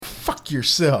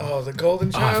yourself. Oh, the Golden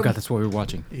Oh, Child. I forgot that's what we were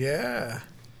watching. Yeah.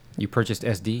 You purchased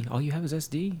SD. All you have is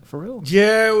SD for real.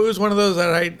 Yeah, it was one of those that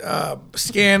I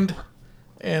scanned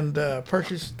and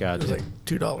purchased. Gotcha. It was like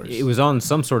 $2. It was on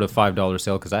some sort of $5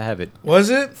 sale because I have it Was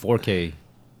it? 4K.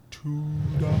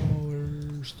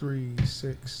 $2, 3,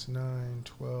 6, 9,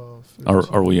 12.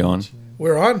 Are we on? 15.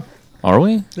 We're on. Are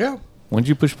we? Yeah. When did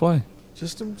you push play?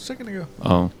 Just a second ago.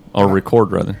 Oh, or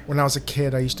record rather. When I was a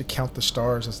kid, I used to count the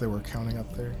stars as they were counting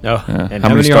up there. Oh, Yeah. and How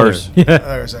many stars? Are there?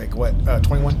 There was like, what,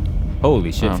 21?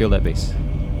 Holy shit! Wow. Feel that bass.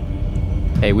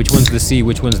 Hey, which one's the C?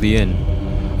 Which one's the N?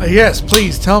 Yes,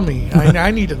 please tell me.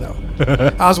 I need to know.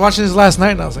 I was watching this last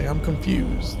night and I was like, I'm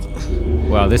confused.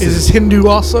 Wow, this Is is this Hindu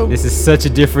also? this is such a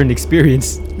different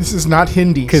experience This is not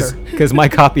Hindi, sir. because my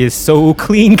copy is so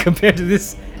clean compared to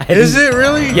this. Is it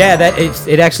really? Yeah, that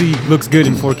it actually looks good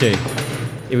in 4K.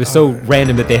 It was so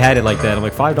random that they had it like that. I'm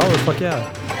like $5. Fuck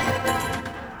yeah.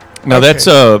 Now Okay. that's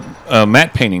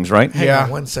matte paintings, right? Hang Yeah. on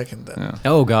 1 second then. Yeah.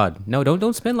 Oh God, no!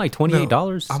 Don't spend like No,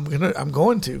 $28. I'm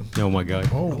going to. Oh my God.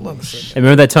 Hold on a second. And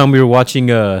remember that time we were watching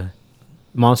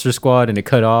Monster Squad and it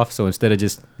cut off? So instead of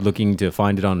just looking to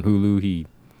find it on Hulu, he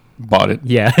Bought it.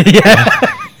 yeah.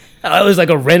 It was like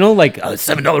a rental, like a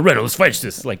 $7 rental. Let's fetch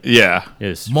this. Like Yeah. it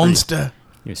was free. Monster.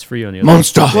 It was free on the other.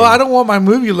 Monster. Well, I don't want my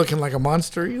movie looking like a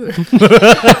monster either.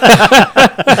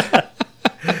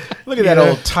 Look at that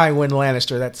old Tywin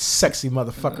Lannister, that sexy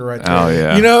motherfucker right there. Oh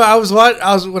yeah. You know, when I was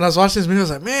watching this movie, I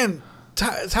was like, man,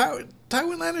 Tywin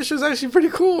Lannister's actually pretty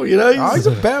cool. You know, Oh, he's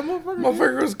a bad motherfucker.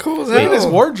 motherfucker was cool as Look at hell. his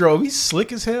wardrobe. He's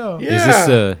slick as hell.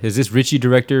 Yeah. Is this Ritchie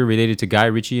director related to Guy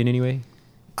Ritchie in any way?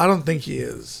 I don't think he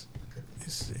is.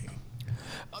 Let's see.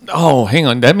 Oh, hang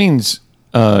on. That means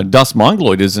Das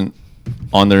Mongoloid isn't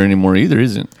on there anymore either,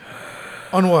 isn't?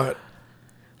 On what?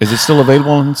 Is it still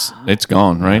available? It's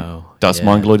gone, right? No. Das Yeah.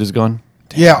 Mongoloid is gone.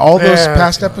 Yeah, all those Yeah.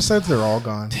 past episodes, they're all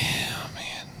gone.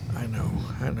 I know.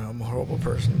 I'm a horrible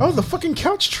person. Oh, the fucking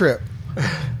couch trip.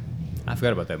 I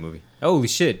forgot about that movie. Holy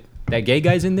shit! That gay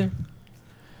guy's in there.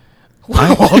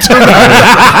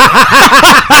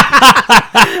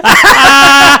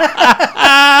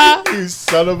 You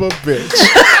son of a bitch.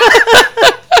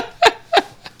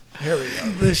 Here we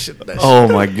go. This shit. That Oh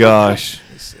my gosh.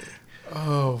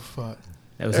 Oh, fuck.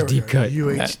 That was There a we deep go. cut.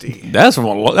 UHD. That's a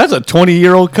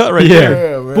 20-year-old cut right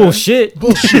there. Yeah, man. Bullshit.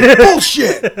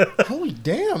 Bullshit. Holy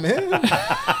damn, man.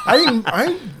 I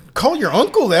didn't call your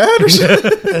uncle that or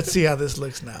shit. Let's see how this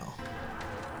looks now.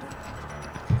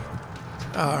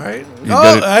 All right.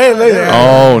 got it. Hey, look at that.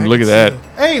 Oh, look at that.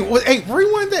 Hey,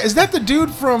 rewind that. Is that the dude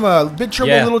from Big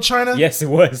Trouble in Little China? Yes, it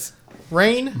was.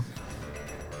 Rain?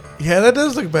 Yeah, that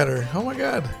does look better. Oh my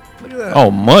god. Look at that. Oh,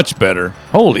 much better.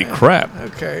 Holy crap.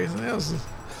 Okay. So that was-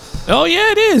 Oh,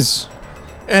 yeah, it is.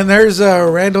 And there's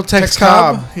Randall Tex Tex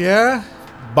Cobb. Cobb. Yeah.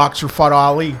 Boxer fought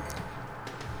Ali.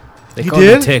 They He called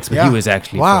him did? Tex, but Yeah. he was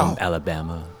actually Wow. from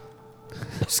Alabama.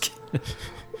 Just kidding.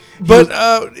 But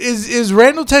is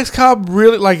Randall Tex Cobb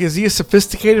really like? Is he a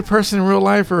sophisticated person in real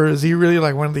life, or is he really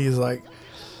like one of these like?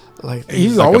 He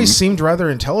these- always seemed rather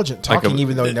intelligent like talking, a-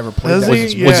 even though he never played Does that.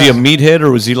 he? Was he a Yeah. meathead or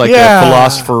was he like Yeah. a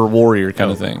philosopher warrior kind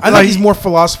of thing? I think he's more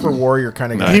philosopher warrior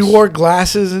kind of guy. He wore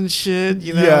glasses and shit,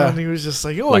 you know. Yeah. And he was just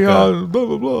like, oh Like yeah, a- blah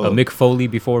blah blah. Mick Foley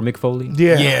before Mick Foley.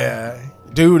 yeah. Yeah,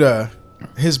 dude.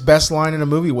 His best line in a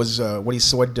movie was what he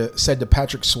said to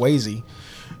Patrick Swayze,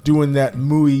 "Doing that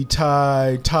Muay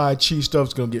Tai Chi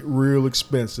stuff's gonna get real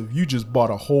expensive. You just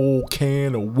bought a whole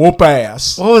can of whoop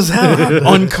ass." What was that?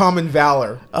 Uncommon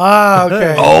Valor. Ah,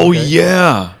 okay. Oh,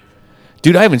 yeah.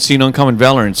 Dude, I haven't seen Uncommon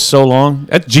Valor in so long.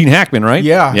 That's Gene Hackman, right?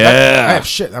 Yeah, Yeah.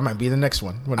 shit, that might be the next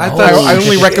one. I I, thought- I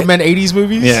only shit. recommend 80s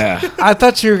movies. Yeah. I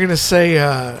thought you were gonna say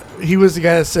he was the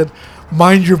guy that said,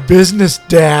 "Mind your business,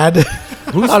 Dad."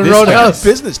 Who's On this Roadhouse. guy?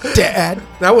 Business, Dad.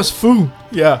 That was Foo.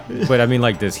 Yeah. But I mean,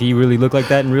 like, does he really look like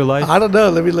that in real life? I don't know.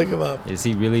 Let me look him up. Is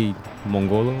he really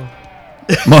Mongolo?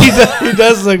 He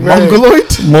does look very.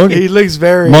 Mongoloid. He looks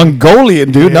very.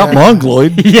 Mongolian, dude, not Yeah.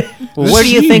 Mongoloid. Yeah. Well, where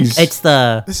do you think Jeez. it's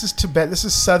the? This is Tibet. This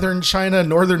is southern China,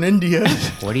 northern India.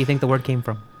 Where do you think the word came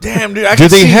from? Damn, dude. I Do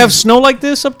can they see- have snow like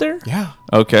this up there? Yeah.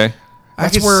 Okay. I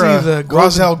That's can where see the golden-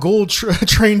 Ra's al Ghul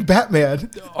trained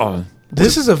Batman. Oh,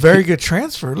 This is a very good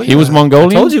transfer. Look he at was that.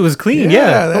 Mongolian? Told you it was clean.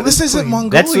 Yeah. that Oh, this is isn't clean.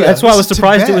 Mongolia. That's why I was This is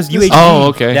surprised Tibet. it was This is- UHD. Oh,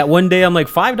 okay. That one day I'm like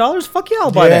 $5. Fuck yeah, I'll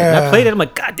buy that. And I Yeah. played it. I'm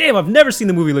like, God damn, I've never seen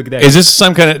the movie look at that. Is this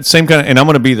same kind of, and I'm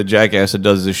going to be the jackass that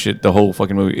does this shit the whole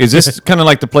fucking movie. Is this kind of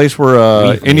like the place where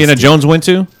We've Indiana missed it. Jones went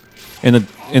to? In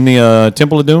the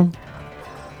Temple of Doom?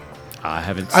 I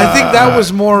haven't. I think that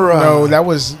was more. No, that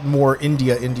was more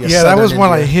India. yeah, that was more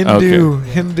like Hindu.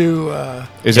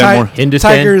 Is that more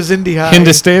Hindustan? Tigers India.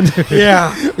 Hindustan? Yeah.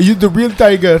 Are you the real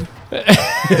tiger?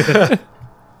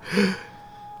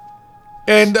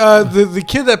 And the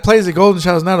kid that plays the Golden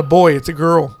Child is not a boy; it's a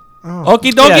girl. Okie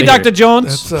Get outta dokie, here. Dr.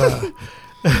 Jones.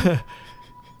 That's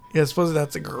yeah, I suppose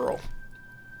that's a girl.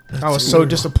 I was so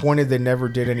disappointed they never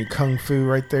did any kung fu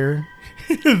right there.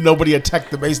 Nobody attacked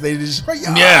the base. They just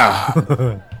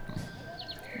Yeah.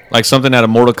 Like something out of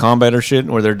Mortal Kombat or shit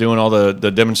where they're doing all the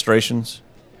demonstrations.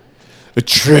 A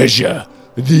treasure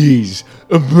these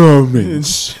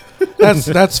moments.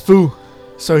 That's Fu.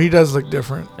 So he does look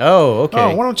different. Oh, okay.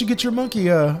 Oh, why don't you get your monkey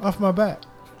off my back?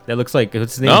 That looks like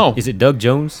what's his name? No. Is it Doug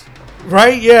Jones?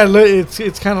 Right? Yeah,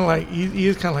 it's kind of like he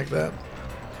is kind of like that.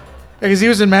 Because he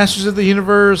was in Masters of the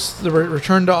Universe, the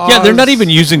Return to Oz. Yeah, they're not even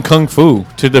using kung fu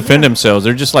to defend themselves.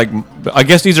 They're just like, I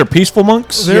guess these are peaceful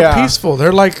monks. They're Yeah. peaceful.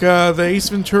 They're like the Ace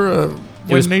Ventura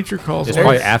when was- nature calls. It's them.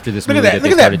 probably after this Look movie at that! they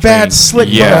Look at that started bad training. slick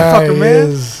Yeah. motherfucker, He man.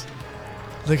 is.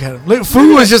 Look at him. Look,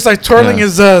 Fu was just like twirling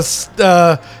his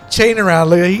chain around.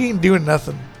 Look, he ain't doing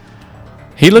nothing.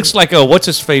 He looks like what's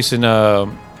his face in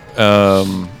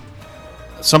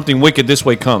Something Wicked This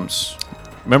Way Comes.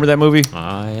 Remember that movie?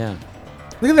 Ah, yeah.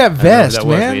 Look at that I don't know who vest, that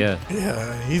was, man. but yeah.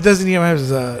 Yeah, he doesn't even have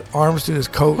his arms to his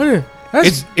coat. What are-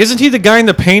 that's- Isn't he the guy in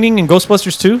the painting in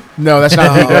Ghostbusters 2? no, that's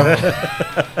not Vigo.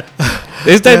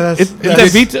 Is that, that's- is that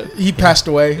that's- Vito? He passed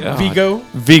away. Yeah. Vigo.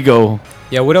 Vigo.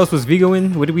 Yeah, what else was Vigo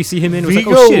in? What did we see him in? It was Vigo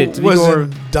like, oh shit, it's was Vigo or-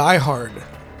 in Die Hard.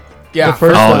 Yeah, The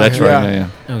first Oh, one, that's yeah. right. Yeah.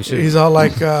 Oh shit. He's all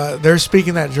like they're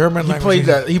speaking that German he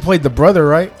language. played the brother,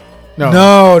 right?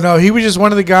 No, he was just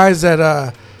one of the guys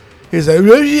that he's like,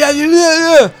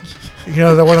 you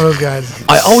know, that one of those guys.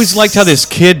 I always liked how this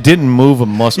kid didn't move a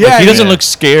muscle. Yeah, Like, he doesn't yeah. look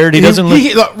scared. He doesn't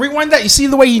look. Look, rewind that. You see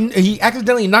the way he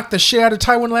accidentally knocked the shit out of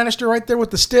Tywin Lannister right there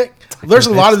with the stick? There's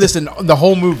a lot of this in the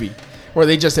whole movie where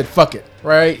they just said, fuck it.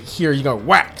 Right here, you go,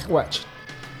 whack. Watch.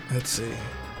 Let's see.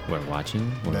 We're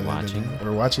watching. We're watching.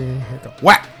 We're watching. Here it go.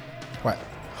 Whack. Whack.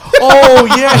 Oh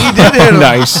yeah, he did hit him.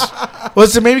 Nice.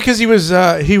 Was it maybe because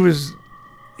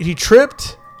he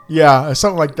tripped? Yeah,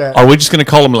 something like that. Are we just gonna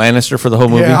call him Lannister for the whole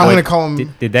movie? Yeah, I'm like- going to call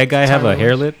him. Did that guy have a Tywin.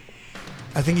 hair lip?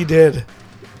 I think he did.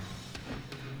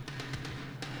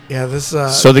 Yeah, this.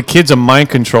 So the kid's a mind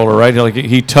controller, right? Like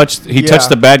he touched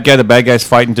the bad guy. The bad guy's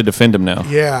fighting to defend him now.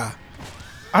 yeah.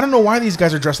 I don't know why these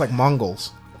guys are dressed like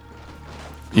Mongols.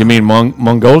 You mean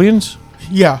Mongolians?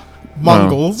 Yeah.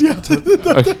 Mongols. Yeah.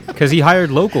 Because he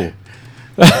hired local.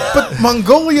 But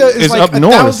Mongolia is It's like up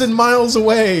 1,000 miles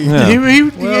away. Yeah. He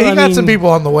Well, I got some mean- people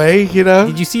on the way, you know.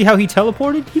 Did you see how he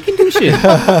teleported? He can do shit.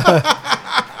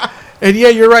 And yeah,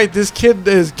 you're right. This kid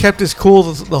has kept his cool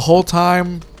the whole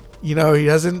time. You know, he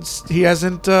hasn't.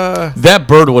 That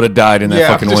bird would have died in that Yeah,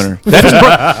 fucking just- winter.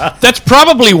 That's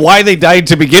probably why they died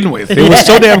to begin with. It was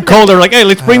so damn cold. They're like, hey,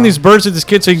 let's bring these birds to this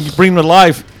kid so he can bring them to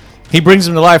life. He brings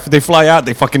them to life. They fly out.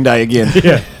 They fucking die again.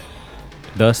 Yeah.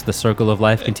 Thus, the circle of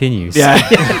life continues.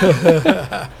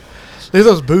 Yeah. There's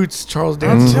those boots, Charles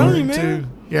Dance. I'm telling you, wearing, man. too.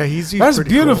 Yeah, he's That's pretty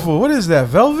beautiful. What is that?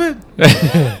 Velvet?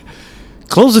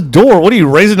 Close the door. What are you,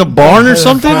 raising a barn or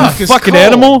something? fuck, You it's fucking cold.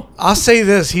 animal? Cool. I'll say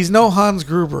this: he's no Hans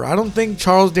Gruber. I don't think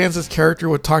Charles Dance's character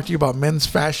would talk to you about men's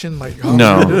fashion like Hans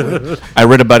Gruber. No. I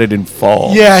read about it in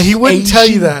Fall. Yeah, he wouldn't tell you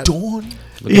Asian that. Dawn?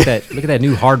 Look at that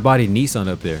new hard-bodied Nissan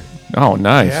up there. Oh,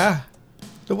 nice. Yeah.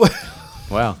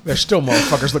 Wow. There's still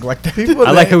motherfuckers look like that. People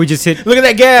I like that- how we just hit. Look at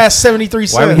that gas, 73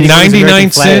 Why would cents. he- 99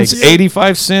 American cents, flags.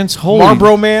 85 cents. Holy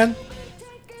Marlboro Man,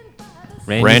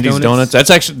 Randy's Donuts. That's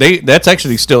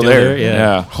actually still there. there,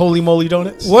 yeah. Holy Moly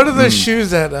Donuts. What are the shoes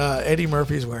that Eddie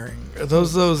Murphy's wearing? Are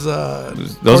those Those are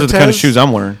the kind of Cortez? shoes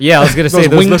I'm wearing. Yeah, I was gonna say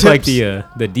Those those look like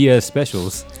wingtips? the Diaz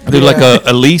specials. They're like a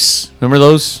Elise. Remember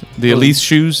those? The Elise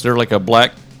shoes. They're like a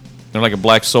black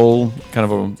sole kind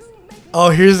of a. Oh,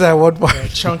 here's that one part.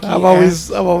 Chunky I'm always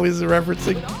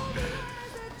referencing.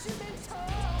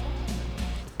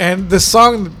 And the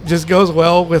song just goes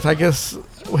well with, I guess,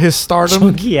 his stardom.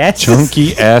 Chunky ass.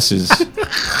 Chunky asses.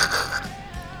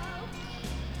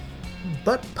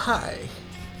 Butt pie.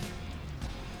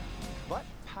 Butt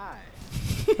Pie.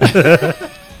 It's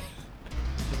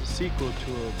a sequel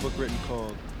to a book written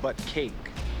called Butt Cake.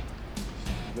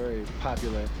 Very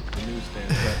popular at the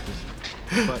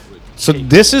newsstand. Butt with So cake.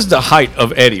 this is the height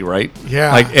of Eddie, right?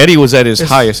 Yeah. Like Eddie was at his This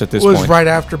highest at this was point. right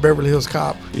after Beverly Hills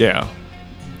Cop. Yeah.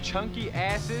 Chunky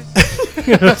asses.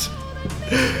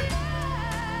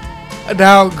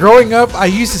 Now, growing up, I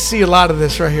used to see a lot of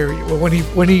this right here. When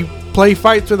he play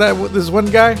fights with this one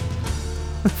guy,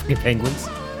 Fucking penguins.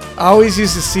 I always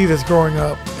used to see this growing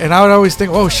up, and I would always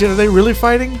think, "Oh shit, are they really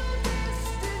fighting?"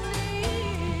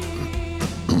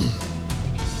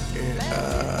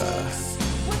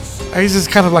 I guess it's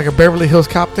kind of like a Beverly Hills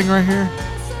Cop thing right here.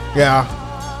 Yeah.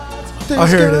 Oh,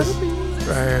 here it is.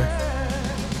 Right here.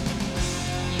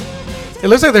 It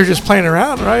looks like they're just playing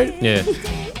around, right? Yeah.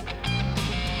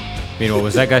 Meanwhile,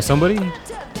 was that guy somebody?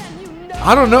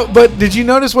 I don't know, but did you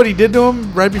notice what he did to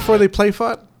him right before they play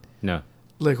fought? No.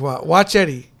 Look, watch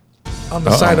Eddie on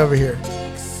the side over here.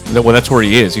 Well, that's where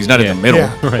he is. He's not in the middle.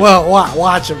 Yeah. Right. Well,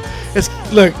 watch him. It's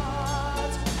look. He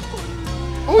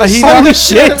Holy knocked,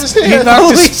 shit. he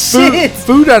knocked his Holy shit.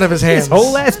 food out of his hands. His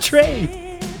whole ass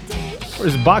tray. Or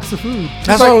his box of food.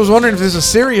 That's why I was wondering if this was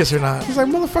serious or not. He's like,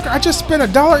 motherfucker, I just spent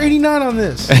 $1.89 on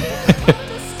this.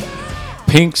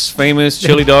 Pink's famous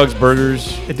chili dogs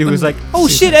burgers. The dude was like, oh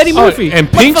shit, Eddie Murphy.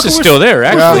 And Pink's is still there, We're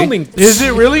actually. filming. Is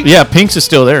it really? Yeah, Pink's is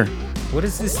still there. What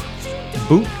is this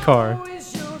boot car?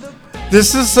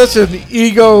 This is such an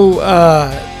ego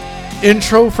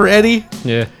intro for Eddie.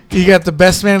 Yeah. You got the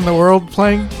best man in the world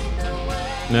playing,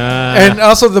 Nah. and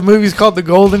also the movie's called The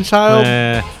Golden Child.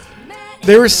 Nah.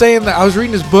 They were saying that I was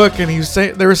reading his book, and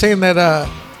they were saying that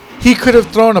he could have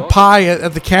thrown a pie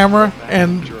at the camera,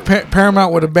 and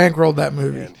Paramount would have bankrolled that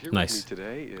movie. Nice.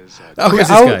 Okay, Who is this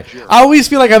I guy? always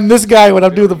feel like I'm this guy when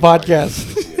I'm doing the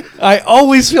podcast. I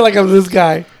always feel like I'm this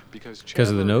guy. Because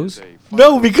of the nose?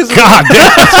 No, because God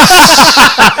damn.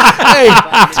 hey,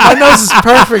 my nose is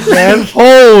perfect, man.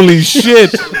 Holy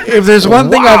shit. If there's one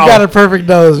thing I've got a perfect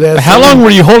nose, man. How long were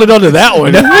you holding on to that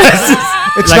one?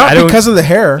 It's Like, I not don't- because of the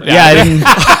hair. Yeah, I didn't.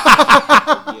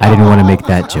 I didn't want to make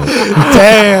that joke.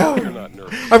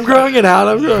 Damn. I'm growing it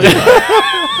out.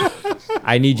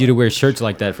 I need you to wear shirts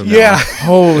like that from now Yeah. on.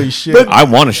 Holy shit. But- I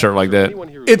want a shirt like that.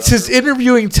 It's his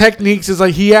interviewing techniques. Is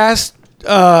like he asked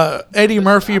Eddie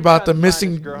Murphy about the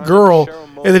missing girl,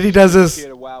 and then he does this.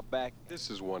 This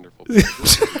is wonderful.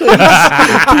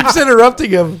 Keeps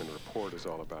interrupting him. Report is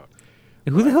all about.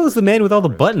 Who the hell is the man with all the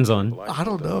buttons on? I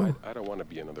don't know. I don't want to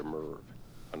be another Merv,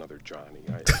 another Johnny.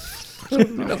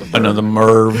 Another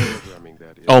Merv.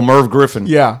 Oh, Merv Griffin.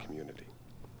 Yeah. Community.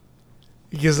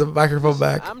 He gives the microphone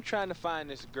back. I'm trying to find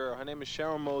this girl. Her name is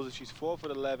Cheryl Moses. She's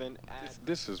 4'11".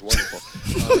 This is wonderful.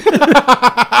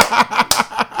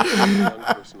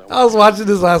 I was watching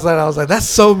this last night. I was like, "That's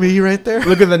so me right there."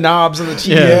 Look at the knobs on the TV.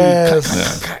 Yeah.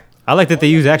 Yes. I like that they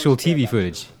use actual TV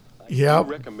footage.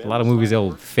 Yep. A lot of movies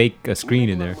they'll fake a screen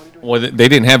in there. Well, they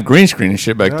didn't have green screen and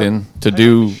shit back then to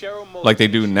do like they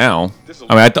do now.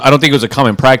 I mean, I don't think it was a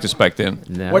common practice back then.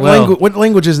 Nah, What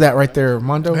language is that right there,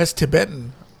 Mondo? That's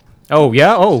Tibetan. Oh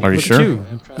yeah. Oh, Are you look at sure? you.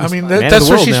 I mean, Man of that's the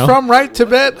where world she's now. from, right?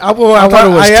 Tibet. I thought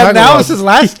it was am now. Tagalog. This is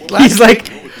last. He's like,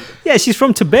 yeah, she's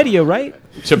from Tibetia, right?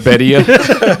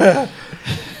 Tibetia.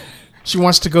 She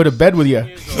wants to go to bed with you.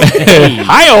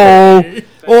 Hi-oh.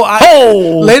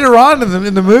 Well, later on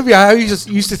in the movie, I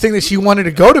used to think that she wanted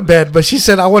to go to bed, but she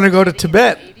said, "I want to go to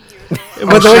Tibet."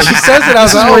 But the way she says it, I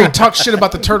was This is where he like, "Oh, talks shit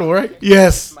about the turtle, right?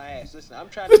 yes." My ass. Listen, I'm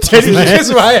trying to Teddy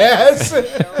kiss my ass.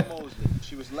 Cheryl Mosley.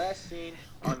 She was last seen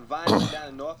on Vine down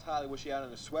in North Hollywood. She out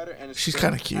in a sweater and a She's skirt.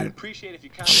 kinda cute. I'd appreciate if you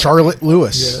contact Charlotte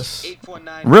Lewis. Yes.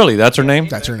 849 Really? That's her name?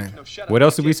 That's her name. What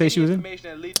else did we say she was in?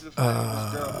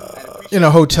 In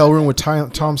a hotel room with Tom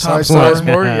Sizemore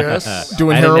Sizemore, yes.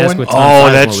 doing I didn't ask heroin. what Tom Oh,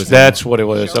 Sizemore was in. that's what it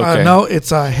was. Okay. No, it's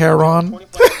Heron.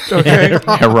 Okay,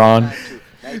 Heron.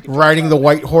 Riding the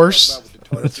white horse.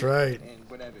 that's right.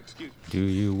 Do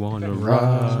you want to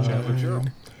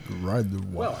ride? Ride the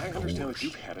Well, I understand that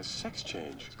you've had a sex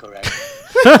change. Correct.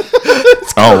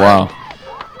 Oh, wow.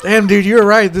 Damn, dude, you're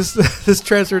right. This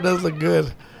transfer does look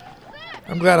good.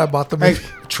 I'm glad I bought the Hey, movie.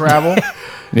 travel.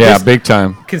 Yeah, big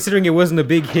time. Considering it wasn't a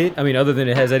big hit, I mean, other than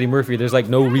it has Eddie Murphy, there's like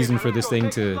no reason for this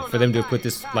thing for them to put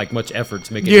this like much effort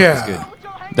to make it look this good.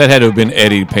 That had to have been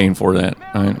Eddie paying for that.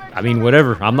 Right? I mean,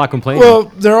 whatever. I'm not complaining. Well,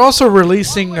 they're also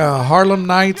releasing Harlem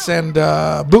Nights and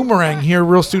Boomerang here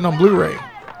real soon on Blu-ray.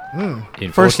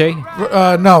 in First,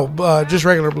 4K, no, just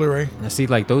regular Blu-ray. I see.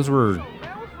 Like those were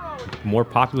more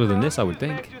popular than this, I would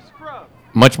think.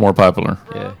 Much more popular.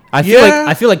 Yeah,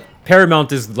 I feel like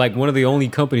Paramount is like one of the only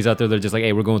companies out there that are just like,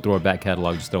 hey, we're going through our back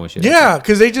catalog, just throwing shit. Yeah,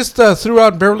 because they just threw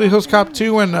out Beverly Hills Cop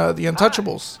 2 and The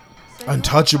Untouchables.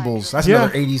 Untouchables. That's Yeah.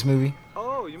 another 80s movie.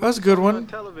 Oh, you That's a good one. on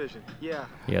television. Yeah.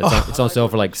 Yeah, it's on sale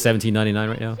for like $17.99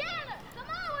 right now.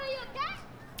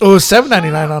 Oh, it was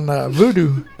 $7.99 on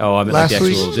Vudu. Oh, I mean Last like the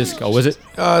week. actual disc. Oh, was it?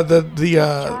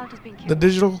 The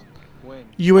digital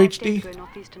UHD.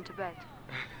 Northeastern Tibet.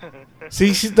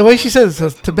 See, the way she says it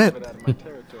says Tibet.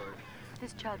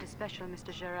 This child is special,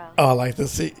 Mr. Jarrell. Oh, like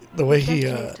the way he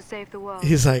Destiny is to save the world.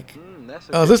 he's like,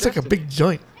 oh, looks like a big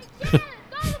joint.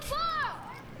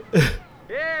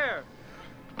 Here.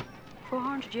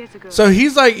 400 years ago. So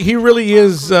he's like, he really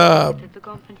is.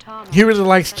 He really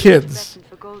likes kids,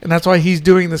 and that's why he's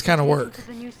doing this kind of work.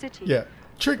 Yeah.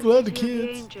 Trick love the The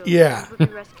kids. angel Yeah. would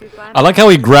be rescued by I like how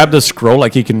he grabbed the scroll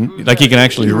like he can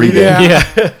actually read it. Yeah. Yeah.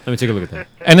 Let me take a look at that.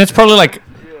 And it's probably like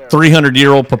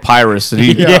 300-year-old papyrus that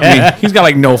he I mean, he's got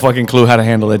like no fucking clue how to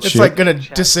handle that It's shit. like gonna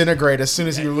disintegrate as soon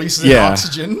as he releases Yeah. the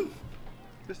oxygen.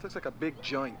 This looks like a big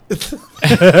joint. I'm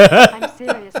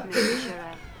serious, Mr.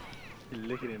 Gerard. You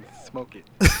lick it and smoke it.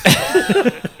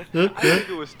 I think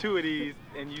it was 2 of these,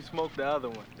 and you smoked the other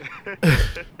one.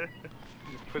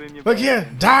 Just put in your Look bag here,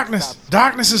 and darkness. stop smoking.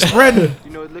 Darkness is spreading.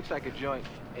 You know, it looks like a joint,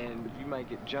 and you might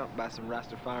get jumped by some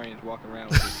Rastafarians walking around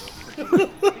with it.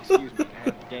 So, excuse me. I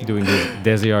have game. Doing the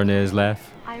Desi Arnaz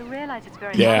laugh. I realize it's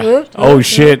very yeah. Oh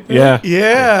shit. Yeah. Yeah,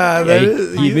 Yeah, that he,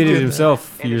 is, he admitted did that.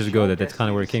 himself And years it ago showed that that's kind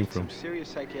of where it came from. Some serious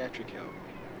psychiatric help.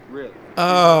 Really.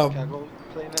 Um, Can I go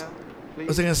play now? What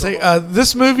was I gonna Please? say? Go.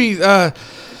 This movie, It's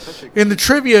such a in the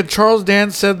trivia, Charles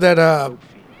Dance said that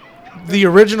the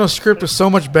original script was so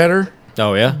much better,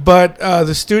 Oh yeah. but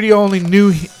the studio only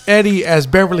knew Eddie as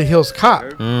Beverly Hills Cop,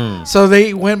 Mm. so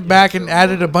they went back and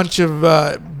added a bunch of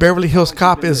Beverly Hills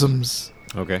Cop isms,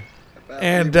 Okay.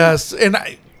 and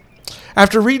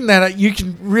after reading that, you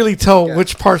can really tell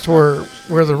which parts were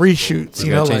the reshoots. He's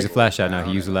You know, gotta change like the flash out now.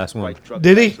 He used the last one.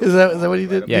 did he? Is that what he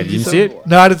did? Yeah, Did did you say- see it?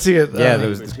 No, I didn't see it. Yeah, it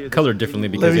was colored differently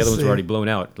Let because me the other ones see. were already blown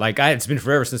out. Like it's been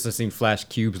forever since I've seen flash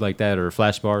cubes like that or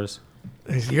flash bars.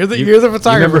 You're the You photographer.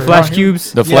 You remember flash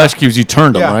cubes? The flash cubes, you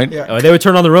turned them, Yeah, right? yeah. Oh, they would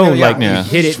turn on their own. Yeah, Like yeah. you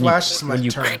hit it, and Flash you, somebody when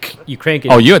you turn it. you crank it.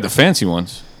 Oh, you had the fancy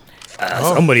ones.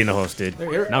 Somebody in the house did. Not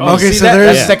me. Okay, See so that? there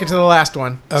That's is- second to the last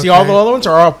one. See, Okay. all the other ones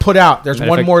are all put out. There's Matter of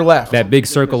one fact, more left. That big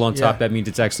circle on top, Yeah. that means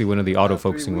it's actually one of the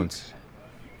auto-focusing ones.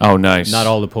 Oh, nice. Not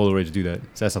all the Polaroids do that.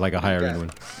 So that's like a higher end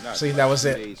one. See, that was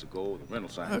it.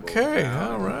 Okay,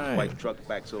 all right.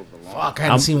 Fuck, I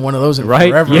haven't seen one of those in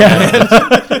Right? forever.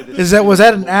 Yeah. Was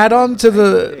that an add-on to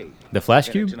the? The flash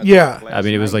cube? Yeah. I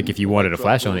mean, it was like if you wanted a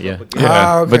flash on it, yeah. Yeah.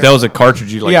 Ah, okay. But that was a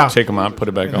cartridge. You like Yeah. take them out and put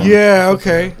it back on. Yeah.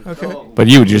 Okay. Okay. But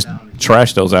you would just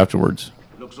trash those afterwards.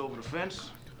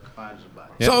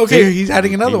 So okay, See? he's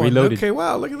adding another one. reloaded. Okay.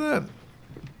 Wow. Look at that.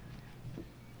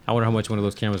 I wonder how much one of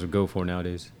those cameras would go for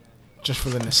nowadays. Just for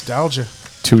the nostalgia.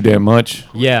 Too damn much.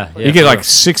 Yeah. You get like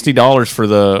 $60 for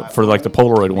the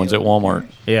Polaroid ones at Walmart.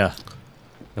 Yeah.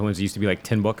 The ones that used to be like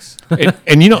 $10.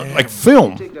 And you know, like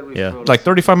film, Yeah. like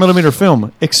 35 millimeter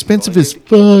film, expensive as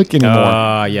fuck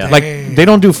anymore. Yeah. Like they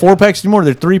don't do 4-packs anymore.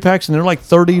 They're 3-packs and they're like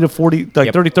 30 to 40, like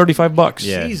Yep. 30, 35 bucks.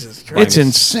 Yeah. Jesus Buying Christ. It's a-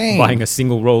 insane. Buying a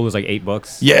single roll is like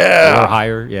 $8. Yeah. Or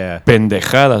higher. Yeah.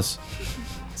 Pendejadas.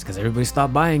 It's because everybody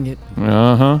stopped buying it.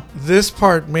 Uh-huh. This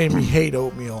part made me hate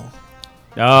oatmeal.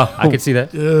 Oh, I could see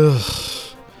that.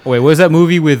 Ugh. Wait, what was that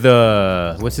movie with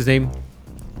what's his name?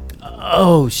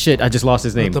 Oh shit, I just lost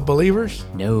his name. The Believers.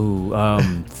 No,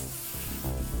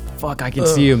 fuck, I can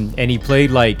see him, and he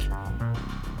played like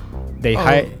they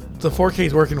Oh, the 4K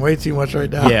is working way too much right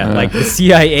now. yeah, like the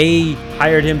CIA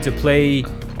hired him to play.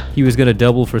 He was gonna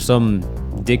double for some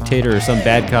dictator or some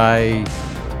bad guy,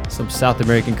 some South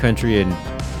American country, and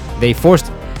they forced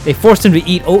him to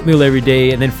eat oatmeal every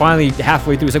day, and then finally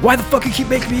halfway through, he's like, "Why the fuck you keep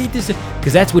making me eat this?"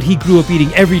 Because that's what he grew up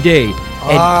eating every day.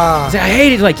 And he's like, I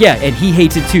hate it. Like, yeah, and he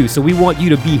hates it too. So we want you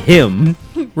to be him.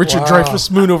 Richard Wow.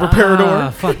 Dreyfuss, Moon over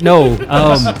Parador. Fuck no.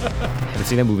 I haven't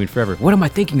seen that movie in forever. What am I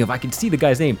thinking of? I can see the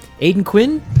guy's name. Aiden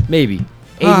Quinn? Maybe.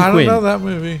 Aiden I don't Quinn. know that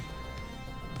movie.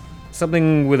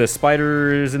 Something with a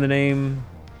spiders in the name.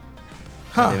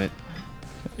 Huh. Damn it.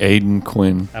 Aiden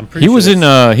Quinn. I'm pretty He sure was in.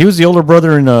 that's- He was the older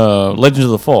brother in Legends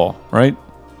of the Fall, right?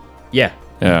 Yeah.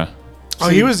 Yeah. Oh,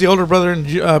 he was the older brother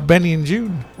in Benny and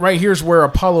Jude. Right here's where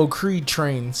Apollo Creed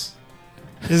trains.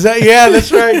 Is that? Yeah,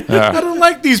 that's right. Yeah. I don't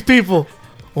like these people.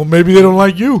 Well, maybe they don't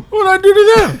like you. What did I do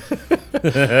to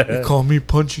them? They call me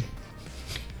Punchy.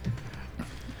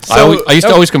 I used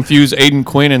to always confuse Aiden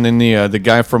Quinn and then the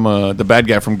guy from the bad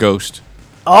guy from Ghost.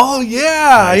 Oh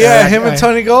yeah, Yeah, him and guy.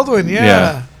 Tony Goldwyn. Yeah.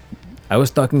 Yeah. I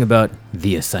was talking about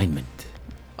The Assignment.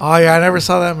 Oh yeah, I never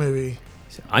saw that movie.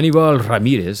 Anibal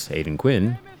Ramirez, Aiden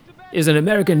Quinn, is an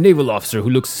American naval officer who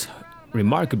looks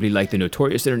remarkably like the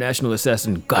notorious international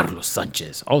assassin Carlos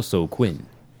Sanchez, also Quinn.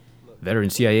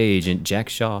 Veteran CIA agent Jack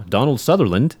Shaw, Donald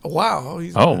Sutherland, Wow.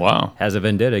 He's Oh wow. has a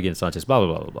vendetta against Sanchez, blah, blah,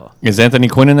 blah, blah, blah. Is Anthony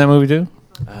Quinn in that movie too?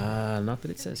 Not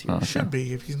that it says here. should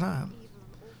be if he's not.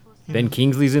 Ben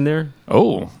Kingsley's in there.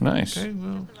 Oh, nice. Okay,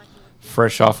 well,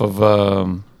 Fresh off of.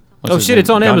 what's Oh his shit, name? it's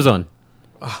on Amazon.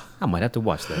 I might have to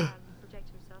watch that.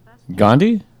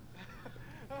 Gandhi.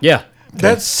 Yeah.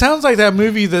 that sounds like that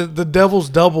movie, the Devil's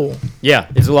Double. Yeah,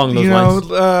 it's along those You know,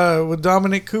 lines. with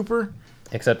Dominic Cooper.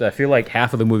 Except I feel like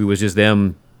half of the movie was just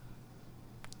them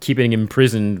keeping him in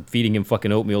prison, feeding him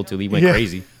fucking oatmeal till he went Yeah.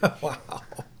 crazy.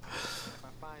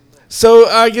 So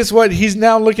I guess what he's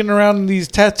now looking around in these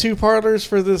tattoo parlors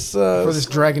for this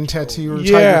dragon tattoo or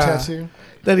Yeah. tiger tattoo.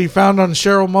 that he found on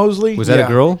Cheryl Mosley. Was that Yeah. a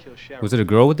girl? Was it a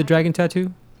girl with the dragon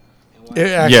tattoo? It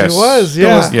actually Yes. was. There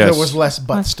Yeah. was, Yes. there was less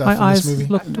butt stuff in this movie.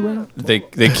 looked around.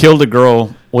 They killed a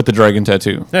girl with the dragon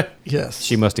tattoo. Yes.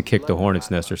 She must have kicked the hornet's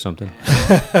nest or something.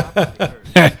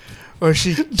 Or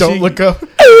she Don't she, look up.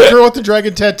 The girl with the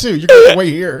dragon tattoo. You're going to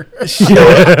wait here.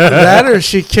 that, or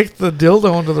she kicked the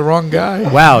dildo into the wrong guy.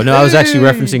 Wow, no, I was actually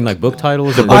referencing like book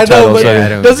titles. The or- book I know, titles, but yeah. I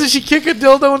don't- doesn't she kick a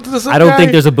dildo into the same I don't guy?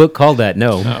 think there's a book called that.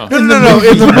 No. No. In the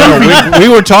movie. we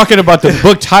were talking about the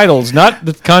book titles, not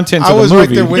the contents I of was the right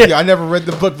movie. there with you. I never read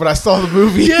the book, but I saw the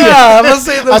movie. Yeah, let's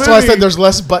say the That's why I movie. said there's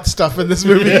less butt stuff in this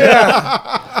movie.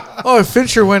 Yeah. Oh,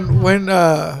 Fincher went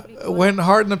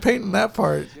hard in the paint in that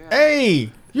part. Hey,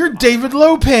 you're David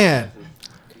Lopan.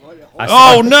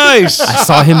 Oh, nice. I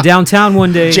saw him downtown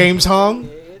one day. James Hong.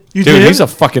 You Dude, did? he's a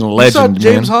fucking You saw legend,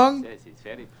 James man. Hong?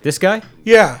 This guy?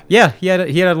 Yeah. Yeah, he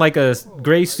had like a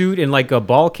gray suit and like a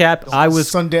ball cap. I was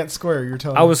Sundance Square. You're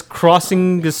telling I was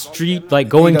crossing the street, like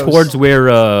going knows. towards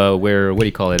where what do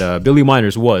you call it? Billy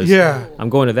Miners was. Yeah. I'm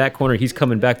going to that corner. He's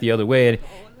coming back the other way, and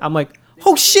I'm like,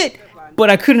 oh shit! But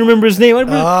I couldn't remember his name. Hey,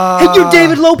 you're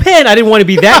David Lopan. I didn't want to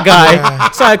be that guy,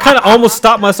 so I kind of almost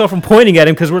stopped myself from pointing at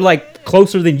him because we're like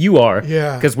closer than you are.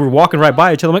 Yeah. Because we're walking right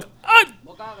by each other. I'm like, ah!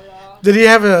 Did he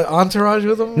have an entourage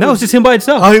with him? No, it's just him by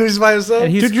himself. Oh, he was by himself?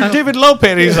 And he's Dude, you're kinda- David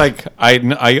Lopan. He's like,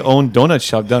 I own donut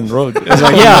shop down the road. It's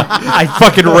like, Yeah, I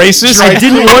fucking racist. I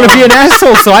didn't want to be an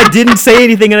asshole, so I didn't say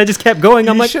anything, and I just kept going.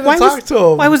 I'm You like, should've why talked to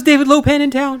him. why was David Lopan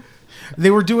in town? They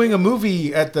were doing a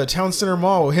movie at the Town Center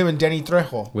Mall with him and Danny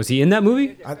Trejo. Was he in that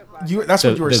movie? That's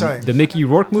what you were saying. The Mickey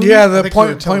Rourke movie? Yeah, I the think you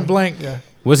were telling point me. blank. Yeah.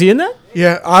 Was he in that?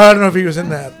 Yeah, I don't know if he was in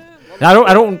that. I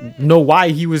don't know why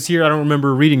he was here. I don't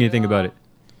remember reading anything about it.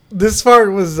 This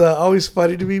part was always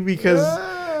funny to me because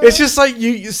it's just like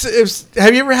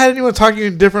have you ever had anyone talking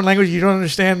in a different language you don't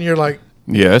understand and you're like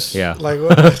Yes. Yeah.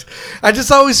 what? I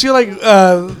just always feel like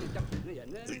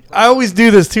I always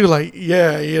do this too, like,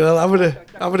 yeah, I'm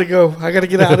gonna go. I gotta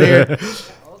get out of here.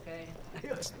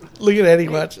 Look at Eddie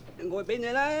watch. Ngồi bên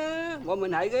này đó, bọn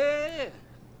mình hãy ghế.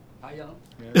 Phải không?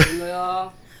 Người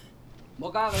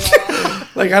một ca người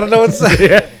Like, I don't know what to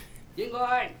say. Chiến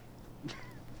coi.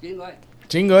 Chiến coi.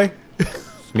 Jingoy.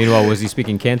 Meanwhile, was he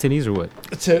speaking Cantonese or what?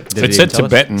 To- Did It he said tell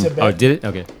us? Tibetan. Oh, did it?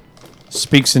 Okay.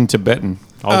 Speaks in Tibetan.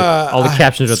 All the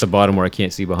captions are at the bottom where I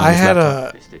can't see behind. I his had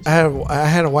laptop. I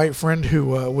had a white friend who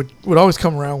would always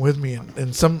come around with me,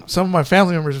 and some of my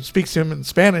family members would speak to him in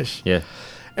Spanish. Yeah.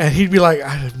 And he'd be like, I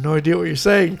have no idea what you're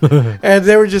saying. And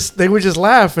they would just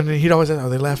laugh. And then he'd always say, oh,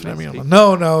 they laughing at me. I'm like,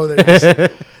 no,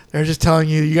 they're just telling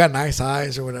you got nice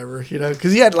eyes or whatever,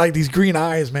 because he had like these green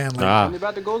eyes, man. Like, Ah, Something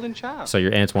about the golden child. so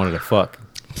your aunts wanted to fuck.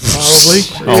 probably.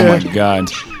 Oh Yeah. my God.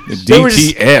 The They were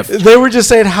just- DTF. They were just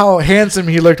saying how handsome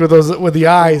he looked with the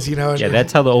eyes, and Yeah,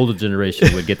 that's how the older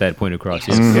generation would get that point across.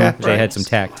 Yes. Yeah. They had some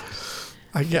tact.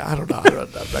 I don't know. I'm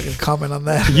not gonna comment on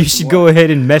that. You should go ahead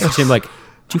and message him like,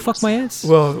 "Did you fuck my aunts?"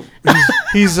 Well,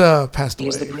 he's passed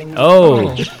away.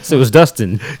 Oh, so it was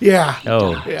Dustin. Yeah.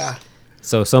 Oh, Yeah.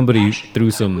 so somebody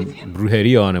threw some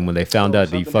brujeria on him when they found out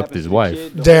that he fucked his wife.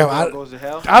 Damn, Goes to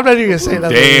hell. I'm not even gonna say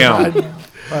that. Damn.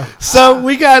 So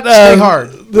we got Stay hard.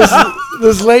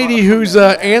 this lady whose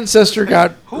ancestor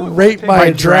got raped by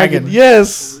a dragon.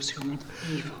 Yes.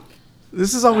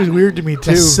 This is always weird to me The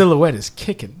too. silhouette is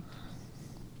kicking.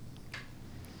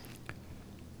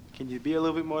 Can you be a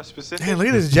little bit more specific? Man, look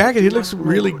at his jacket. He looks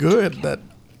really good.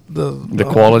 The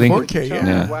quality? 4K, Tell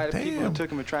yeah. me why the people who Damn.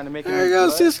 took him and trying to make him There you look go,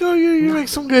 blood? Cisco. You make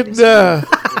some good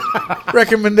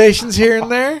recommendations here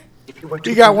and there.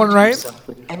 You got one right.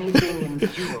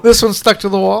 This one's stuck to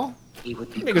the wall.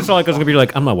 It's not like I was gonna be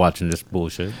like, "I'm not watching this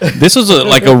bullshit." This is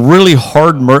like a really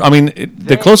hard merger. I mean,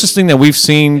 the closest thing that we've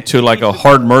seen to like a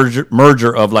hard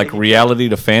merger of like reality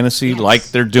to fantasy, like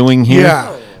they're doing here.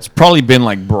 Yeah. It's probably been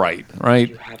like Bright,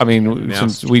 right? I mean,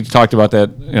 since we talked about that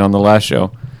on the last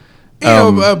show.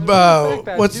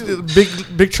 What's the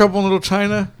Big Trouble in Little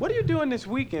China? What are you doing this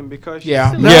weekend? Because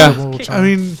Yeah. you're Yeah. still kicking. I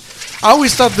mean, I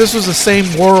always thought this was the same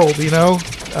world,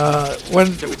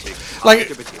 when, like,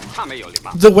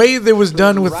 the way it was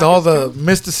done with all the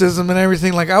mysticism and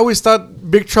everything. Like, I always thought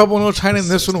Big Trouble in Little China and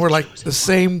this one were like the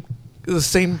same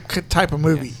type of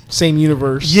movie. Same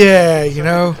universe.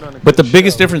 Yeah, But the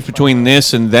biggest difference between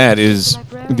this and that is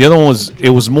the other one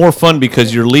was more fun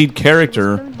because your lead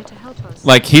character,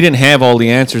 like, he didn't have all the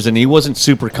answers and he wasn't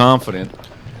super confident.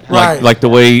 Right. Like the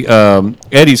way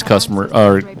Eddie's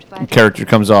character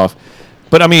comes off.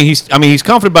 But I mean, he's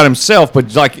confident about himself,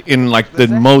 but like in like the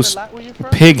most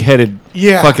pig-headed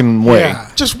fucking way.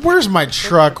 Yeah. Just where's my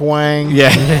truck, Wang?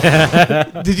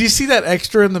 Yeah. Did you see that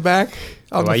extra in the back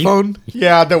on Why the you- phone?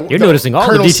 Yeah, You're noticing all the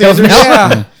Colonel details Sanders.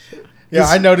 now. Yeah,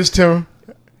 I noticed him.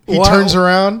 He Wow. turns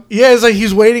around. Yeah, it's like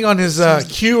he's waiting on his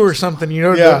cue or something, you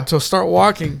know, Yeah. to start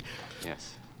walking. Yes.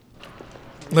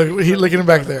 Look, look at him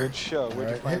back there. Show.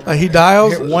 Where'd you find He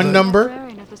dials. Hit one number.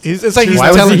 It's like he's Why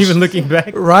was telling, he even looking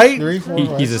back? right? 3, 4, He-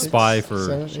 5, he's a 6, spy for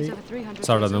 7, 8. Over 300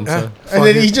 Sarda pages. Nomsa. And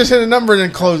then he just hit a number and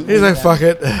then closed. He's like, fuck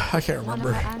it. I can't One of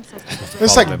remember. our ancestors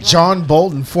It's like John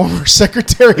Bolton, former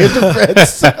Secretary of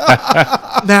Defense.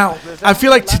 Now, I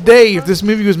feel like today, if this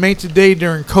movie was made today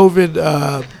during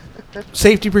COVID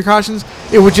safety precautions,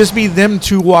 it would just be them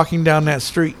two walking down that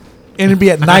street. And it'd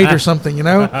be at night or something, you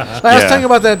know? Like I was Yeah. talking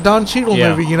about that Don Cheadle Yeah,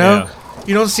 movie, you know? yeah.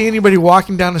 You don't see anybody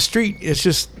walking down the street. It's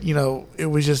just, you know, it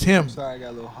was just him. Sorry, I got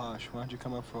a little harsh. Why don't you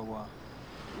come up for a while?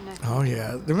 Oh,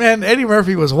 yeah. The man, Eddie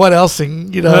Murphy was what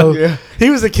else-ing, you know? Yeah. He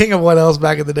was the king of what else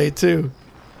back in the day, too.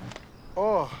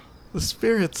 Oh, The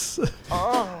spirits.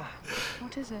 oh,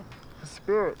 What is it? the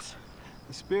spirits.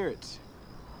 The spirits.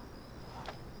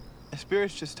 The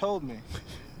spirits just told me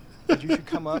that you should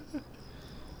come up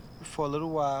for a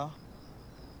little while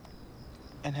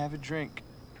and have a drink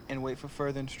and wait for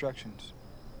further instructions.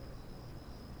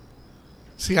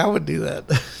 See, I would do that.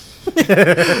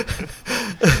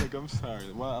 Like, I'm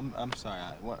sorry. Well, I'm sorry.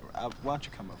 Why don't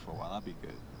you come up for a while? I'll be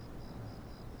good.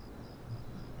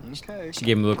 Okay. She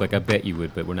gave him a look like I bet you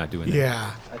would, but we're not doing that.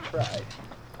 Yeah. I tried.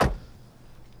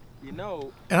 You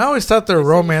know, And I always thought their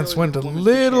romance went a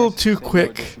little too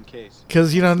quick.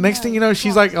 Because, you know, next thing you know,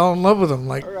 she's like all in love with him.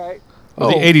 Like, all right. Well,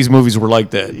 the 80s movies were like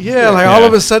that. yeah, like all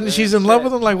of a sudden she's in love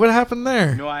with him. Like, what happened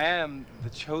there? No, I am the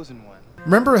chosen one.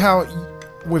 Remember how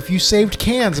if you saved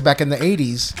cans back in the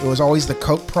 80s, it was always the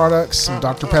Coke products, some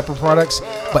Dr. Pepper products,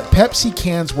 but Pepsi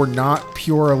cans were not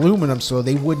pure aluminum, so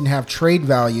they wouldn't have trade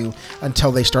value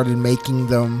until they started making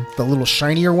them. The little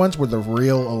shinier ones were the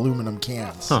real aluminum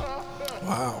cans. Huh.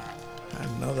 Wow. I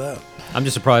didn't know that. I'm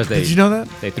just surprised they Did you know that?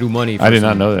 they threw money for I did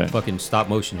not some know that. fucking stop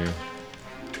motion here.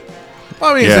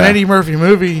 Well, I mean, it's an Yeah. Eddie Murphy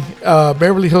movie.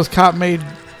 Beverly Hills Cop made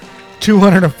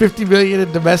 $250 million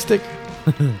in domestic.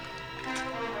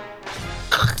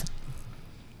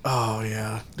 Oh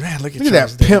yeah, man! Look at Look at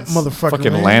Charles that pimp Dance. motherfucker.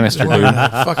 Fucking man. Lannister, Wearing dude.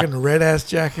 a fucking red ass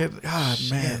jacket. God,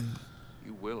 man,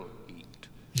 You will eat.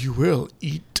 you will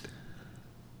eat.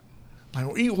 I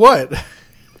will eat what?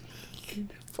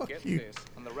 Fuck Get you, this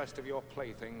and the rest of your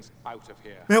playthings out of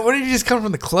here. man! What did you just come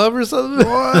from the club or something?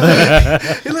 What?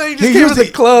 You just came Here's from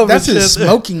the club. That's and his shit.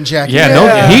 smoking jacket. Yeah,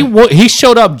 no, he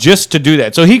showed up just to do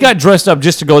that. So he got dressed up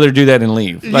just to go there, do that, and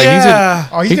leave. Like Yeah.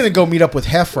 Oh, he's gonna go meet up with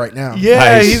Hef right now. Yeah,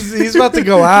 Nice. he's about to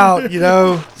go out. You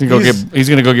know, he's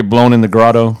gonna go get blown in the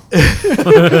grotto.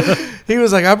 He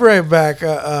was like, "I'll be right back.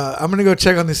 I'm gonna go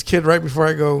check on this kid right before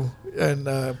I go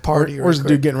and party." Where's real the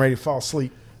dude quick." getting ready to fall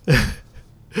asleep?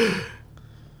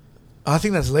 I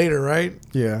think that's later, right?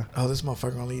 Yeah, Oh, this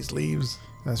motherfucker only eats leaves.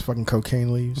 that's fucking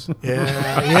cocaine leaves.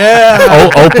 Yeah, yeah,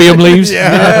 Opium leaves.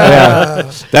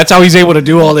 yeah, That's how he's able to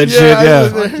do all that shit. Yeah.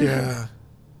 Fuck yeah.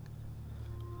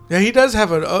 Yeah, he does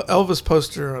have an Elvis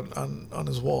poster on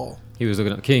his wall. He was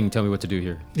looking at King. Tell me what to do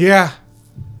here. Yeah.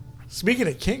 Speaking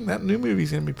of King, that new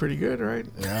movie's gonna be pretty good, right?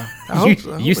 Yeah, I hope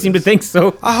so. I hope You it seem to is. think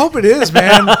so. I hope it is,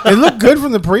 man. it looked good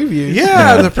from the previews.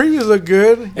 Yeah, the previews look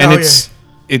good. And Oh,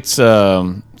 it's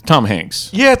Tom Hanks.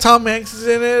 yeah, Tom Hanks is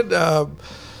in it.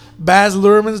 Baz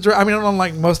Luhrmann's. I mean, I don't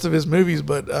like most of his movies,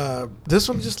 but this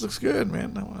one just looks good,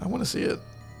 man. I want to see it.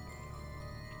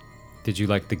 Did you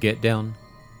like The Get Down?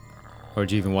 Or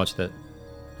did you even watch that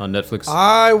on Netflix?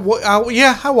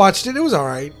 Yeah, I watched it. It was all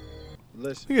right.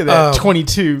 Listen, Look at that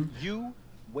 22. you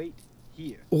wait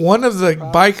here. One of the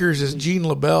bikers is Gene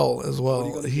LaBelle as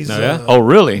well. He's Oh, yeah? Oh,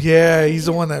 really? yeah, he's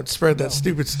the one that spread that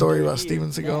stupid story about Steven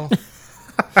Seagal.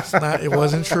 It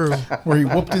wasn't true. Where he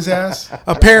whooped his ass.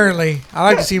 Apparently, I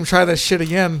like to see him try that shit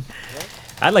again.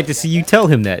 I'd like to see you tell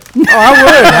him that. Oh, I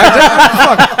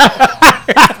would.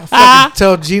 I fucking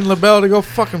tell Gene LaBelle to go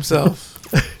fuck himself.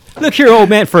 Look here, old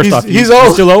man. First He's- off, he's you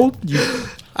old. still old?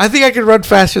 I think I could run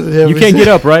faster than him. You can't get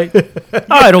up, right?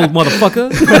 All right, old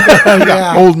motherfucker.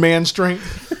 Yeah. Old man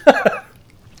strength.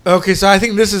 Okay, so I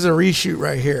think this is a reshoot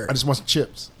right here. I just want some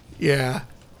chips. Yeah.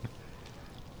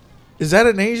 Is that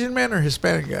an Asian man or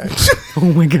Hispanic guy? Oh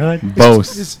my god.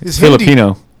 Both. It's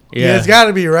Filipino. Yeah, it's got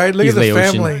to be, right? Look He's at the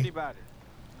Laotian. family. Anybody.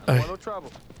 I want no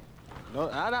trouble.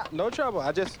 No trouble.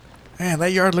 I just Man,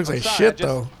 that yard looks like sorry, shit, I just-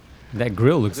 though. That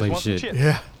grill looks just like want some shit. chips.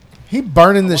 Yeah. He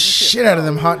burning the shit out of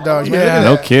them hot dogs. Man. Yeah. Look at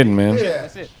No that. kidding, man.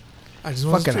 That's it. I just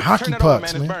want Fucking to hockey Turn it over,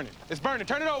 pucks, man. It's man. burning. It's burning.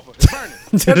 Turn it over, man. It's burning.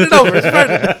 It's burning. Turn it over. It's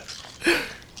burning. turn it over. It's burning.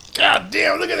 God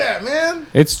damn, look at that, man.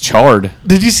 It's charred.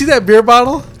 Did you see that beer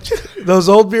bottle? Those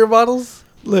old beer bottles?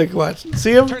 Look, watch.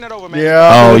 See them? Turn it over, man.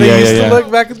 Yeah. Oh, They yeah, used yeah, to yeah.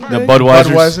 look back in the The day.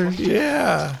 Budweiser's.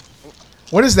 Yeah.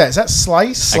 What is that? Is that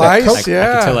Slice? Slice? Coke? I could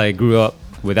Yeah. tell I grew up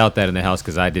without that in the house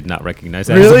because I did not recognize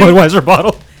that Really? as a Budweiser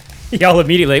bottle. Y'all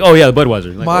immediately like, oh yeah, the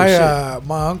Budweiser. Like, oh, shit.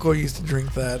 My uncle used to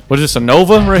drink that. What is this, a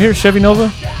Nova right here? Chevy Nova?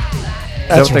 Is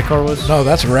that what that car was? No,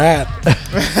 that's Rat. Oh,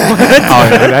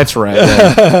 yeah, that's right.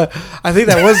 Yeah. I think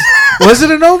that was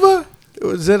it a Nova?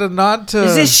 Was it a nod to?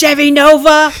 Is this Chevy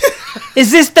Nova?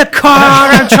 Is this the car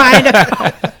I'm trying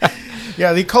to?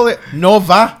 Yeah, they call it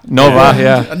Nova. Nova,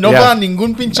 yeah. Nova, yeah.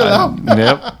 ningún pinche lado.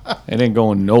 Yep. It ain't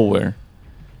going nowhere.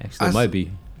 Actually, it might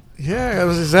be. Yeah,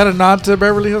 is that a nod to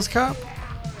Beverly Hills Cop?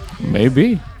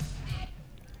 Maybe.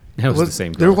 That was the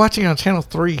same They're car. watching on Channel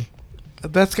 3.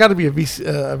 That's got to be a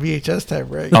VHS type,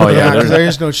 right? Oh, yeah. Yeah, because they're- there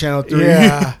is no Channel 3.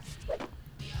 Yeah.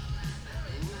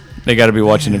 They got to be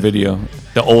watching the video.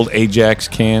 The old Ajax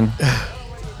can.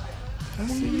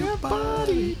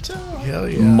 Hell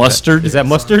yeah. Mustard. Is that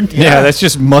mustard? Yeah, that's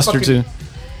just mustard. Fucking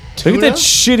Look at that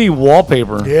shitty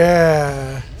wallpaper.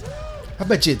 Yeah. I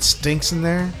bet you it stinks in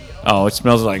there. Oh, it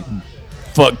smells like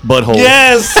fuck butthole.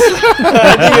 Yes.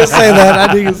 I knew you say that.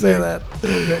 I knew you say that.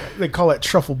 They call it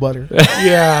truffle butter.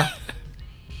 Yeah.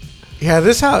 Yeah,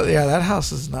 this house. Yeah, that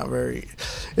house is not very.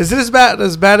 Is it as bad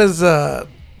as?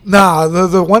 Nah,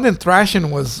 the one in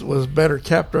Thrashing was better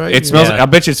kept, right? It smells. Yeah. I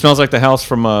bet you it smells like the house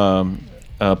from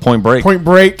Point Break. Point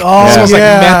Break. Oh, It smells yeah.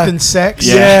 like meth and sex.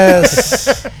 Yeah.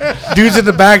 Yes. Dude's in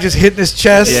the back just hitting his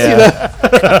chest. Yeah. You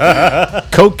know?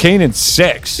 Cocaine and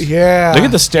sex. Yeah. Look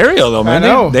at the stereo though, man. I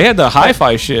know. They had the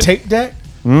hi-fi shit. Tape deck.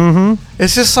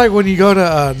 It's just like when you go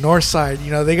to Northside, you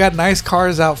know, they got nice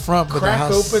cars out front, but the Crack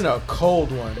house. open a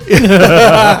cold one.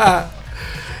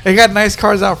 They got nice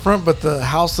cars out front, but the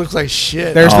house looks like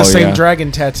shit. There's Oh, the same yeah.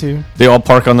 dragon tattoo. They all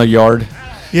park on the yard.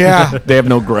 Yeah. They have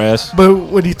no grass. But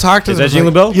when you talk to Is them, that it's Gene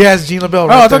like, LaBelle? Yeah, it's Gene LaBelle. Oh,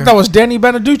 Right I thought there. that was Danny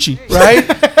Beneducci. right.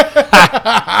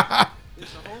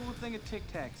 It's a whole thing of Tic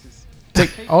Tacs.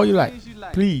 Take all you like,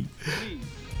 please.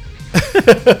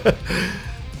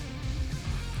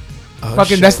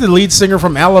 Fucking, that's the lead singer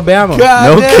from Alabama.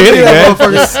 God No damn, kidding, that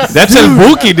man. motherfucker- That's El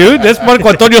Buki, dude. That's Marco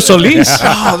Antonio Solis.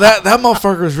 Oh, that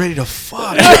motherfucker was ready to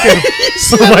fuck.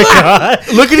 Oh my god!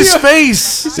 Look at his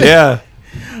face. Yeah.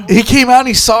 He came out and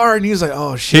he saw her and he was like,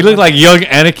 "Oh shit." He looked like young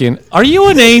Anakin. Are you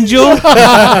an angel?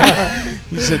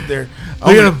 He said there,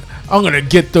 I'm gonna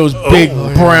get those big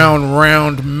brown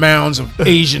round mounds of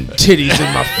Asian titties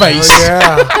in my face. Oh,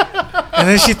 yeah. And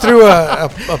then she threw a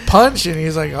punch and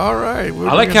he's like, "All right."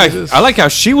 I like how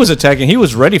she was attacking. He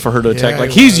was ready for her to attack. Yeah, Like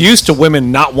he he's was. used to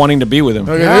women not wanting to be with him.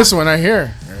 Look Yeah. at this one right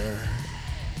here.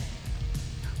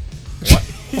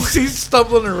 He's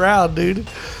stumbling around, dude.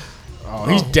 Oh,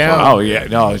 he's down. Oh yeah,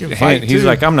 no. can fight, He's too.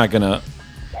 like, I'm not gonna.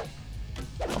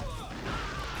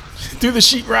 Through the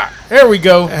sheetrock. There we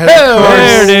go. And of Hell, course-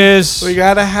 There it is. We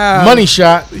gotta have money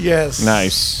shot. Yes.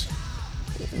 Nice.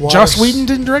 Water Joss Whedon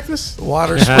didn't direct this.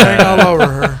 Water spraying all over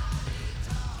her.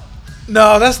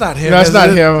 No, that's not him. No, that's is not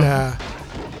it? him. Yeah.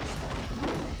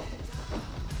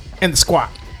 And the squat.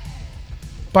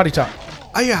 Body top.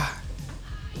 Oh yeah.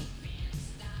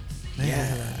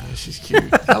 Yeah, she's cute.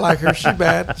 I like her. She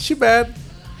bad. She bad.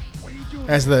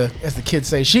 As the kids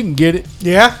say, she can get it.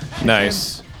 Yeah.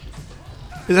 Nice.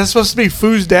 Is that supposed to be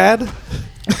Foo's dad?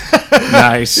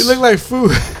 Nice. You look like Foo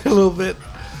a little bit.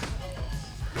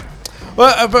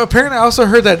 Well, but apparently I also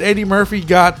heard that Eddie Murphy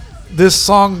got this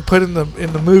song put in the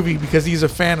movie because he's a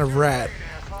fan of Rat.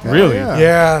 Really? Yeah.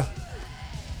 Yeah.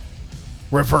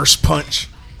 Reverse punch.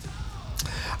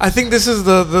 I think this is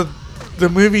the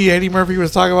movie Eddie Murphy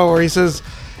was talking about where he says,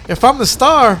 "If I'm the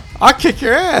star, I'll kick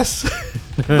your ass."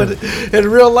 But in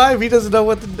real life, he doesn't know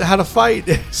how to fight.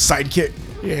 Sidekick.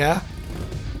 Yeah.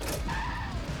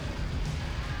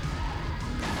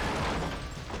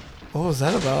 What was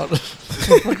that about?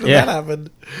 What did Yeah. that happen?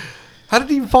 How did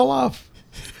he even fall off?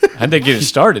 How'd they get it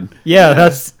started? Yeah,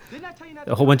 that's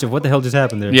a whole bunch of what the hell just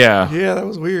happened there. Yeah. Yeah, that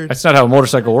was weird. That's not how a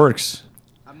motorcycle works.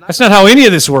 That's not how any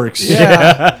of this works.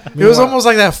 Yeah. It was almost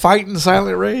like that fight in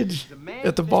Silent Rage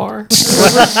at the bar.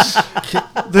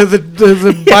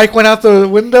 the bike went out the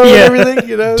window and everything,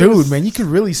 you know? Dude, man, you could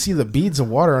really see the beads of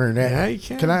water on her neck. Yeah, you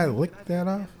can. Can I lick that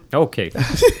off? Okay.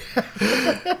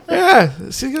 Yeah.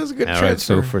 See, that was a good All right.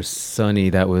 transfer. So for Sunny,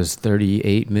 that was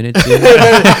 38 minutes. You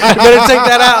better take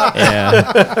that out.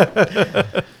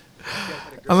 Yeah.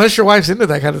 Unless your wife's into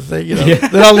that kind of thing, you know.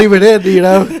 Then I'll leave it in, you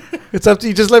know. It's up to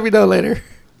you. Just let me know later.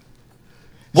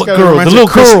 What This guy girl? reminds The me little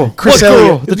of Chris- girl. Chris What girl?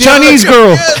 Elliott. The Yeah, Chinese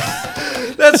girl.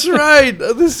 That's right.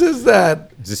 This is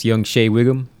that. Is this young Shea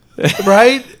Wiggum?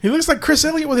 Right? He looks like Chris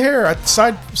Elliott with hair. At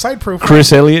side profile.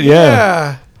 Chris Elliott, yeah.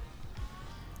 Yeah.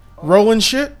 Rolling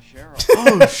shit.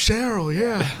 Oh, Cheryl,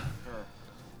 yeah.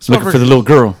 Looking for the little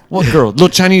girl. What girl? Little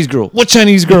Chinese girl. What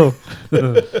Chinese girl?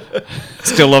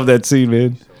 Still love that scene,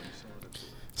 man.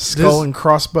 Skull and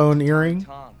crossbone earring.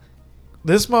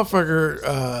 This motherfucker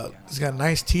has got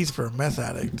nice teeth for a meth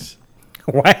addict.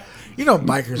 What? You know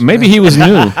bikers. Maybe man. he was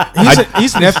new.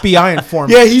 He's an FBI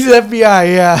informant. Yeah, he's an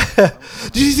FBI, yeah.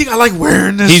 Do you think I like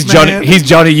wearing this, He's man?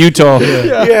 Johnny Utah.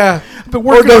 Yeah. But Or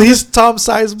working no, on he's Tom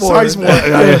Sizemore.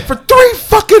 Sizemore for 3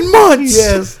 fucking months.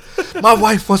 Yes. My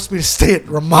wife wants me to stay at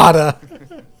Ramada.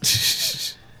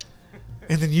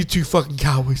 And then you two fucking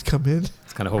cowboys come in. I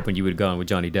was kind of hoping you would have gone with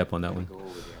Johnny Depp on that one.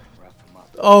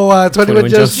 Oh, 21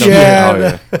 Jump Street. Street.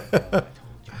 Yeah. Oh, yeah.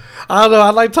 I don't know. I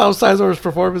like Tom Sizemore's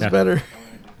performance better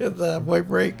in the Point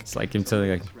Break. It's like him telling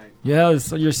like, yeah,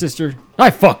 it's your sister. I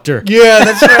fucked her. Yeah,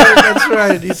 that's right. That's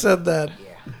right. He said that.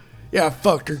 Yeah, I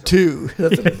fucked her too.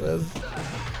 That's what he says.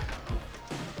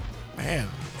 Man,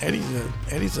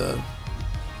 Eddie's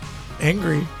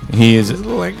angry. He is. He's a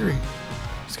little angry.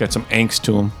 He's got some angst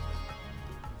to him.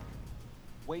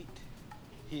 Wait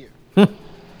here.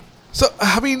 So,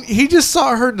 I mean, he just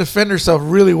saw her defend herself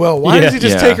really well. Why does he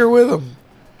just Yeah. take her with him?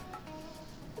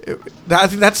 I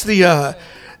think that's the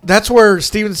that's where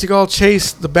Steven Seagal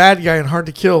chased the bad guy in Hard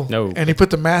to Kill. No. And he put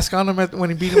the mask on him when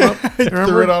he beat him up. Remember?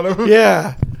 Threw it on him.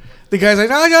 Yeah. The guy's like,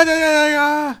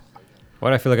 yeah. Why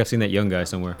do I feel like I've seen that young guy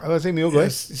somewhere? I think Mule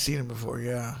Yes, you've seen him before,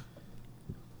 yeah.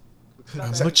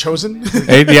 Is that Chosen?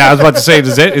 Hey, yeah, I was about to say,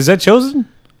 is that Chosen?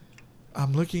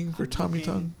 I'm looking for Tommy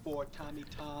Tongue. For Tommy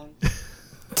Tongue.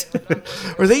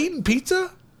 Are they eating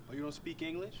pizza? Oh, you don't speak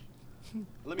English?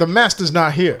 The master's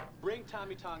not here. Bring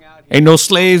Tommy Tongue out here. Ain't no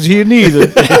slaves here neither. You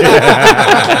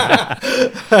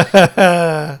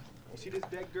see this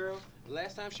dead girl?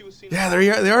 Last time she was seen. Yeah,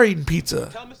 they are eating pizza.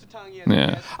 Tell Mr. Tongue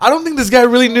Yeah. I don't think this guy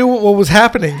really knew what was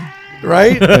happening,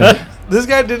 right? This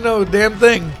guy didn't know a damn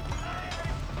thing.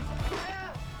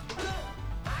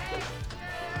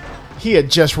 He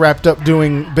had just wrapped up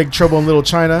doing Big Trouble in Little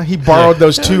China. He borrowed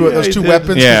those two Yeah, he did. weapons.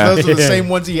 'Cause Yeah. Those are the Yeah. same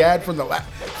ones he had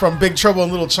from Big Trouble in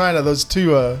Little China. Those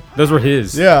two. Those were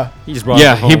his. Yeah. He just brought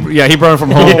Yeah, them home. he brought him from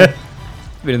home. Yeah.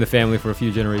 Been in the family for a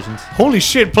few generations. Holy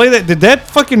shit! Play that. Did that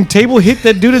fucking table hit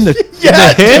that dude in the, in the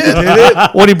head? Did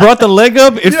it? When he brought the leg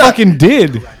up, it fucking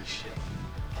did.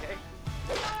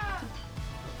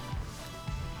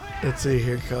 Let's see,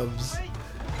 here it comes.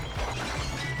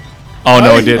 Oh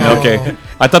no, it didn't. Oh. Okay,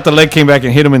 I thought the leg came back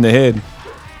and hit him in the head.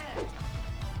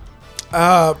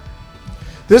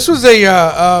 This was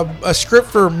a script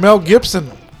for Mel Gibson.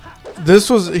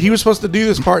 He was supposed to do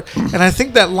this part, and I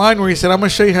think that line where he said, "I'm gonna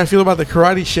show you how I feel about the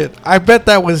karate shit." I bet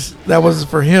that was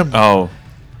for him, Oh,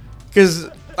 because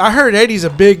I heard Eddie's a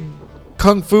big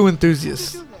kung fu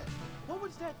enthusiast.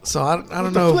 So I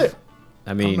don't know. flip.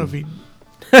 I I don't know mean, if he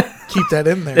keep that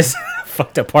in there. this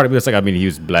fucked up part of me. It's like, I mean, he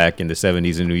was black in the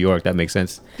 70s in New York. That makes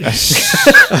sense.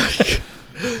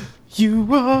 You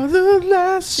are the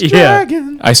last Yeah.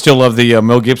 dragon. I still love the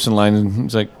Mel Gibson line.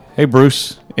 He's like, "Hey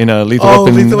Bruce," in Lethal Oh,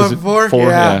 Weapon. Lethal was Weapon it 4? Yeah.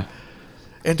 Yeah.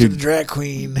 Enter Dude. the drag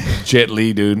queen. Jet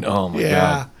Li, dude. Oh my Yeah.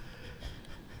 god.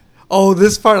 Oh,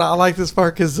 this part, I like this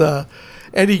part because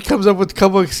Eddie comes up with a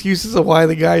couple excuses of why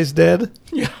the guy's dead.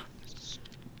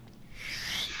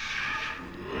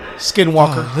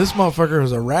 Skinwalker. This motherfucker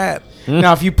is a rat.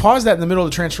 Now, if you pause that in the middle of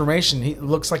the transformation, he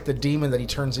looks like the demon that he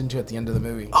turns into at the end of the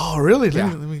movie. Oh, really? Yeah.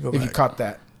 Let me go if back. you caught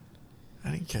that. I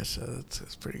didn't catch that.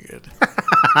 That's pretty good.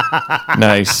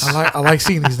 Nice. I like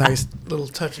seeing these nice little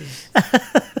touches.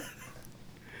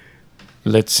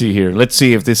 Let's see here. Let's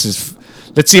see if this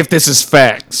is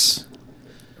facts.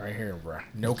 Right here, bro.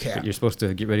 No cap. You're supposed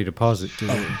to get ready to pause it, too.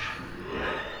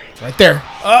 Right there.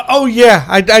 Oh, yeah.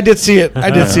 I did see it.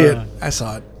 I did see it. I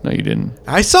saw it. No, you didn't.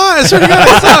 I saw it. I swear to God,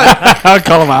 I saw it. I'll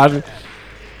call him out.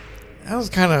 That was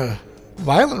kind of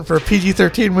violent for a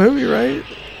PG-13 movie, right?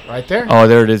 Right there. Oh,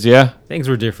 there it is. Yeah. Things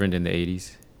were different in the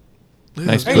 80s.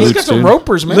 Nice Hey, he's boots, got some dude.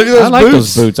 ropers, man. Look at I those like boots.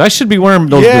 those boots. I should be wearing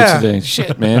those Yeah. boots today.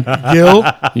 Shit, man. Gil.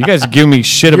 You guys give me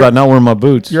shit about not wearing my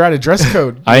boots. You're out of dress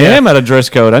code. I am at a dress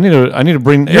code. I need to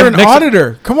bring. You're an next-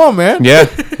 auditor. Come on, man. Yeah,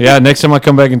 yeah. Next time I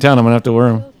come back in town, I'm gonna have to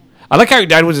wear them. I like how he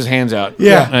died with his hands out.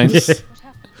 Yeah. Nice.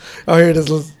 Oh, here it is.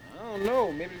 Listen. I don't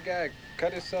know. Maybe the guy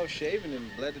cut himself shaving and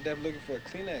bled to death looking for a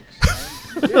Kleenex.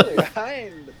 Really, I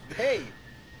ain't. Hey,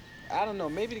 I don't know.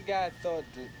 Maybe the guy thought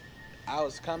that I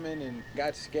was coming and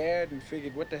got scared and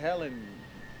figured, what the hell, and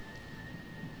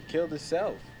killed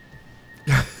himself.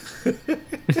 You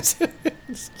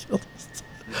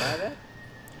buy that?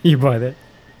 You buy that?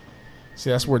 See,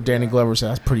 that's where Danny Glover said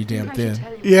that's pretty damn thin.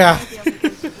 Yeah.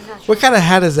 What kind of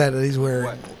hat is that he's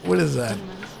wearing? What is that?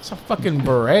 It's a fucking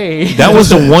beret. That was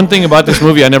the one thing about this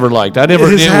movie I never liked.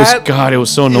 His hat? God, it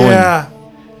was so annoying. Yeah.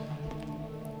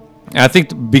 And I think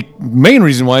the main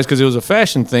reason why is because it was a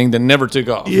fashion thing that never took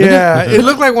off. Yeah. It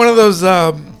looked like one of those.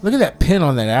 Look at that pin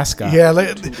on that ascot. Yeah, like,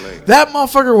 that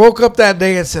motherfucker woke up that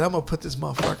day and said, "I'm gonna put this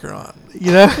motherfucker on."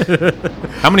 You know,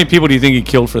 How many people do you think he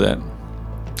killed for that?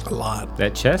 a lot.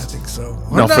 That I chest? think so.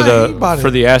 No, Or for he bought the it.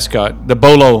 for the ascot, the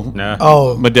bolo No.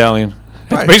 Oh, medallion.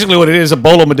 That's Right. basically what it is, a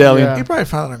bolo medallion. Yeah. he probably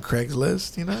found it on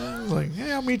Craigslist. You know, He was like,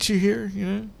 "Hey, I'll meet you here." You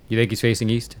know, You think he's facing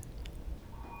east?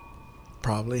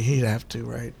 probably he'd have to,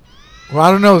 right? Well,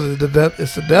 I don't know.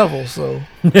 It's the devil, so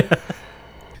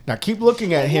Now keep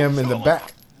looking at him in the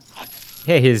back.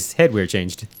 Hey, his headwear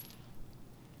changed.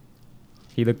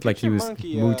 He looked like he your was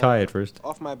monkey, Muay Thai at first.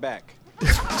 Off my back. Of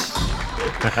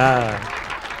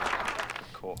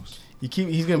course.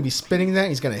 He's gonna be spinning that. And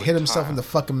he's gonna hit himself in the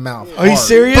fucking mouth. Are you hard.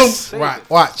 serious? Boom. Right.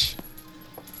 Watch.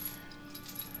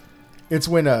 It's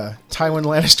when Tywin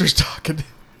Lannister's talking.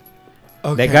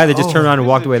 Okay. That guy that just turned around and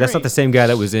walked This is a away, that's not the dream. same guy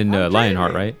that was in I'm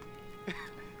Lionheart, dreaming.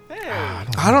 right? Hey,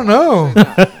 I don't know.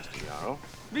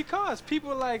 because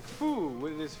people like food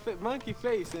with his monkey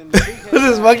face and the big head With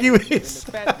his guy monkey and face.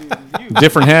 the fat dude and you.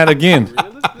 Different hat again.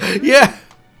 Yeah,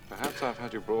 Perhaps I've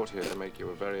had you brought here to make you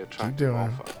a very Keep attractive doing.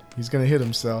 offer. He's gonna hit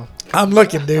himself. I'm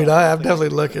looking, dude. I'm definitely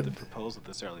looking. Proposal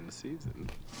this early in the season.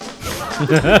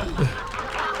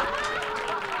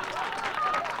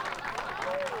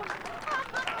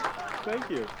 Thank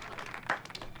you.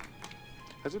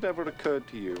 Has it ever occurred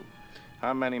to you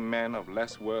how many men of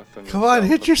less worth than Come on,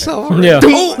 hit yourself. Yeah.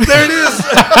 Oh, there it is.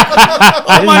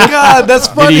 Oh my God, that's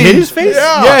funny. Did he hit his face?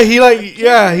 Yeah,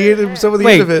 he hit himself with the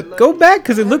end of Wait, it. go back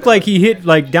because it looked like he hit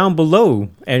like down below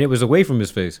and it was away from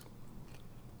his face.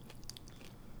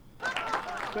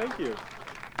 Thank you.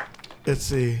 Let's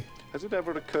see. Has it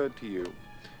ever occurred to you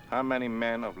how many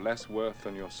men of less worth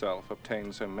than yourself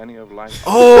obtain so many of life's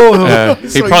Oh,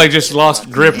 He probably just lost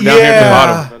grip down here at the Yeah.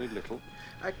 bottom. very little?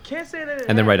 I can't say that.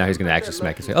 And then right now he's gonna actually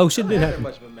smack his face. Oh shit, did happen.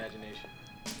 Much of imagination.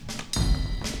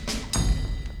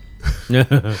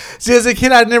 see, as a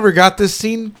kid, I never got this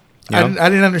scene. Yeah. I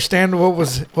didn't understand what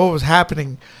was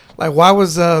happening. Like, why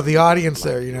was the audience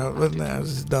there? You know, it was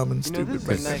just dumb and You know, stupid.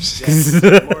 this is a But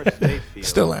nice jacket. Morris Day feel.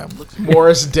 still am. Looks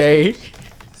Morris Day.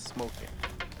 smoking.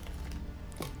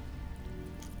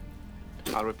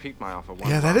 I'll repeat my offer one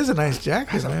Yeah, that last is a nice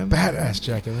jacket, man. Badass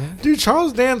jacket, man. Dude,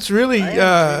 Charles Dance really.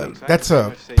 That's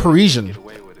a Parisian.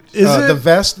 Is it? The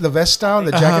vest style,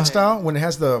 the jacket style, when it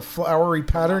has the flowery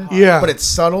pattern. Yeah. But it's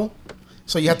subtle,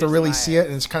 so you have to really see it,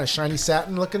 and it's kind of shiny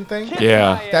satin looking thing.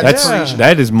 Yeah, That's Yeah.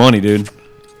 that is money, dude.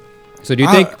 So do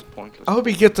you think? I hope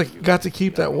he got to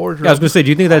keep that wardrobe. Yeah, I was gonna say, do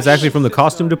you think that's actually from the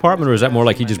costume department, or is that more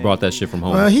like he just brought that shit from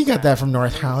home? Well, he got that from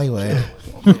North Hollywood.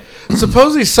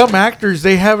 Supposedly, some actors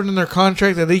they have it in their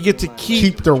contract that they get to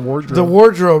keep Their wardrobe. the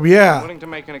wardrobe. Yeah. Willing to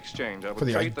make an exchange. I For would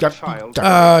the trade the child.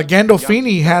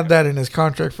 Gandolfini had that in his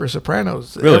contract for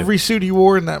Sopranos. Really? Every suit he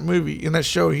wore in that movie, in that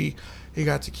show, he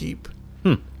got to keep.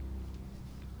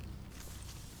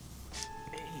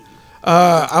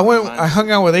 I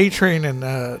hung out with A Train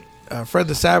and Fred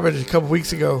the Savage a couple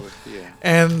weeks ago,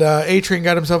 and A Train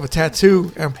got himself a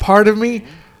tattoo, and part of me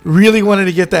really wanted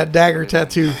to get that dagger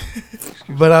tattoo,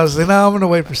 but I was like, no, I'm gonna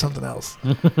wait for something else.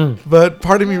 But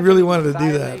part of me really wanted to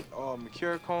do that.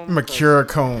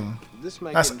 Mercurochrome.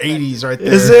 That's 80s right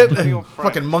there. Is it?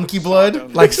 Fucking monkey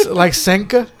blood? Like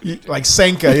Senka? Like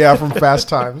Senka, yeah, from Fast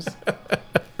Times.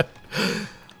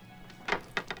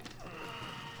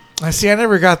 I see. I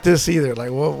never got this either.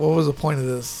 Like, what was the point of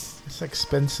this? It's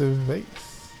expensive vase.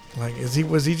 Like,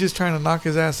 was he just trying to knock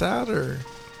his ass out, or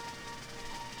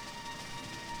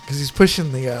because he's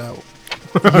pushing the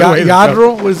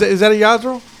Yadril? Is that a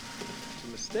Yadril?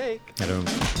 Mistake. I don't.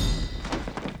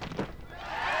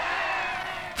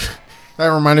 That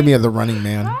reminded me of The Running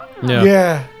Man.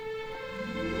 Yeah.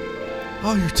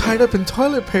 Oh, you're tied up in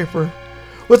toilet paper.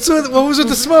 What was with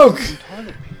the smoke?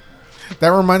 That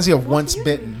reminds me of Once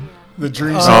Bitten. The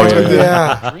dream Oh, sequence.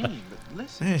 yeah.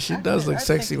 Man, she does look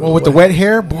sexy. Well, with the wet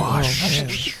hair? Boy, man.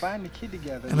 Find the kid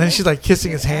together. And then she's like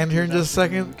kissing his hand here in just a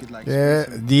second. yeah.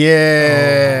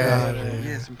 Yeah. God,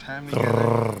 Yeah, some time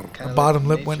together. the bottom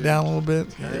lip went down a little bit.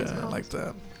 Yeah, I like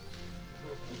that.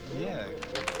 Yeah.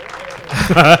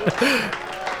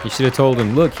 You should have told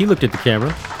him. Look, he looked at the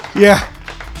camera. Yeah.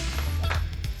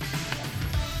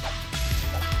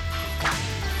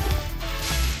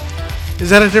 Is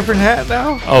that a different hat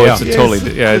now? Oh, Yeah. it's a Yes. totally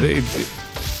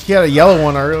He had a yellow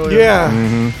one earlier.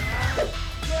 Yeah.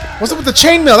 What's up with the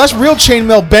chainmail? That's real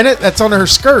chainmail, Bennett. That's on her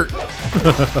skirt.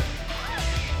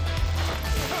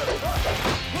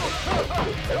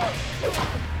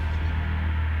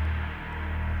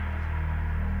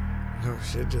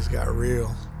 shit just got real.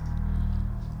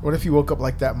 What if you woke up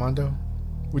like that, Mondo?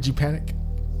 Would you panic?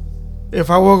 If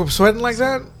I woke up sweating like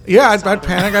that, yeah, I'd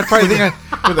panic. I'd probably think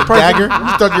With a dagger? You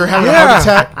thought you were having a yeah, heart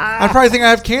attack? I'd probably think I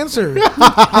have cancer.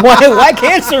 Why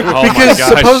cancer? Oh Because my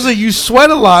gosh. supposedly you sweat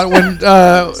a lot when,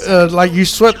 like you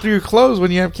sweat through your clothes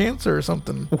when you have cancer or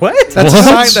something. What? That's a What?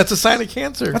 sign. That's a sign of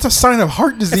cancer. That's a sign of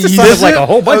heart disease. Sounds Is like it? a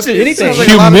whole bunch Okay, of anything. sounds like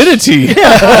a lot of- Humidity.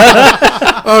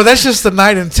 Oh, that's just the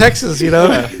night in Texas, you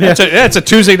know. It's a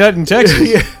Tuesday night in Texas.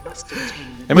 Yeah.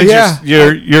 I mean, Yeah.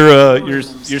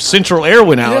 your central air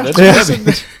went out. That's Yeah.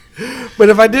 heavy. But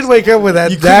if I did wake up with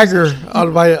that dagger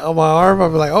on my arm, I'd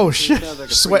be like, "Oh shit!"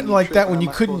 Sweating like that when you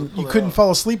couldn't fall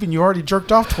asleep and you already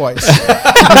jerked off twice.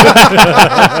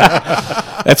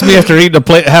 That's me after eating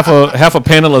half a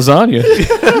pan of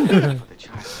lasagna.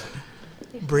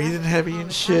 Breathing heavy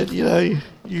and shit. You know,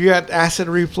 you got acid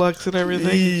reflux and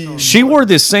everything. She wore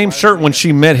this same shirt when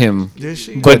she met him, Did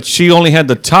she? but she only had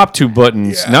the top 2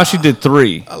 buttons. Now she did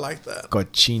 3. I like that.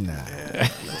 Cochina.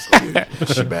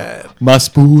 She bad.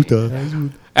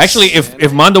 Masputa. Actually,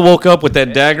 if Mondo woke up with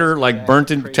that dagger like burnt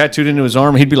and tattooed into his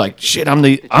arm, he'd be like, "Shit, I'm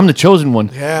the chosen one."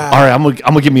 Yeah. All right, I'm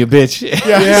gonna give me a bitch.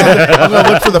 Yeah. I'm gonna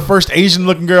look for the first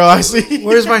Asian-looking girl I see.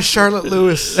 Where's my Charlotte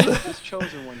Lewis? This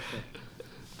chosen one thing.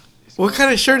 What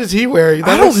kind of shirt is he wearing?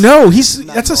 I don't know.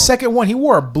 That's a second one. He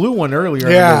wore a blue one earlier.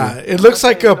 Yeah, it looks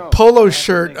like a polo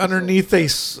shirt underneath a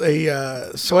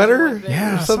sweater.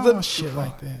 Yeah, or I saw something. shit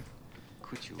like that.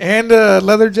 And a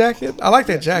leather jacket. I like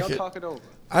that Y'all jacket. talk it over.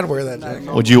 I'd wear that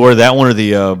jacket. Would you wear that one or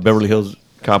the Beverly Hills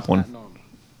Cop one?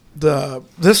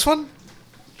 This one?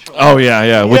 Oh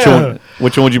yeah. Which Yeah. one?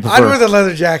 Which one would you prefer? I'd wear the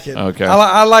leather jacket. Okay.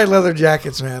 I like leather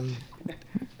jackets, man.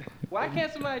 Why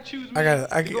can't somebody choose me?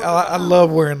 I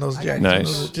love wearing those jackets.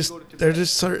 Nice. Those are they're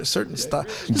just certain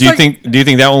stuff. Do you think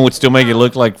that one would still make it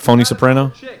look like phony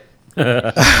soprano?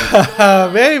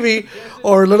 Maybe,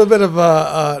 or a little bit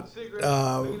of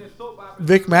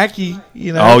Vic Mackey?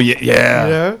 You know. Oh yeah.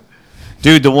 You know?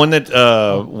 Dude, the one that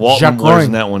Walton Jacques wears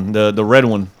in Roy. that one, the red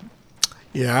one.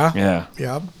 Yeah. Yeah.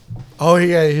 Yeah. Oh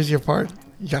yeah. Here's your part.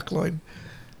 Yuck loin.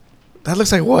 That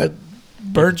looks like what?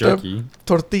 Burnt up Jerky.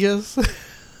 tortillas.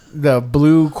 The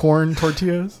blue corn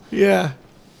tortillas. Yeah.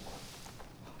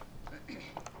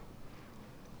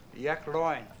 Yak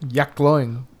loin. Yak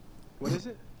glowing. What is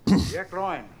it? Yak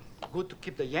loin. Good to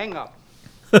keep the yang up.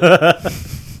 Ain't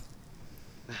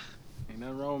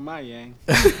nothing wrong with my yang.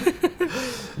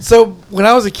 So when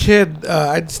I was a kid,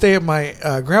 I'd stay at my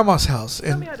grandma's house,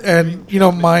 and you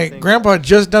know my grandpa had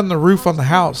just done the roof on the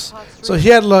house, so he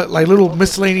had like little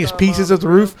miscellaneous pieces of the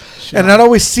roof, and I'd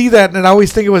always see that, and I'd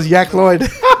always think it was Yak Lloyd.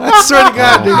 I swear to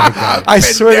God, dude. I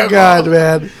swear to God,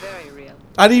 man. Very real.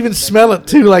 I'd even smell it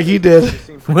too, like he did.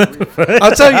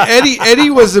 I'll tell you, Eddie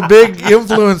was a big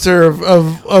influencer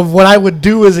of what I would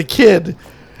do as a kid,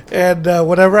 and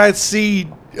whenever I'd see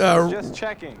Just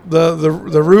checking.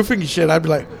 the roofing shit, I'd be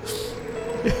like,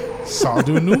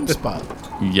 Saldu Noom spot.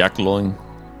 Yak loin.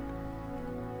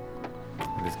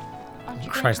 Aren't you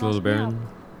going Christ, to little ask me Baron.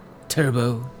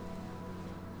 Turbo.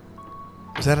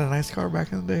 "Was that a nice car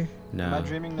back in the day?" Am I No.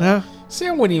 dreaming now? No. See,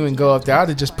 I wouldn't even go up there. I'd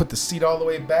have just put the seat all the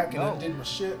way back and undid my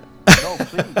shit. No,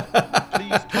 please.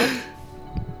 Please, touch.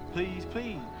 Please,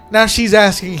 please. Now she's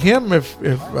asking him if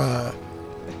Because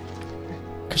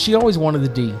she always wanted the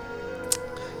D.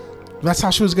 That's how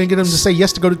she was going to get him to say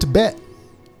yes to go to Tibet.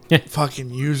 fucking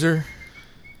user.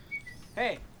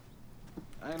 Hey.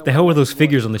 I ain't What the hell were those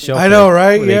figures on the shelf? I know, there?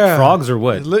 right? Were they Yeah. frogs or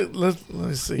what? Let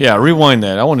me see. Yeah, rewind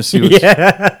that. I want to see. What's,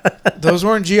 Yeah. Those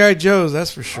weren't GI Joes,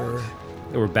 that's for sure.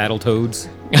 They were battle toads.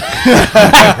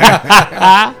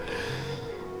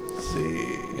 Let's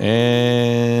see.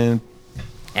 And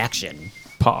Action.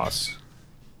 pause.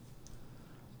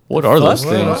 What are those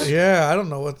Well, things? yeah, I don't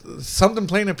know what. Something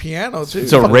playing a piano too.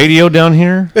 It's a radio down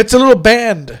here. It's a little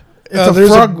band.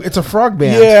 It's a frog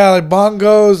band. Yeah, like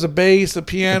bongos, the bass, the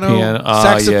piano, piano. Ah,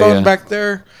 saxophone yeah. back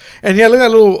there, and yeah, look at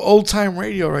that little old time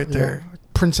radio right there.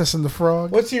 Princess and the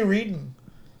Frog. What's he reading?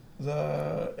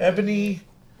 The Ebony,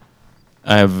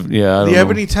 I have. Yeah, I don't the know.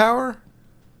 Ebony Tower,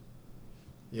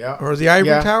 Yeah. or the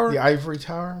Ivory Tower? The Ivory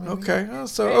Tower. maybe?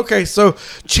 Okay, so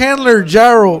Chandler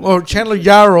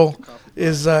Yarrell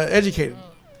is educated.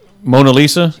 Mona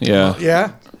Lisa. Yeah,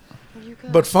 Yeah, Will you go?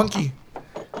 but funky.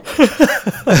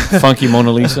 funky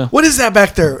Mona Lisa. What is that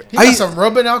back there? He got some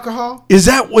rubbing alcohol. Was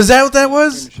that what that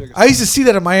was? I used to see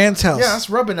that at my aunt's house. Yeah, that's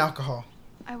rubbing alcohol.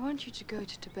 I want you to go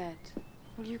to Tibet.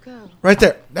 Will you go? Right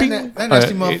there. That, Bing. that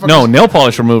nasty motherfucker. No, nail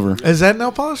polish remover. Is that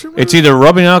nail polish remover? It's either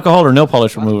rubbing alcohol or nail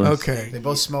polish remover. Okay. They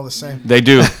both smell the same. They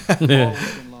do.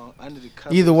 Under the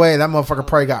cover. Either way, that motherfucker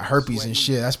probably got herpes and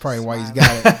shit. That's probably why he's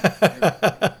got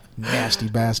it. Nasty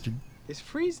bastard. It's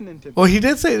freezing in Tibet. Well, he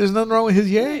did say there's nothing wrong with his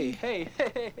yay. Hey,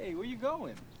 where you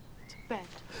going? To bed.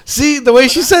 See, the way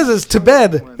she says it's to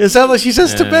bed. It sounds like she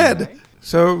says to Yeah. bed.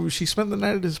 So she spent the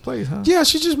night at his place, huh? Yeah,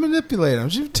 she just manipulated him.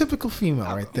 She's a typical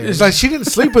female right there. It's like she didn't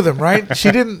sleep with him, right? She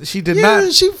did yeah,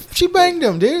 not. she banged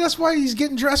him, dude. That's why he's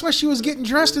getting dressed. That's why she was getting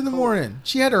dressed in the morning.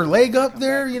 She had her leg up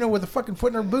there, with the fucking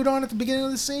putting her boot on at the beginning of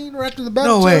the scene, right after the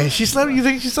bathtub. No way. She slept. You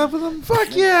think she slept with him?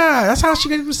 Fuck yeah. That's how she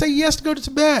got him to say yes to go to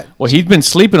Tibet. Well, he'd been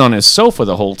sleeping on his sofa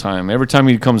the whole time. Every time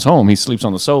he comes home, he sleeps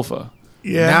on the sofa.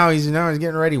 Yeah. Now he's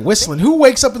getting ready whistling. Who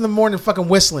wakes up in the morning fucking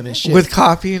whistling and shit? With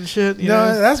coffee and shit. You no,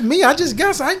 know? that's me. I just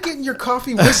guess I'm getting your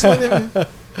coffee whistling in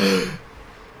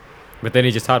But then he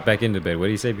just hopped back into bed. What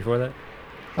did he say before that?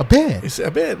 a bed. It's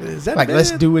a bed. Is that Like, bed? let's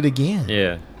do it again.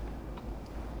 Yeah.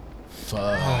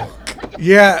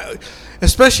 Yeah.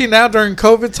 Especially now during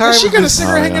COVID time. She got a this-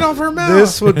 cigarette hanging yeah. off her mouth.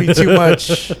 This would be too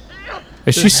much.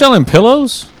 Is she selling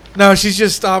pillows? No, she's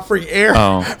just offering air,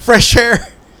 Oh. fresh air.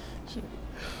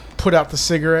 Put out the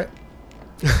cigarette.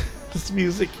 This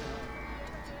music.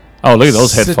 Oh, look at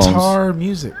those headphones. Sitar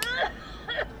music.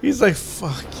 He's like,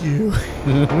 fuck you.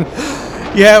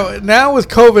 Yeah, now with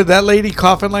COVID, that lady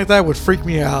coughing like that would freak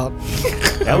me out.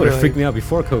 That would have freaked me out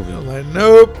before I'm COVID. like,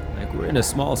 nope. Like, we're in a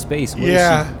small space.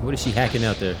 Yeah. What is she hacking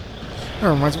out there?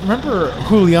 Remember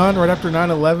Julian right after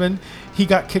 9/11? He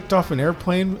got kicked off an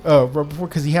airplane right before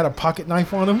because he had a pocket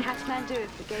knife on him. Kathmandu is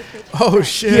the gateway to Oh, Tibet.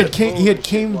 shit. He had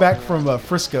came back from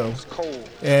Frisco,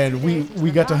 and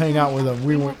we got to hang out with him.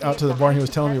 We went out to the bar, and he was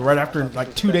telling me right after,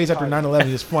 like 2 days after 9/11,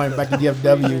 he was flying back to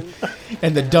DFW,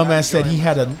 and the dumbass said he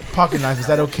had a pocket knife. Is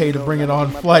that okay to bring it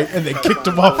on flight? And they kicked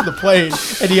him off the plane,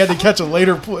 and he had to catch a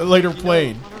later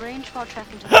plane. I've arranged for our trek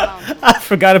into the mountains. I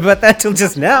forgot about that till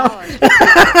just now.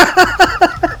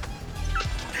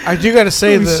 I do got to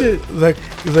say Holy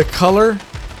the color.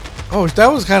 Oh, that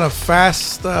was kind of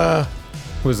fast.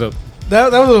 What's up? That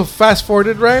was a little fast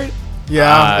forwarded, right?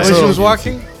 Yeah, When she was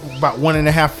walking. about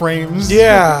 1.5 frames.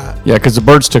 Yeah. Yeah, because the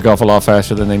birds took off a lot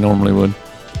faster than they normally would.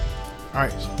 All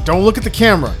right, don't look at the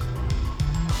camera.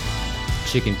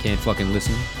 Chicken can't fucking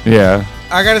listen. Yeah.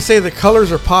 I gotta say the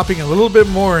colors are popping a little bit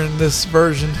more in this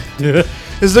version.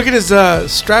 Just look at his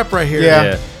strap right here.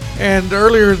 Yeah. And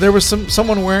earlier there was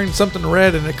someone wearing something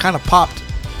red and it kind of popped.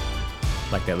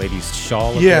 Like that lady's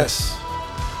shawl. up Yes.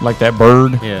 Like that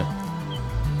bird. there? Yeah.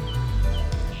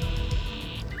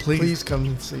 Please come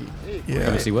and see. Yeah.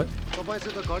 Let me see what? About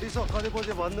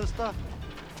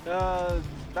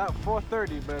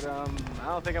 4:30, but I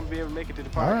don't think I'm gonna be able to make it to the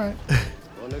All party. right.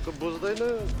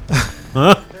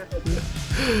 Huh?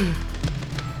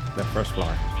 That first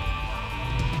floor.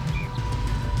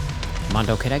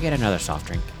 Mondo, could I get another soft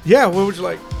drink? Yeah. What would you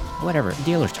like? Whatever.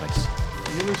 Dealer's choice.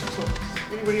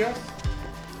 Anybody else?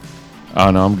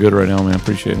 Oh, no, I'm good right now, man.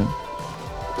 Appreciate it.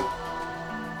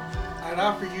 I'd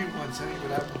offer you one, Sonny,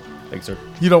 but Thanks, sir.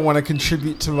 You don't want to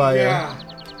contribute to my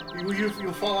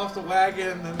you'll fall off the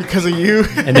wagon. And because of you.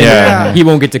 And then Yeah. he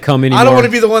won't get to come anymore. I don't want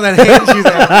to be the one that hands you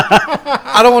that.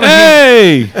 I don't want to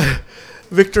Hey! hand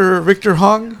Victor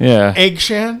Hong. Yeah. Egg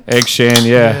Shan, Egg Shan,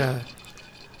 yeah.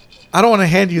 I don't want to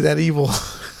hand you that evil.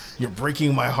 you're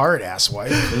breaking my heart, asswipe.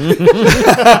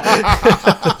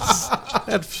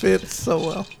 That fits so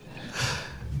well.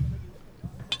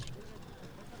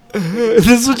 This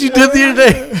is what you did the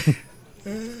other day.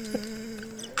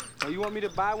 Oh, you want me to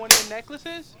buy one of the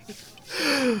necklaces?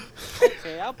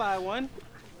 Okay, I'll buy one.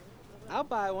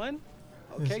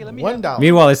 Okay, let me have $1.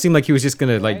 Meanwhile, it seemed like he was just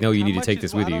gonna like, Right, no, you how need to much take is-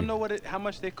 this well, with I don't you. know how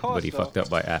much they cost. But he though. fucked up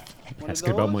by One of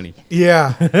asking about those? money.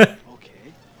 Yeah. Okay.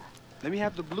 Let me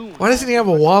have the blue one. Why doesn't he have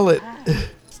a wallet?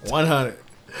 100.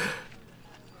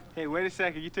 Hey, wait a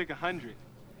second. You took 100.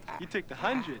 You took the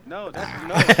 100. No, that's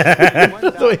no.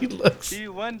 That's the way he looks. See,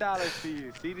 $1 for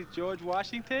you. See the George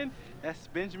Washington? That's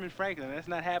Benjamin Franklin. That's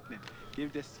not happening. You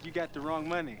got the wrong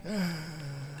money.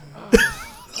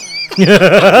 Can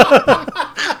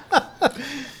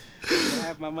I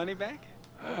have my money back?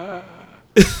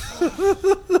 And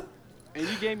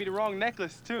you gave me the wrong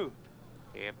necklace too.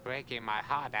 You're breaking my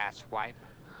heart, asswipe.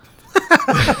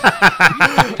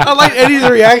 I like Eddie's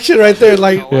reaction right there.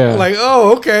 Like, Yeah. like,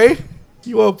 oh, okay.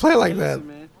 You want to play like that? Listen,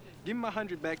 man. Give me my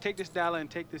 100 back. Take this dollar and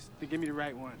take this to give me the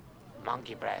right one.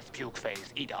 Monkey breath, puke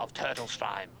face, eat off turtle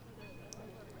slime.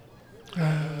 Give me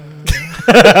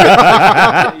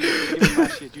my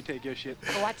shit. You take your shit.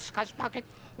 What's Scotch pocket?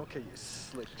 Okay, you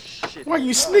slick shit. Why,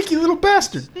 you sneaky little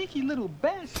bastard? Sneaky little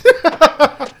bastard.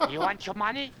 You want your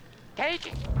money? Take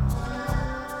it.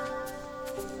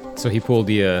 So he pulled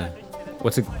the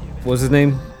what was his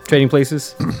name? Trading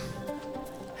Places.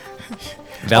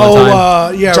 Valentine.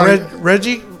 Oh, yeah, Johnny-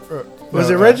 Reggie. Was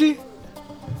it no, Reggie?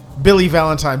 Billy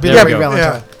Valentine. Billy There Ray we go.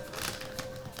 Valentine.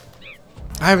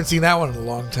 I haven't seen that one in a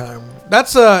long time.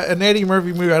 That's an Eddie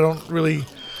Murphy movie. I don't really.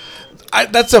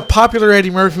 That's a popular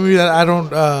Eddie Murphy movie that I don't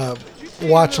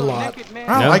watch a lot.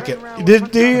 I like it. Do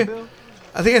you?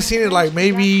 I think I've seen it like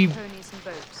maybe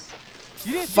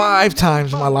 5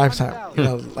 times in my lifetime. You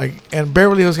know, like, and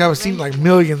Beverly Hills Cop I've seen like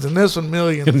millions, and this one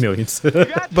millions. Millions.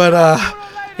 But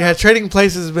yeah, Trading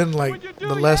Places has been like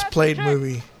the less played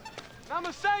movie. I'm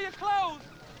gonna sell your clothes,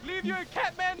 leave you in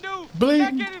Kathmandu,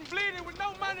 Bleeding. naked and bleeding with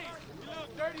no money. You little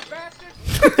dirty bastard.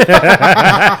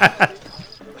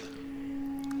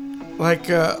 Like,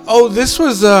 this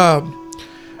was I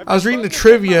was reading the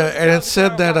trivia, and it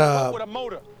said that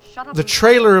the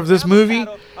trailer of this movie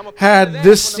had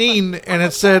this scene, and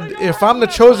it said, "If I'm the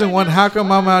chosen one, how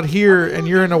come I'm out here and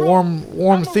you're in a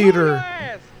warm theater?"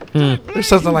 Or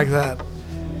something like that.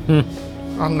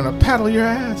 I'm gonna paddle your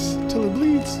ass till it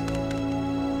bleeds.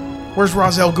 Where's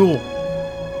Ra's al Ghul?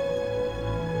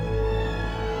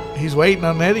 He's waiting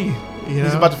on Eddie. You know?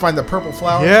 He's about to find the purple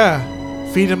flower. Yeah,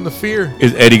 feed him the fear.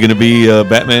 Is Eddie going to be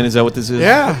Batman? Is that what this is?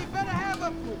 Yeah. Better have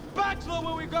a bachelor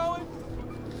where we going,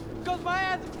 cause my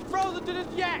ass is frozen to this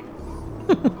yak.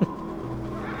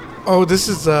 Oh, this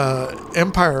is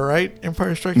Empire, right?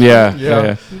 Empire Strikes Yeah. Back?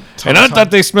 Yeah. And I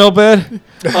thought they smelled bad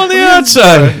on the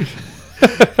outside.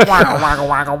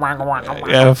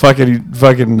 Yeah,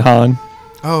 fucking Han.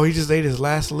 Oh, he just ate his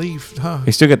last leaf, huh?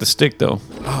 He still got the stick though.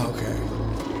 Oh, okay.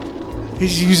 He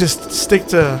just used a stick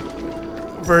to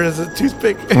burn as a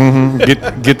toothpick.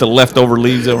 Get the leftover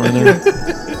leaves over in there.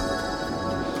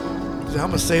 I'm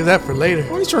gonna save that for later.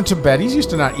 Well, he's turned to bed. He's used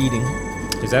to not eating.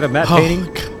 Is that a matte Oh,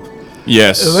 painting?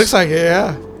 Yes. It looks like it,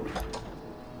 yeah.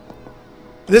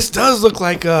 This does look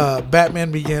like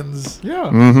Batman Begins. Yeah.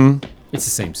 Mm-hmm. It's the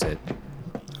same set.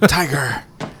 Tiger.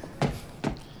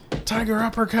 Tiger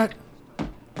uppercut.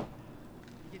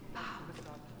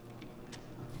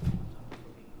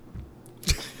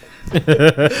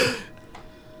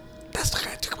 That's the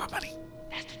guy who took my money.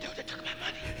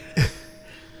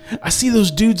 I see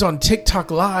those dudes on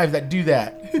TikTok Live that do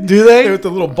that. Do they? With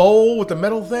the little bowl with the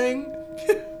metal thing.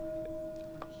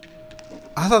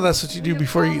 I thought that's what you do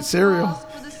before you eat cereal.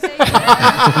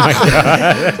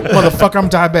 Motherfucker, I'm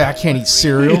diabetic. I can't eat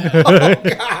cereal.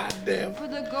 God damn.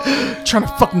 Trying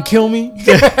to fucking kill me.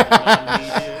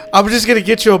 I'm just gonna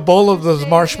get you a bowl of those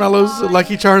marshmallows,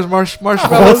 Lucky Charms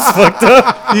marshmallows. Fucked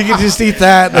up. You can just eat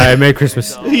that. All right, Merry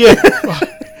Christmas. Yeah.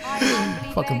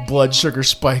 Fucking blood sugar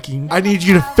spiking. I need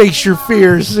you to face your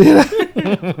fears.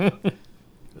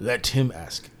 Let him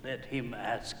ask. Let him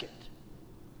ask it.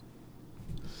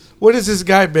 What has this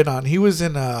guy been on? He was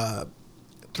in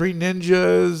Three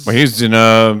Ninjas. Well, he's in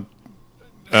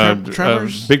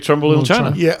Tremors? Big Trouble in Little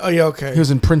China. Yeah. Oh, yeah. Okay. He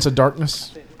was in Prince of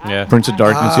Darkness. Yeah. Prince of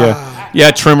Darkness.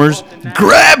 Yeah. Tremors.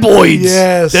 Graboids.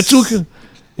 Yes. That's who.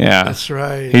 Yeah. That's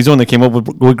right. He's the one that came up with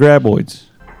Graboids.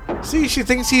 See, she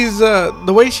thinks he's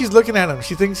the way she's looking at him.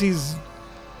 She thinks he's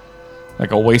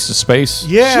Like a waste of space.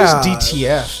 yeah. She's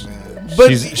DTF, man.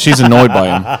 But She's annoyed by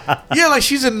him. yeah, like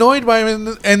she's annoyed by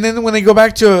him, and then when they go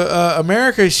back to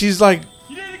America, she's like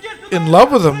in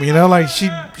love with him. You know, like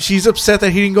she's upset that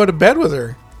he didn't go to bed with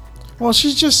her. Well,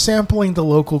 she's just sampling the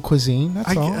local cuisine.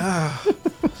 That's all.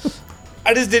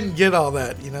 I just didn't get all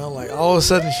that. You know, like all of a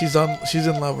sudden she's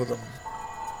in love with him.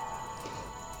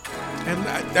 And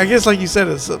I guess, like you said,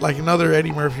 it's like in other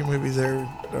Eddie Murphy movies. They're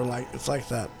like it's like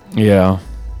that. Yeah.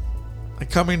 Like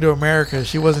Coming to America,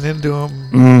 she wasn't into him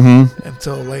Mm-hmm.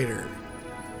 until later.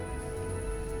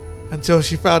 Until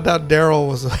she found out Daryl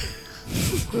was a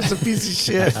piece of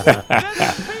shit.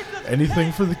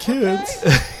 Anything for the kids.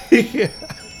 Yeah.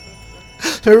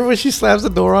 Remember when she slams the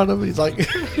door on him? He's like,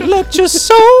 Let your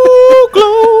soul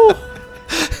glow.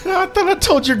 I thought I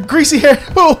told your greasy hair.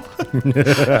 Oh.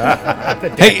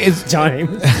 Hey, it's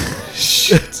Time.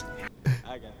 shit.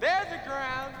 There's the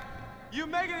ground. You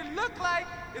making it look like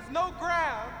it's no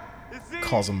ground. You see,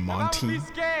 Calls him I'm Monty. gonna be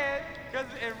scared and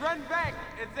run back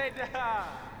and say,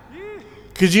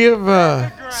 could you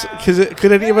have,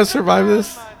 could any of us survive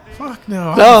this? Fuck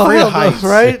no. No, I'm afraid hell of no, heights.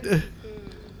 right?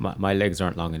 My legs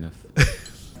aren't long enough.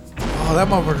 Oh, that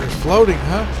motherfucker's floating,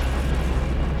 huh?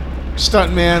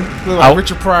 Stunt man. Look like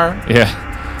Richard Pryor. Yeah.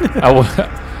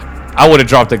 I would have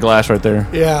dropped the glass right there.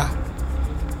 Yeah.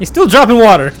 He's still dropping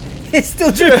water. It's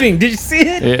still dripping. Did you see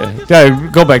it? Yeah.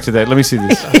 Go back to that. Let me see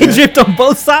this. He dripped on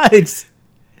both sides.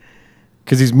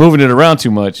 Because he's moving it around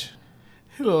too much.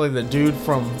 He look like the dude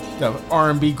from the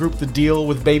R&B group The Deal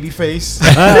with Babyface.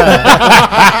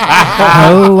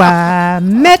 Oh, I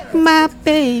met my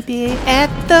baby at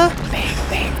the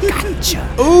gotcha.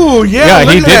 Ooh, yeah. Yeah,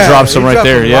 look he at did that. drop some He right dropped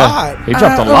there. a Yeah. lot. He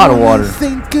dropped a lot of water.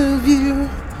 Think of you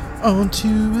on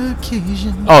 2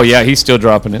 occasions. Oh, yeah. He's still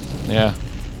dropping it. Yeah.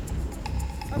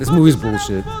 This movie's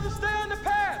bullshit.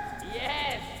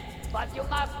 Yes, but you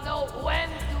must know when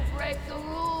to break the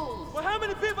rules. Well, how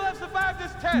many people have survived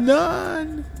this test?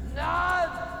 None. None.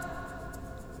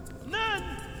 None.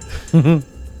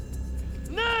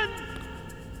 None.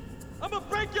 I'm gonna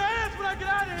break your ass when I get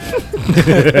out of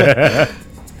here.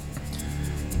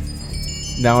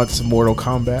 Now it's Mortal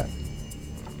Kombat.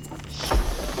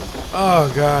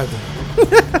 Oh God.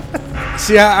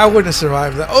 See, I wouldn't have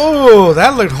survived that. Oh,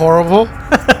 that looked horrible.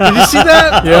 Did you see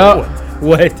that? Yeah.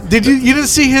 What? Did you? You didn't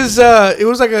see his? It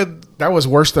was like a. That was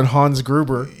worse than Hans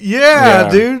Gruber. Yeah,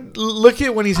 dude. Look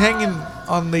at when he's hanging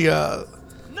on the.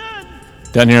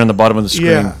 Down here on the bottom of the screen.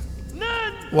 Yeah.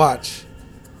 Watch.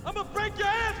 I'm gonna break your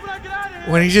ass when I get out of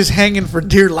here. When he's just hanging for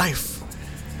dear life.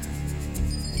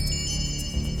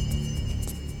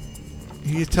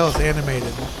 You can tell it's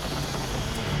animated.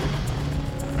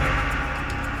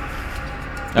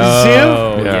 Oh, see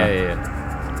him?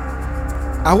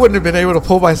 yeah. I wouldn't have been able to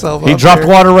pull myself up. He dropped there.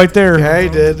 water right there. Yeah, he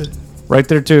did. Right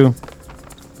there, too.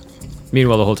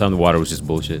 Meanwhile, the whole time the water was just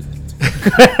bullshit.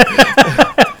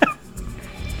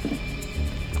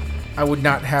 I would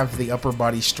not have the upper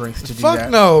body strength to do Fuck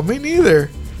that. no, me neither.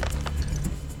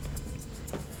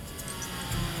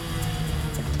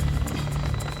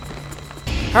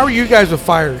 How are you guys with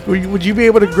fire? Would you be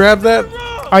able to grab that?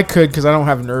 I could because I don't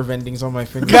have nerve endings on my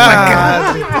fingers.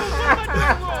 God.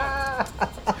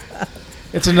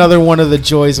 It's another one of the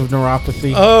joys of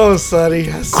neuropathy. Oh, Sonny.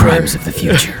 I swear. Crimes of the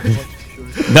future.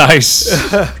 Nice.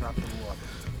 I'd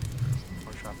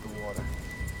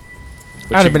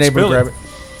have been able to grab it.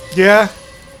 Yeah.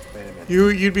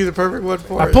 You'd be the perfect one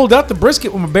for it. I pulled out the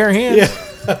brisket with my bare hands.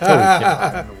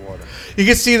 Yeah. You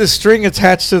can see the string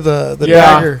attached to the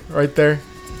dagger right there.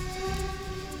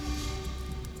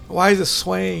 Why is it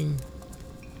swaying?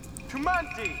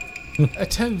 Tumanti. A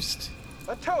toast.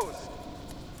 A toast.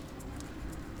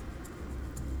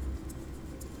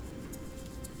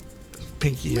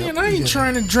 Pinky Man, up. I ain't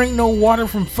trying to drink no water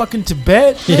from fucking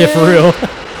Tibet. Yeah, for real.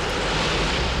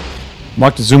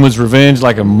 Moctezuma's revenge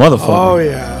like a motherfucker. Oh,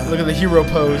 yeah. Look at the hero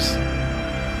pose.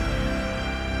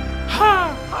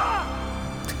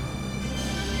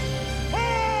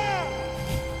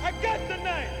 I got the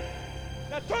knife.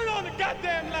 Now turn on the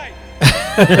goddamn light.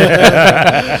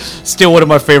 Still one of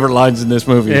my favorite lines in this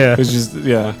movie. Yeah. It's just,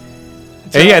 yeah.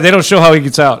 And yeah, they don't show how he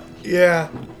gets out. Yeah.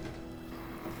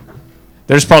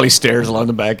 There's probably stairs along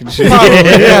the back and shit.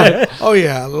 Yeah. Oh,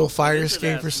 yeah. A little fire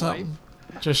escape or something.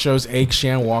 Just shows Egg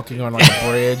Shan walking on like a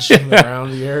bridge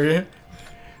around the area.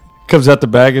 Comes out the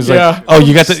bag, is Yeah. like, oh,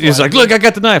 you got the, he's like, look, I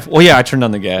got the knife. Well, yeah, I turned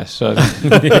on the gas. So.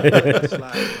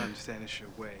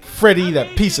 Freddy,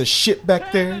 that piece of shit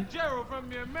back there. Gerald from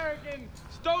the American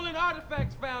Stolen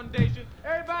Artifacts Foundation.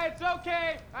 Everybody, it's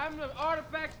okay. I'm the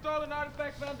Stolen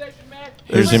Artifacts Foundation man.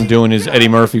 There's him doing his Eddie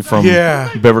Murphy from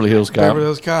Yeah. Beverly Hills Cop. Beverly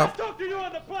Hills Cop. Talk to you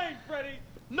on the plane, Freddy.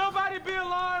 Nobody be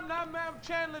alarmed. I'm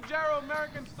Chandler Gerald,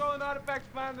 American Stolen Artifacts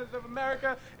Founders of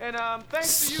America, and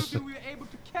thanks to you, two, we were able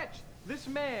to catch this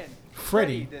man,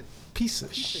 Freddy, that piece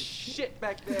of shit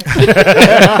back there.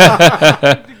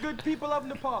 The good people of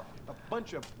Nepal, a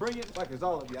bunch of brilliant fuckers,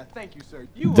 all of you. I thank you, sir.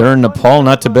 You They're are in Nepal, wonderful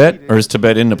not Tibet? leaders. Or is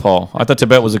Tibet in Nepal? I thought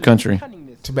Tibet was a country.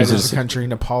 Tibet Is is this- a country.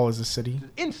 Nepal is a city.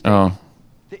 Oh.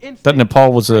 Thought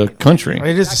Nepal was a country.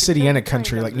 It is a city and a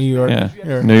country, like New York. Yeah.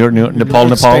 Yeah. New York, Nepal,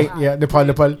 Nepal. State. Yeah, Nepal.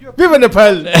 Viva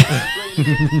Nepal! Look Look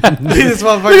at this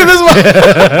motherfucker. at this one.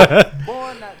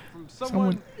 Born from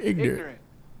Someone ignorant.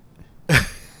 Forget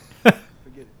it.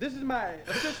 This is my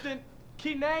assistant,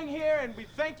 Kinang here, and we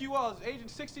thank you all. It's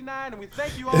Agent 69, and we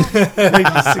thank you all. Agent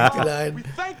 69. We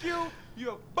thank you.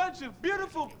 You're a bunch of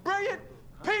beautiful, brilliant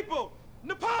people.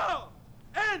 Nepal!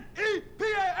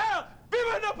 N-E-P-A-L!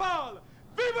 Viva Nepal!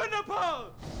 Viva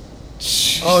Nepal!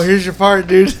 Oh, here's your part,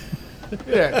 dude.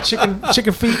 Yeah,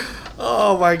 chicken feet.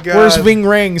 Oh, my God. Where's Ving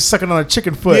Rang sucking on a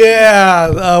chicken foot? Yeah.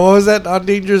 What was that? On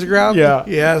Dangerous Ground? Yeah.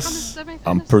 Yes.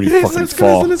 I'm pretty fucking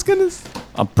far.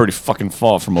 I'm pretty fucking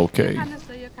far from okay.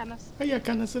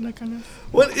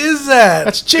 What is that?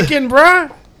 That's chicken,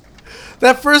 bruh.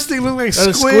 That first thing looked like That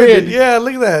is squid. squid. Yeah,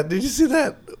 look at that. Did you see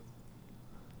that?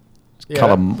 Yeah.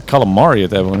 Calamari at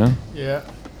that one, huh? Yeah.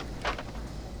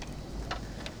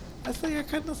 I think I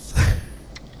kind of.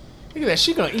 Look at that.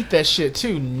 She gonna eat that shit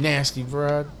too. Nasty,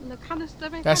 bruh.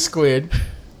 That's squid.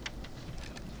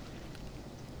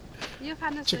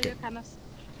 Chicken.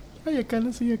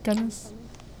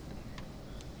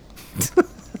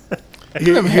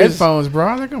 Them headphones,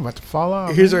 bro. They're about to fall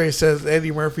off. Here's where he says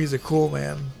Eddie Murphy's a cool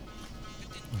man.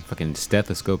 Fucking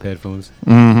stethoscope headphones.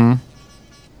 Mm-hmm.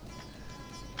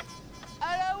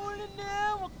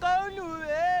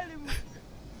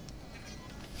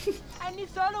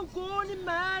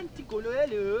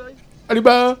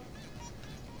 Arriba.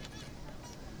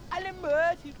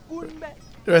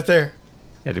 Right there.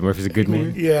 Eddie Murphy's a good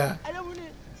man. Yeah.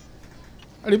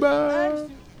 Arriba.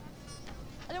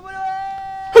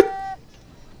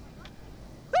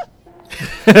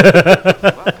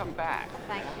 Welcome back.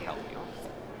 Thank you.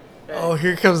 Oh,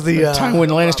 here comes the Tywin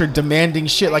Lannister demanding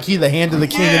shit like he the hand of the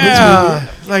king in this yeah.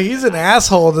 movie. Like he's an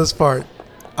asshole in this part.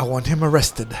 I want him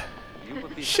arrested.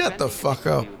 Shut the fuck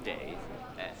up.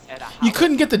 You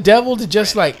couldn't get the devil to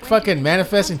just like fucking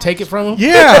manifest and take it from him?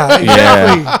 Yeah,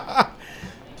 exactly.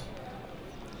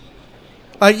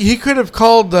 Like he could have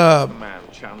called. Man,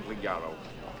 Chandler Yarrow.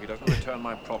 If he doesn't return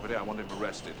my property, I want him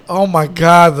arrested. Oh my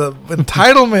God, the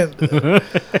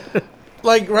entitlement.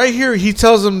 Like right here, he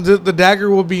tells him that the dagger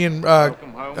will be in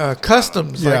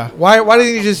customs. Yeah. Like, why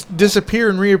didn't he just disappear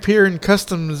and reappear in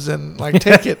customs and like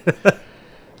take it?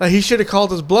 Like he should have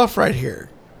called his bluff right here.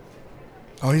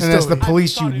 Oh, he's And as still the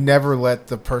police, you never let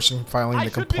the person filing the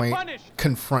complaint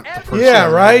confront the person. Yeah,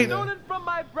 right. From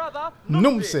my brother,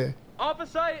 Numse.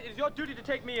 Officer, it is your duty to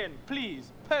take me in.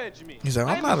 Please, purge me. He's like,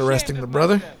 I I'm am not ashamed arresting the of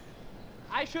brother. myself.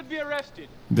 I should be arrested.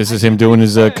 This is him doing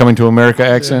his Coming to America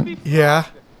accent. Yeah.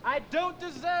 I don't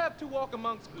deserve to walk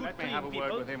amongst good me have a word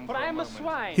people, with him but for a I am a moment.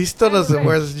 swine. He still I am a doesn't wretch.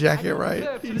 wear this I jacket don't right.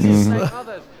 deserve to He's live just- like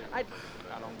others.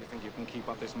 How long do you think you can keep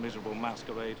up this miserable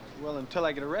masquerade? Well, until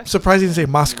I get arrested. Surprised he didn't say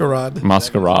masquerade.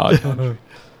 Masquerade.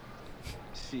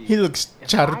 He looks If I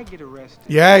child. get arrested,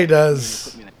 Yeah, he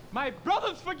does. my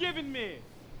brother's forgiven me.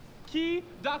 Ki,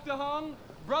 Dr. Hong,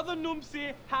 Brother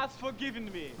Numsi has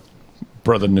forgiven me.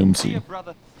 Brother Dear Noomsy.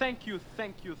 brother, thank you,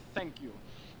 thank you, thank you.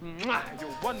 Mwah, you're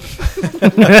wonderful.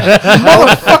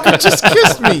 Motherfucker just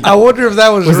kissed me. I wonder if that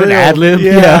was Was it real. ad-lib?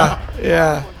 Yeah.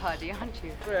 Yeah. Hardy, aren't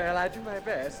you? Well, I do my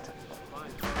best.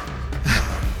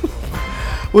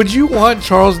 Would you want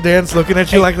Charles Dance looking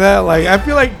at you like that? Like, I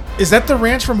feel like Is that the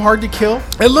ranch from Hard to Kill?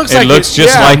 it looks It like looks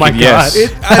just yeah. like my it, yes.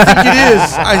 I think it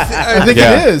is. I think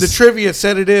Yeah. it is. The trivia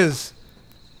said it is.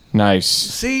 Nice.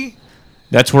 See?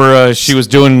 That's where she was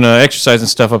doing exercise and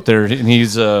stuff up there, and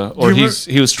he's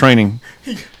he was training.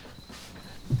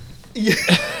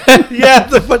 Yeah,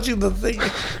 the punching the thing.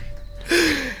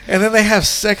 And then they have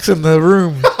sex in the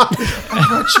room.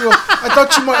 I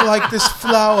thought you might like this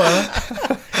flower.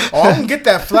 Oh, I can get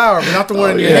that flower, but not the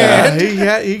one in your hand.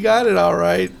 He got it all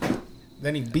right.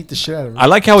 Then he beat the shit out of her. I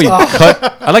like how he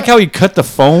cut. I like how he cut the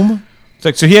foam. It's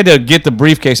like so he had to get the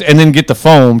briefcase and then get the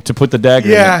foam to put the dagger.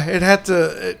 Yeah, it had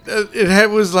to. It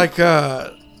was like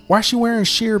Why is she wearing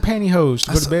sheer pantyhose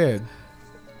to go to bed?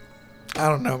 I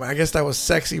don't know. I guess that was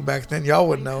sexy back then. Y'all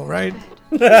would know, right?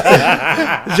 Did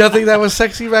y'all think that was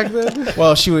sexy back then?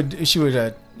 Well, she'd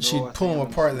pull them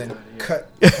apart and then cut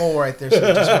the hole right there, so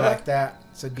it just go like that.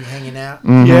 So it'd be hanging out.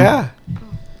 Mhm. Yeah.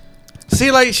 See,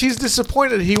 like she's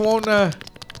disappointed he won't.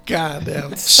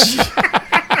 Goddamn.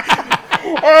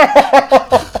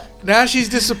 Now she's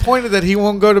disappointed that he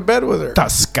won't go to bed with her.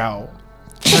 Tascal.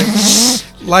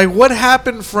 Like what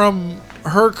happened from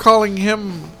her calling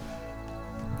him?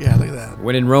 Yeah, look at that.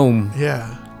 When in Rome.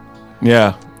 Yeah.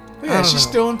 Yeah. Yeah, she's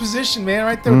still in position, man,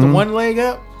 right there with the one leg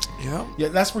up. Yeah. Yeah,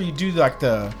 that's where you do like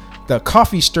the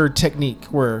coffee stir technique,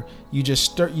 where you just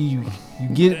stir you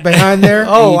get it behind there.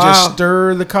 Oh, and you wow. just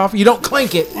stir the coffee. You don't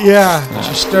clink it. Yeah. But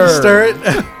you stir. Stir it.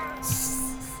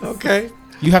 Okay.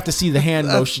 You have to see the hand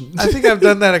motion. I think I've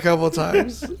done that a couple of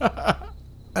times. I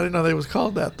didn't know that it was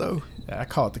called that though. I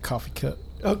call it the coffee cup.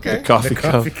 Okay. The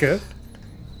coffee cup.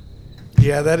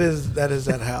 Yeah, that is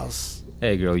that house.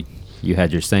 Hey, girl, you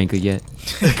had your Sanka yet?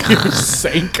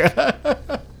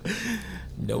 Sanka.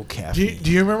 No caffeine. Do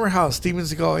you remember how Steven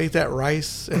Seagal ate that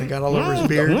rice and it got all over his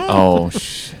beard? Oh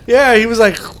shit. Yeah, he was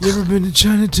like, You ever been to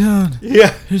Chinatown?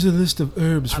 yeah, Here's a list of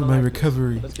herbs for my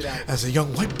recovery. as a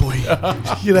young white boy,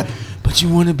 you know. But you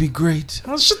want to be great.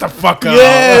 Oh, shut the fuck up.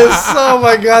 Yes. Oh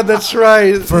my God, that's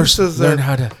right. First, he says learn that.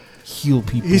 how to heal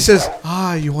people. He says,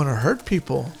 you want to hurt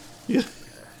people. Yeah.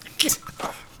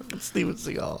 Steven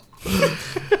Seagal.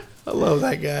 I love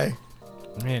that guy.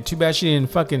 Man, too bad she didn't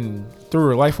fucking threw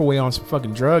her life away on some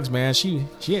fucking drugs, man. She's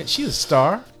a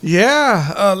star.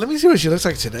 Yeah. Let me see what she looks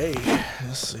like today.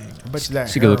 Let's see. I bet you that.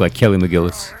 She could look like Kelly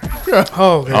McGillis.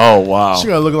 Oh, okay. Oh wow. She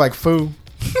gonna look like Foo.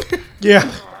 Yeah.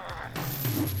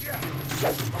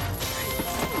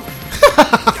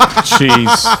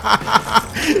 Jeez.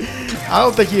 I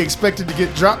don't think he expected to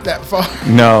get dropped that far.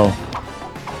 No.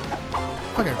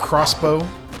 Fucking crossbow.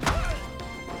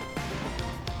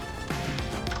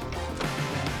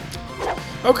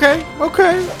 Okay.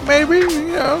 Maybe, you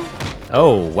know.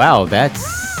 Oh, wow.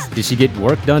 Did she get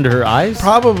work done to her eyes?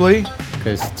 Probably.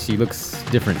 Because she looks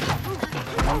different.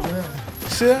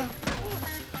 See that?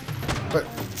 But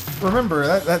Remember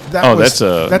that Oh, was,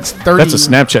 that's 30. That's a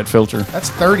Snapchat filter. That's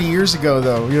 30 years ago,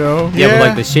 though. You know. Yeah, but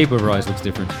like the shape of her eyes looks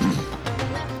different.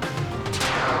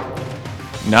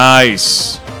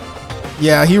 Nice.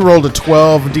 Yeah, he rolled a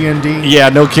 12 D&D. Yeah,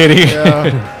 no kidding.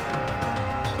 Yeah.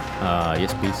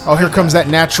 Yes, please. Oh, here comes that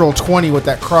natural 20 with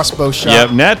that crossbow shot.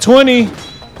 Yep, nat 20.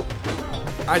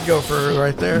 I'd go for her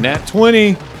right there. Nat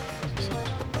 20.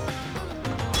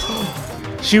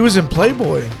 She was in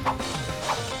Playboy.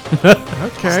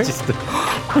 Okay.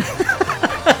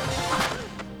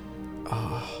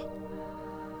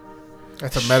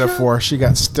 That's a metaphor. She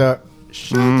got stuck.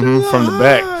 From the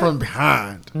back. From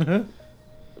behind.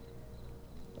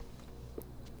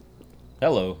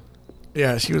 Hello.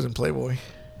 Yeah, she was in Playboy.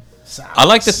 I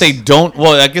like that they don't.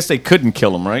 Well, I guess they couldn't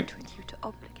kill him, right?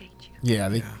 Yeah,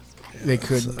 they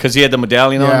couldn't. Because he had the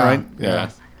medallion on, Yeah, right? yeah.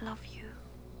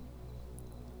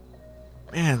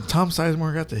 Man, Tom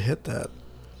Sizemore got to hit that.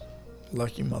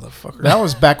 Lucky motherfucker. That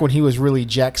was back when he was really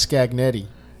Jack Scagnetti.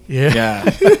 Yeah.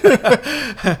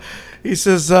 Yeah. He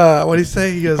says, what did he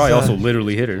say? He goes, Probably also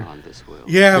literally hit her.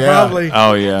 yeah, Yeah. probably.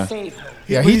 Oh, yeah.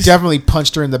 Yeah, he definitely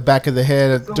punched her in the back of the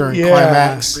head during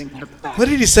climax. What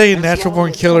did he say in Natural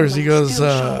Born Killers? He goes,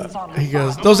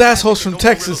 those assholes from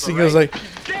Texas. He goes like,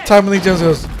 Tommy Lee Jones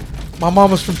goes, my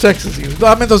mom was from Texas. He goes, no,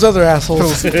 I meant those other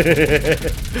assholes.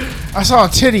 I saw a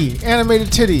titty,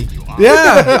 animated titty.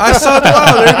 Yeah, I saw it.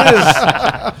 Wow, there it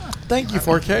is. Thank you,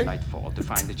 4K. To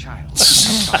find the child.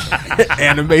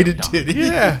 Animated titty.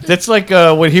 Yeah. That's like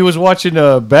when he was watching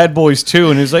Bad Boys 2,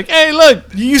 and he's like, "Hey, look,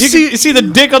 you see the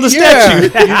dick on the statue? you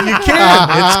can.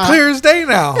 It's clear as day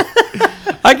now.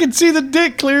 I can see the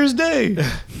dick clear as day."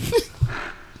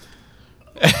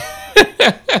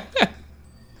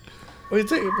 What do you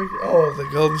think? Oh, the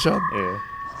golden shot. Yeah.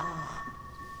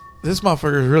 This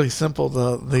motherfucker is really simple.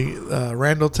 The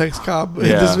Randall Tex Cobb in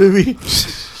Yeah. this movie.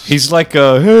 He's like,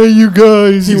 "Hey, you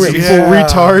guys." He went Yeah. full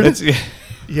retard. It's-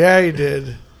 Yeah, he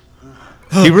did.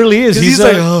 he really is. 'Cause He's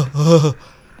like,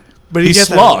 but he's got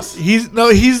that- sloth. He's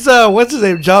what's his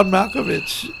name? John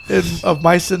Malkovich of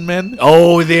Mice and Men.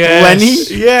 oh, yes. Lenny?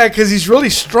 Yeah, because he's really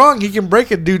strong. He can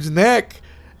break a dude's neck,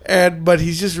 but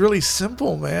he's just really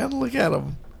simple, man. Look at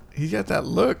him. He's got that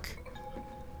look.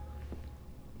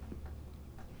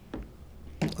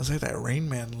 It's like that Rain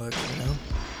Man look, you know.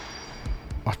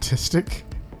 Autistic.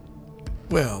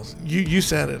 Well, you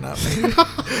said it, not me.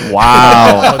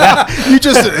 Wow. You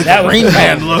just That was Rain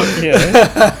Man look.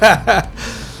 Yeah.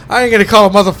 I ain't gonna call a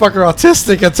motherfucker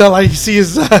autistic until I see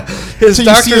his So doctor's you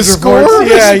see his reports. score?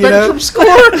 Yeah, His you know. spectrum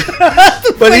score.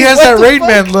 But he has that Rain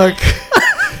Man look.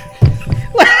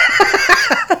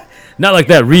 Not like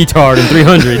that retard in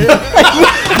 300.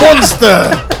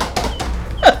 Monster.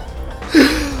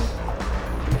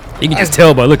 You can just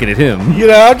tell by looking at him. You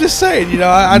know, I'm just saying. You know,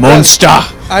 I'd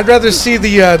rather see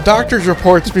the doctor's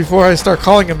reports before I start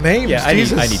calling him names. Yeah, I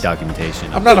Jesus. need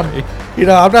documentation. I'm not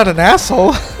I'm not an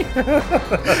asshole.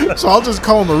 So I'll just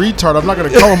call him a retard. I'm not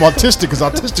going to call him autistic because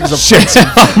autistic is offensive.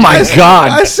 Oh my God.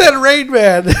 I said Rain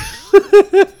Man.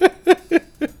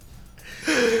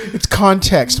 It's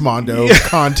context, Mondo.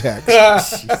 Context.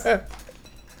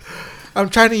 I'm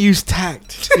trying to use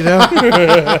tact, you know?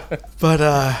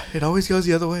 But it always goes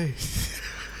the other way.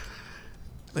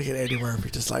 Look at Eddie Murphy,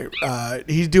 just like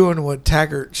he's doing what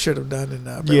Taggart should have done in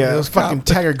Beverly Yeah, Hills fucking Cop.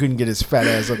 Taggart couldn't get his fat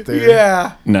ass up there.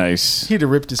 Yeah. Nice. He'd have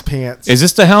ripped his pants. Is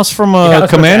this the house from Yeah, I was about to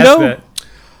ask Commando? that.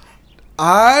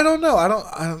 I don't know. I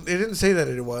don't. It didn't say that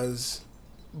it was,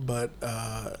 but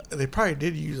they probably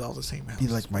did use all the same houses.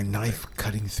 Be like my knife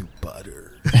cutting through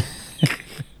butter.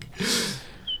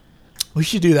 We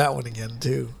should do that one again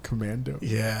too. Commando.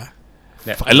 Yeah.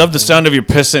 I love the sound of your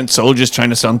peasant soldiers trying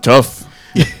to sound tough.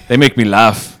 They make me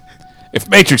laugh. If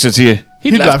Matrix is here,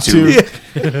 he'd laugh too.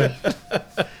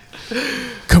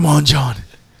 Come on, John.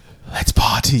 Let's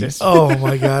party. Oh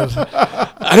my God.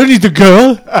 I don't need the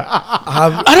girl.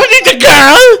 I don't need the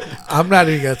girl. I'm not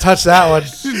even gonna touch that one.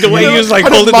 The way he was like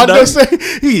What holding did the Mondo knife.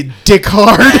 say? He dick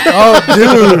hard. Oh,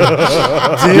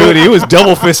 Dude, he was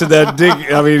double fisting that dick.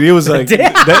 I mean, he was like,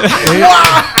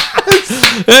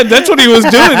 that's what he was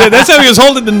doing. That's how he was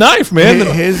holding the knife, man.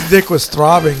 His dick was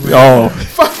throbbing. Man. Oh,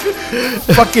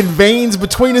 Fucking veins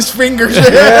between his fingers.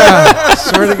 Yeah.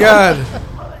 Swear to God.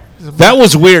 that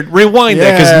was weird. Rewind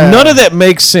that because Yeah. none of that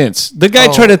makes sense. The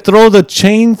guy tried to throw the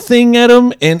chain thing at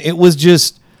him, and it was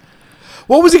just.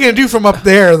 What was he gonna do from up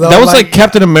there though? That was like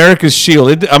Captain America's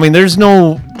shield. I mean, there's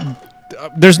no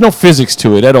physics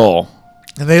to it at all.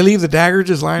 And they leave the dagger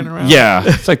just lying around. Yeah,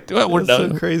 it's like well, we're That's so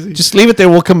done. crazy. Just leave it there.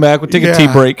 We'll come back. We'll take a tea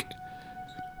Yeah. break.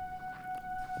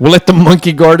 We'll let the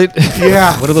monkey guard it.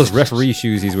 Yeah. What are those referee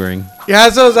shoes he's wearing? Yeah,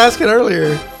 that's what I was asking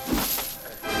earlier.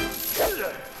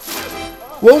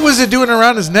 What was it doing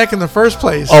around his neck in the first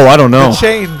place? Oh, I don't know. The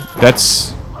chain.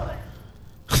 That's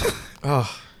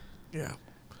Oh, yeah.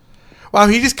 Wow,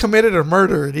 he just committed a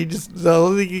murder, and the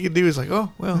only thing he can do is like,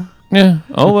 oh, well, yeah.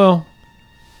 Oh well.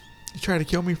 you tried to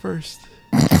kill me first.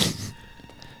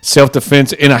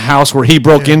 Self-defense in a house where he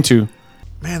broke into.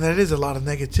 Man, that is a lot of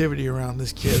negativity around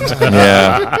this kid.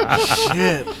 Yeah.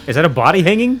 Shit. Is that a body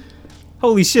hanging?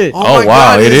 Holy shit. Oh, my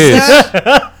wow, God, it is.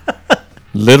 that?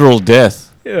 Literal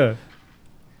death. Yeah.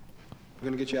 We're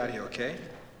gonna get you out of here, okay?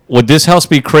 Would this house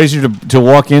be crazier to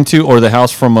walk into, or the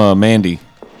house from Mandy,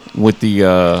 with the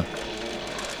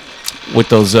with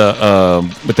those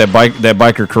with that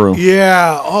biker crew?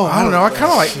 Yeah. Oh, I don't know. I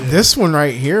kind of like this one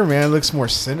right here, man. It looks more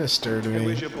sinister to Hey, me.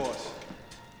 where's your boss?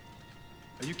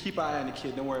 You keep an eye on the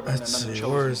kid. Don't worry about Let's nothing. see.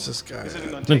 Where is this guy?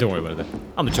 Don't worry about it.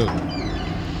 I'm the chosen.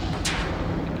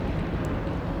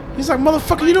 He's like,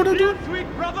 motherfucker, you know what I'm doing? Sweet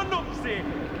brother Nupsi.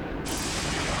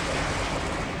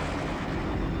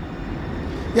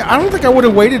 Yeah, I don't think I would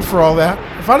have waited for all that.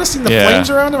 If I'd have seen the flames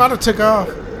around him, I'd have took off.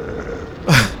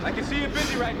 I can see you're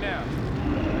busy right now.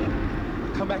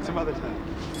 Come back some other time.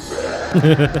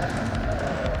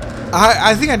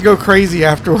 I think I'd go crazy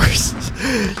afterwards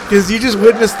because you just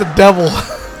witnessed the devil.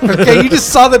 Okay, you just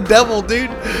saw the devil, dude.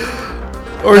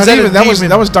 Or is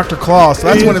that was Dr. Claus? So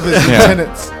that's one of his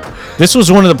lieutenants. This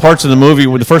was one of the parts of the movie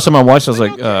where the first time I watched it, I was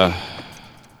like,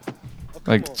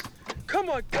 Come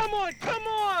on, come on, come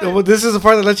on. Well, this is the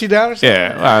part that lets you down? Or something?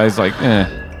 yeah. I was like,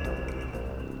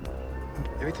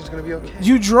 Everything's gonna be okay.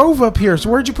 You drove up here, so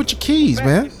where'd you put your keys,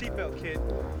 man? Seatbelt, kid.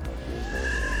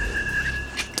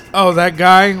 Oh, that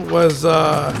guy was,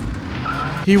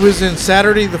 he was in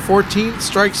Saturday the 14th,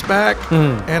 Strikes Back,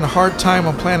 and Hard Time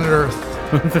on Planet Earth.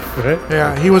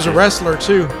 Yeah, he was a wrestler,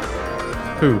 too.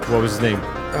 Who? What was his name?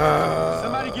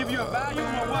 Somebody give you a volume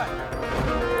or what?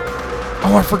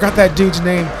 Oh, I forgot that dude's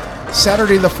name.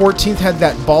 Saturday the 14th had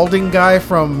that balding guy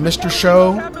from Mr.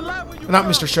 Show. Not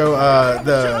Mr. Show,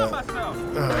 the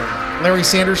Larry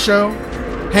Sanders Show.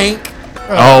 Hank.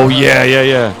 oh yeah.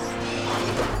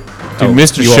 Dude,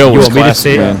 Mr. Show was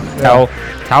classic, man.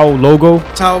 Tao Logo.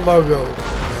 Tao Logo.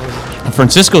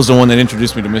 Francisco's the one that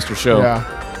introduced me to Mr. Show.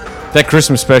 Yeah. That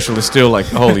Christmas special is still like,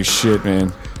 holy shit,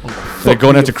 man. They're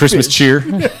going after Christmas cheer.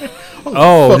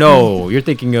 Oh no, you're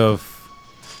thinking of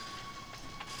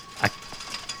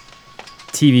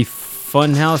TV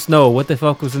Funhouse? No, what the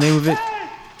fuck was the name of it?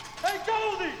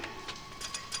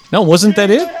 No, wasn't that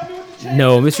it?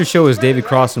 No, Mr. Show is David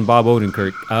Cross and Bob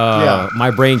Odenkirk. Yeah.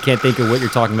 My brain can't think of what you're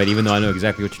talking about, even though I know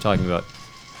exactly what you're talking about.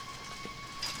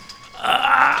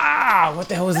 What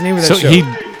the hell was the name of that So show?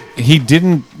 he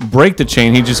didn't break the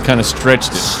chain. He just kind of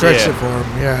stretched it. Stretched it for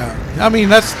him, yeah. I mean,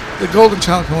 that's the Golden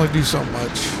Child can only do so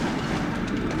much.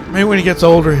 Maybe when he gets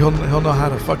older, he'll know how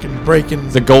to fucking break in.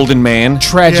 The Golden Man.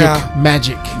 Tragic Yeah.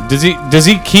 magic. Does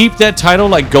he keep that title,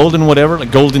 like Golden whatever,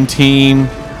 like Golden Teen?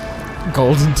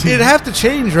 Golden teeth. It'd have to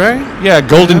change, right? Yeah,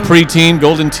 Golden Preteen,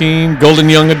 Golden Teen, Golden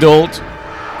Young Adult.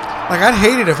 Like, I'd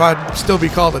hate it if I'd still be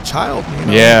called a child. You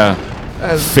know? Yeah.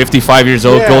 As, 55 years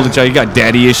old, Yeah. Golden Child. You got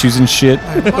daddy issues and shit.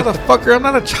 like, motherfucker, I'm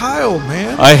not a child,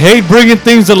 man. I hate bringing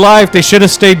things to life. They should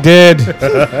have stayed dead.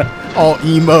 All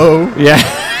emo. Yeah.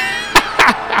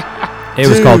 It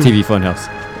was called TV Funhouse.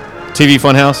 TV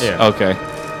Funhouse? Yeah. Okay.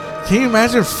 Can you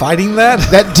imagine fighting that?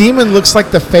 That demon looks like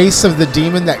the face of the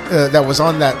demon that was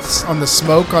on the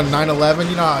smoke on 9/11.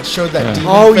 You know how it showed that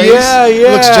demon Oh, face? yeah,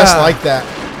 Looks just yeah. like that.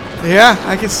 Yeah,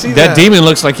 I can see That that. demon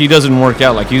looks like he doesn't work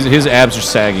out. Like his abs are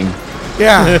sagging.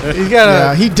 Yeah, he's got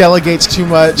Yeah, a he delegates too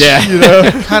much. Yeah. You know?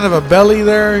 kind of a belly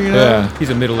there, you know. Yeah. He's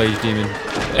a middle-aged demon.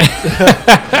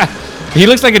 He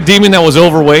looks like a demon that was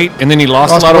overweight and then he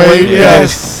lost a lot of weight.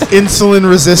 Yes. Insulin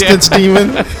resistance demon.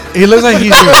 He looks like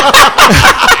he's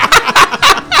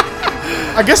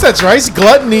I guess that's right. It's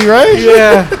gluttony, right?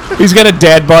 yeah. He's got a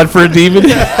dad bod for a demon.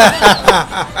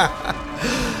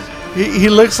 He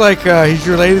looks like he's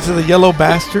related to the yellow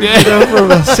bastard, you know,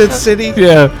 from Sin City.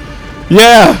 Yeah.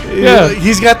 Yeah.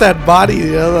 He's got that body,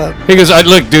 you know. He goes,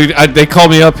 look, dude, they call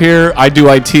me up here. I do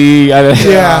IT.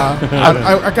 Yeah.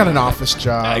 I got an office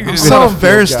job. I'm so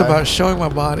embarrassed about showing my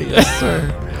body. Yes,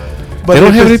 sir. But they don't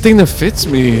if have it's- anything that fits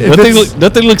me. if Nothing, it's-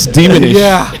 nothing looks demonish.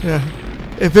 Yeah.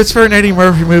 If it's for an Eddie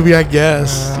Murphy movie, I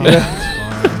guess.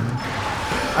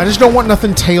 I just don't want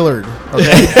nothing tailored.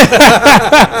 Okay.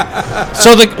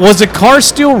 So was the car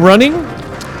still running?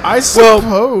 I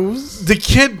suppose. The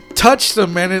kid touched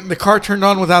them, and the car turned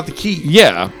on without the key.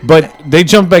 Yeah, but they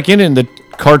jumped back in and the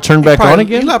car turned back on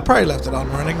again? He probably left it on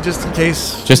running just in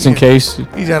case. Just in case.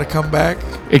 He's got to come back.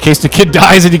 In case the kid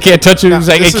dies and you can't touch him. He's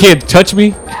like, hey, kid, touch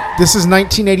me. This is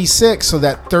 1986, so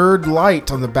that third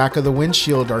light on the back of the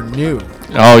windshield are new.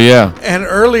 Oh, yeah. And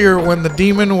earlier, when the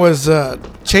demon was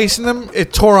chasing them,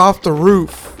 it tore off the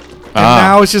roof. And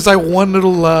now it's just like one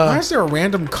little... Why is there a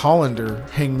random colander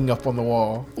hanging up on the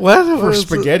wall? What? For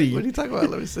spaghetti. What are you talking about?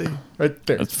 Let me see. Right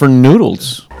there. It's for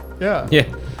noodles. Yeah. Yeah.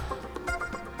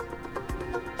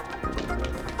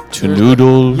 To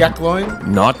noodle. Yak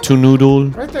loin. Not to noodle.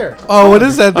 Right there. Oh, what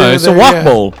is that? It's a wok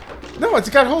bowl. No, it's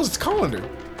got holes. It's colander.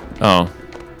 Oh.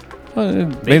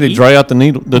 Maybe they dry out the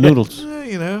noodles.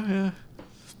 You know, yeah.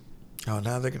 Oh,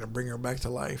 now they're going to bring her back to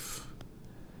life.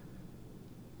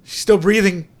 She's still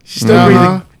breathing. She's still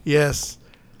breathing. Yes.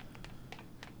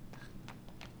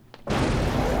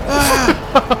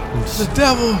 The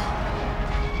devil.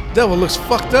 Devil looks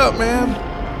fucked up, man.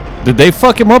 Did they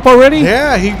fuck him up already?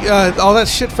 Yeah, he all that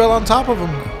shit fell on top of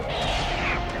him.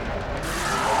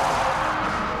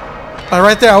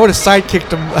 Right there, I would have sidekicked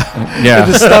him Yeah.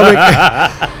 in the stomach.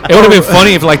 It would have been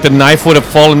funny if like the knife would have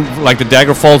fallen, like the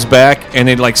dagger falls back and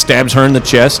it like stabs her in the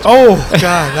chest. Oh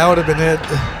God, that would have been it.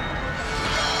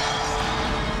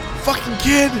 Fucking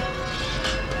kid.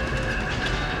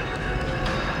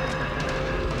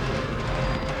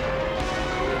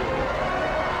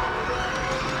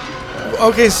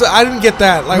 Okay, so I didn't get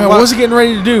that. Like, Man, what was he getting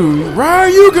ready to do?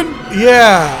 Ryugan.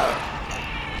 Yeah.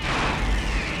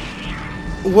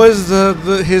 Was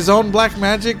his own black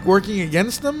magic working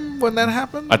against them when that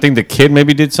happened? I think the kid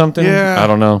maybe did something. Yeah. I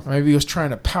don't know. Maybe he was trying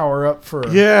to power up for.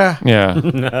 Yeah. Yeah.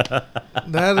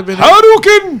 That'd have been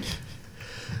Hadouken!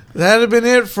 That'd have been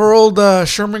it for old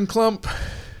Sherman Clump.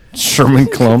 Sherman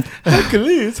Clump.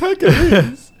 Hercules.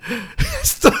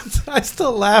 I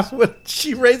still laugh when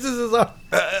she raises his arm.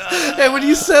 And when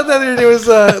you said that it was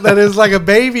that is like a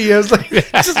baby, I was like, it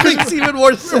just makes even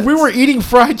more sense. We were eating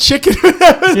fried chicken.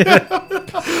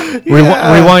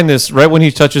 Rewind this right when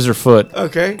he touches her foot.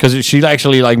 Okay. Because she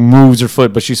actually like moves her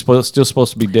foot, but she's still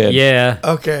supposed to be dead. Yeah.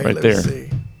 Okay. Right let's there. See.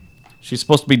 She's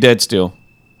supposed to be dead still.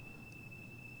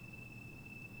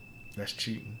 That's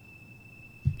cheating.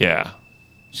 Yeah.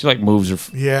 She like moves her.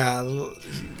 Yeah.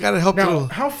 Gotta help Now, her.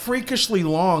 how freakishly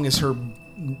long is her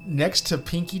next to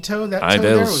pinky toe? That I toe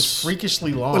know. there was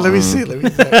freakishly long. Well, let me see. Let me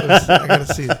see. I gotta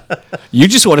see. You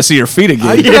just want to see her feet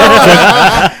again.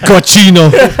 Cochino.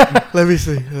 Let me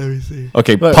see. Let me see.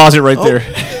 Okay, pause it right there.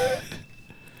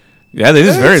 Yeah, it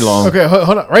is very long. Okay,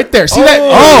 hold on. Right there. See that?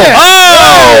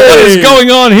 Oh! What is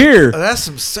going on here? Oh, that's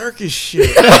some circus shit.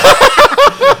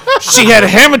 She had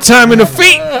hammer time in her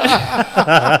feet.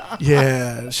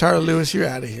 Yeah, Charlotte Lewis, you're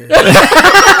out of here.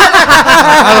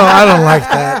 I don't like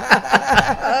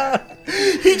that.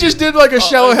 He just did like a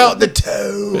shallow out the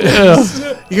toe.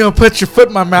 You're gonna put your foot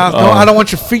in my mouth. No, I don't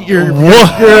want your feet. Your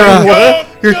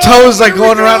toes like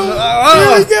going around.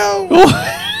 Here we go.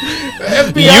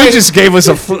 FBI. You just gave us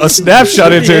a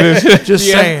snapshot into it. Just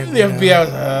saying. The FBI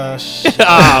was, shit.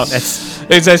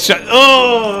 It's that shot.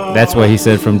 Oh, That's why he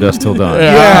said from dusk till dawn.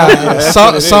 Yeah,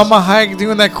 Salma Hayek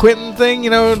doing that Quentin thing. You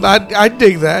know, I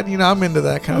dig that. You know, I'm into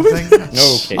that kind of thing.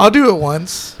 Okay. I'll do it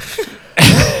once.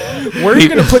 Where are you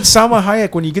going to put Salma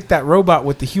Hayek when you get that robot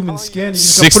with the human skin?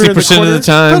 60% of the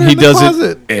time, he does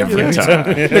it every time.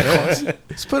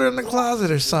 Let's put her in the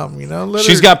closet or something. You know,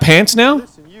 She's got pants now.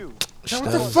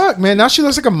 What the fuck, man? Now she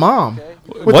looks like a mom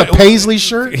with What? the paisley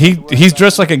shirt. He's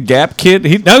dressed like a Gap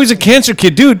kid. Now he's a cancer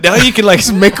kid, dude. Now you can like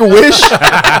Make a wish.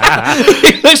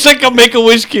 he looks like a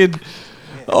Make-A-Wish kid.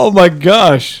 Oh my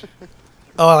gosh.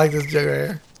 Oh, I like this joke right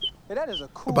here Hey, that is a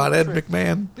cool about Ed trick.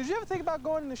 McMahon. Did you ever think about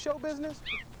going into show business?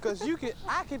 Because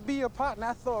I could be your partner.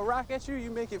 I throw a rock at you, you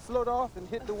make it float off and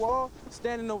hit the wall,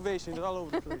 standing ovations all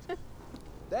over the place.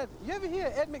 You ever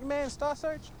hear Ed McMahon Star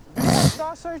Search?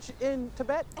 Star Search in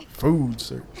Tibet? Food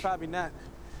search. Probably not.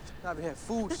 Probably had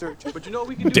food search. But you know what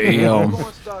we can do? Damn. We go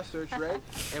on Star Search, right?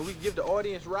 And we give the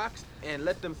audience rocks and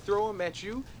let them throw them at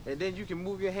you, and then you can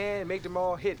move your hand and make them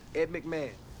all hit Ed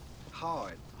McMahon.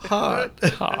 Hard.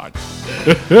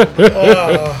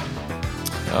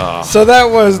 So that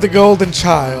was the Golden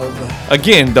Child.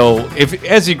 Again, though, if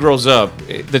as he grows up,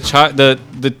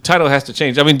 the title has to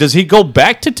change. I mean, does he go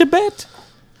back to Tibet?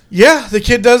 Yeah, the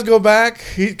kid does go back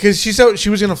because she said she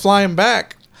was gonna fly him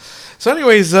back. So,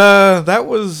 anyways, that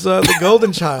was the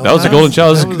Golden Child. That was the Golden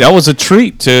Child. That was a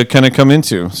treat to kind of come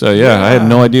into. So yeah, I had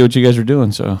no idea what you guys were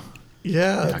doing. So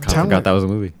Yeah, I forgot that was a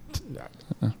movie.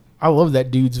 I love that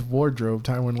dude's wardrobe,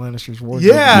 Tywin Lannister's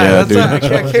wardrobe. Yeah, dude.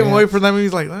 I can't wait for that movie.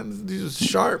 He's like, this dude's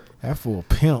sharp. That fool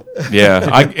pimp.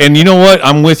 Yeah, and you know what?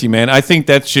 I'm with you, man. I think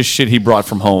that's just shit he brought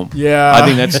from home. Yeah. I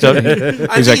think that stuff. I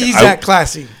think he's that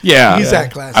classy. Yeah, He's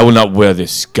that classy. I will not wear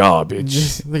this garbage.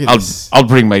 Just look at I'll this. I'll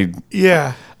bring my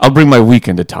Yeah.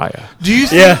 weekend attire. Do you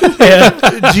think,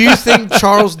 do you think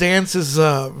Charles Dance is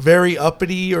very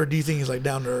uppity, or do you think he's like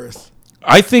down to earth?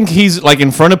 I think he's like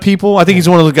in front of people. I think he's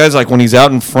one of those guys like when he's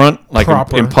out in front, like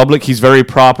Proper. in public, he's very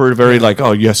proper, very like,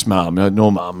 oh yes, mom,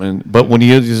 no, mom. But when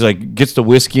he's like gets the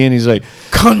whiskey in, he's like,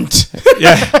 Cunt.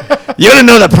 yeah, you don't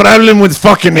know the problem with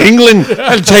fucking England.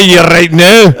 I'll tell you right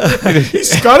now. He's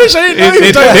Scottish? I didn't know he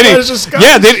was Scottish. Is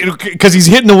Scottish. Yeah, because he's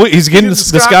getting the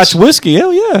Scotch whiskey.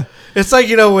 Hell yeah. It's like,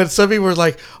 when some people are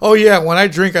like, oh yeah, when I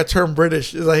drink I turn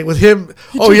British. It's like with him,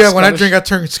 oh turns yeah, when I Scottish. drink I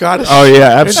turn Scottish. Oh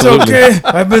yeah, It's absolutely. okay.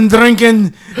 I've been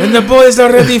drinking, and the boys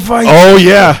already fight. Oh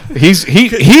yeah, he's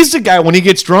the guy when he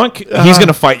gets drunk, he's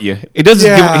gonna fight you. He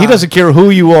doesn't care who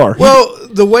you are. Well,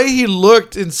 the way he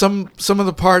looked in some of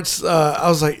the parts, I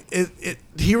was like,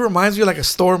 he reminds me of like a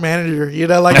store manager.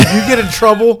 Like if you get in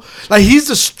trouble, like he's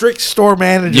the strict store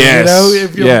manager. Yes.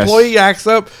 If your Yes. employee acts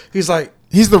up, he's like,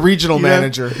 He's the regional Yeah.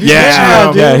 manager.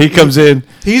 Yeah, he comes in.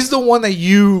 he's the one that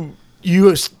you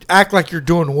act like you're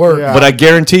doing work. Yeah. But I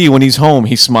guarantee you, when he's home,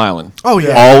 he's smiling. Oh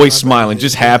yeah, Always smiling,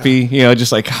 just happy.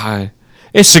 Just like, hi.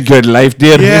 It's a good life,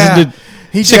 dear, Yeah. isn't it?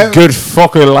 It's a def- good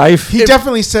fucking life. He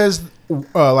definitely says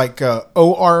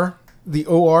OR, the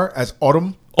OR as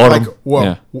autumn. Autumn,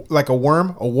 Like a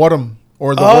worm, a watum,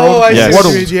 or the Oh, world. I see. Yes. what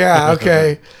you mean. Yeah,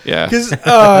 okay. Yeah. Because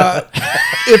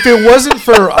if it wasn't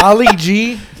for Ali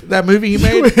G, that movie he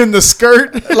made, in the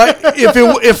skirt. like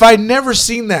if I'd never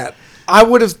seen that, I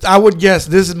would guess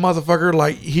this is motherfucker,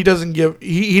 like he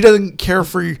doesn't care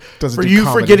for you Doesn't for do you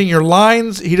comedy. forgetting your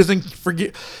lines. He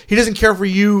doesn't care for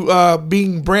you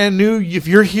being brand new. If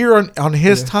you're here on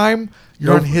his time,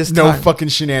 you're on his no time. fucking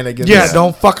shenanigans. Yeah,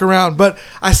 don't fuck around. But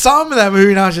I saw him in that movie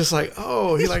and I was just like,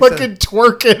 oh, he likes fucking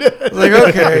twerking. that. Like,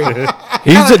 okay.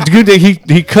 He's a dude that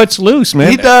he cuts loose, man.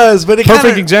 He does, but it Perfect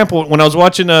kinda, example. When I was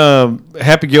watching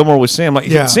Happy Gilmore with Sam, like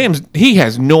Yeah. he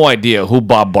has no idea who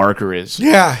Bob Barker is.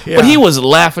 Yeah. But he was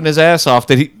laughing his ass off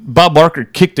that Bob Barker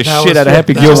kicked the That shit was out of fu-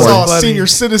 Happy that I was Gilmore. saw a funny. senior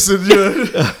citizen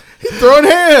throwing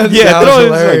hands. Yeah, That was no,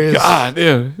 it's hilarious. like, God,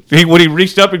 yeah. When he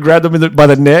reached up and grabbed him by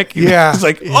the neck, Yeah. he's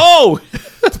like, oh,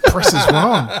 The press is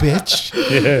wrong,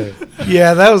 bitch.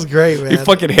 Yeah, that was great, man. he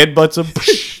fucking headbutts him.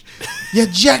 You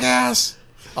jackass.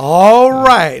 All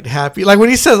right, Happy. Like when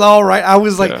he says "all right," I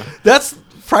was like, Yeah. "That's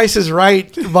Price is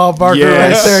Right," Bob Barker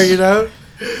Yes. right there.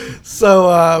 So,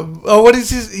 what is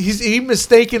he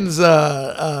mistakens?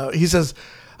 He says,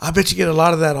 "I bet you get a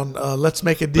lot of that on Let's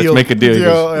Make a Deal." Let's make a deal. He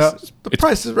goes, Yeah. The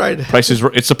Price is Right.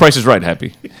 It's the Price is Right,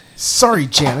 Happy. Sorry,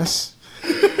 Janice.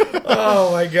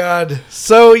 Oh my God.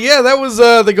 So yeah, that was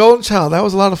the Golden Child. That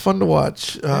was a lot of fun to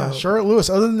watch. Charlotte Lewis.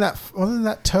 Other than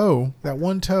that toe, that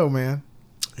one toe, man.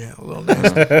 Yeah, a little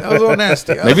nasty. That was a little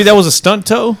nasty. Maybe that was a stunt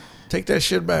toe. Take that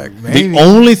shit back. The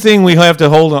only thing we have to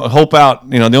hope out,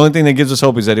 the only thing that gives us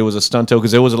hope is that it was a stunt toe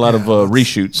because there was a lot of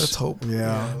reshoots. Let's hope.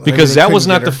 Yeah. Because Maybe they that was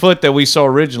couldn't not get the her. foot that we saw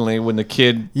originally when the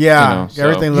kid. Yeah, so-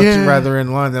 everything looked Yeah. rather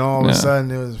in line. Then all of Yeah. a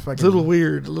sudden, it was fucking A little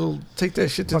weird. A little take that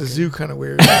shit to the zoo kind of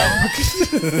weird.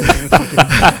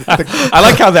 I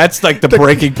like how that's like the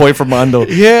breaking point for Mondo.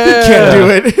 Yeah. Can't do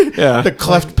it. Yeah. The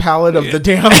cleft palate of the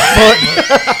damn foot.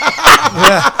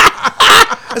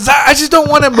 I just don't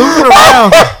want to move it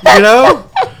around, you know?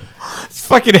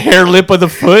 Fucking hair lip of the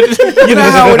foot. You know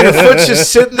how when your foot's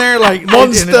just sitting there like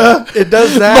Monster. It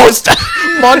does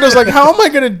that. Mondo's like, how am I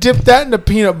gonna dip that into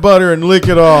peanut butter and lick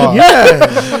it off?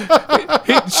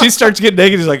 Yeah. She starts getting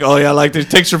naked. He's like, oh yeah, I like this.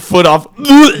 Takes her foot off.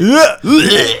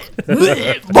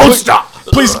 Monster.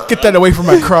 Please get that away from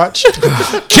my crotch.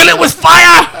 Kill it with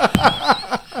fire.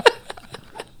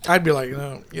 I'd be like,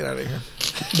 no, get out of here.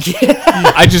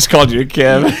 I just called you a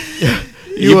cab.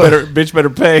 You bitch better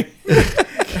pay.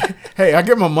 Hey, I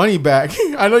get my money back.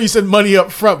 I know you said money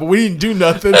up front, but we didn't do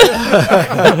nothing.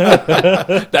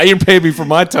 Now you're paying me for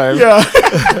my time. Yeah.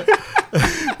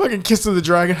 Fucking Kiss of the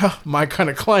Dragon. Huh, my kind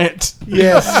of client.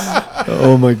 Yes.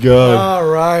 Oh my god. All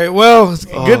right. Well, it's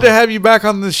good to have you back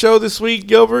on the show this week,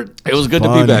 Gilbert. It was good to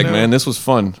Fun. be back, man. This was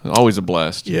fun. Always a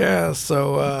blast. Yeah.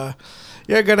 So,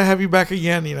 gotta have you back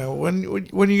again. When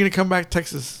are you gonna come back to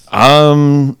Texas?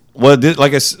 Well,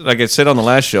 like I said on the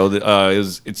last show,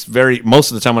 it's very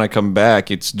most of the time when I come back,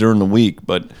 it's during the week.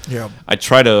 But Yeah. I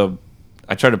try to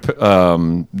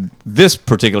this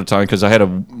particular time because I had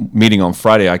a meeting on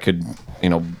Friday. I could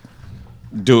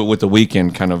do it with the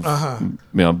weekend kind of kind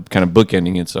of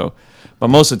bookending it. So, but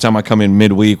most of the time I come in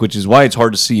midweek, which is why it's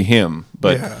hard to see him.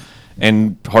 But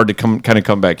and hard to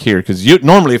come back here because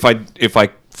normally if I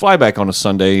fly back on a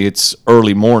Sunday, it's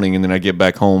early morning and then I get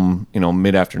back home,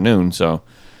 mid afternoon. So,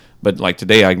 but like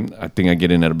today, I think I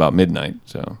get in at about midnight.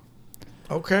 So.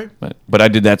 Okay. But I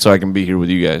did that so I can be here with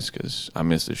you guys because I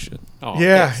miss this shit. Oh,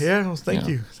 yeah. Well, thank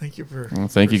you for. Well,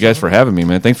 thank you guys for having me,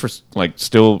 man. Thanks for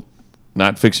still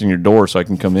not fixing your door so I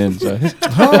can come in. So.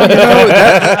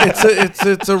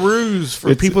 It's a ruse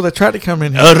for people that try to come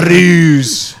in here. A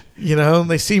ruse.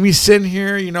 They see me sitting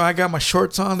here. I got my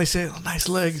shorts on. They say, "Oh, nice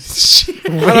legs."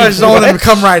 I just don't want them to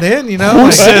come right in.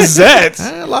 Who says that?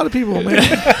 A lot of people, man.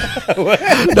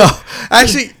 No,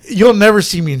 actually, you'll never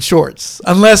see me in shorts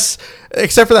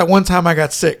except for that one time I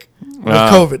got sick with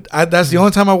COVID. That's the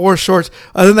only time I wore shorts.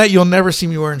 Other than that, you'll never see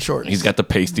me wearing shorts. He's got the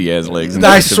pasty ass legs.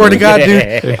 I swear to God,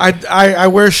 dude. I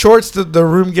wear shorts. The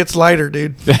room gets lighter,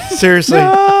 dude. Seriously.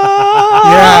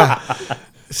 Yeah.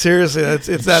 Seriously,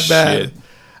 it's that bad. Shit.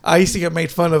 I used to get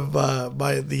made fun of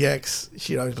by the ex.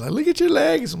 She'd always be like, "Look at your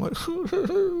legs." I'm like,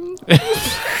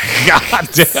 God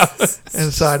damn.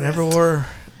 And so I never wore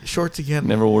shorts again.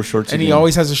 Never wore shorts again. And he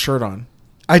always has a shirt on.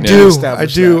 I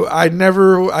do. I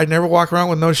never walk around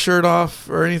with no shirt off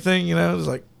or anything. It's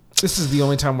like this is the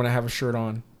only time when I have a shirt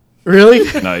on.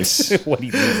 Really? Nice. What do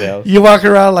you do now? You walk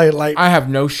around like I have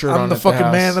no shirt on. I'm the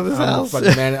fucking man of this house. I'm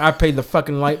the fucking man. I paid the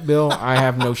fucking light bill. I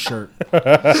have no shirt.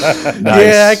 Nice.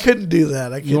 Yeah, I couldn't do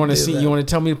that. You want to see? You want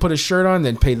to tell me to put a shirt on?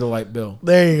 Then pay the light bill.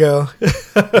 There you go.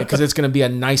 Because it's gonna be a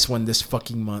nice one this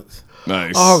fucking month.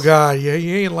 Nice. Oh God, yeah,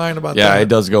 you ain't lying about that. Yeah, it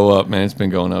does go up, man. It's been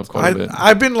going up quite a bit.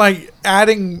 I've been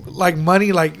adding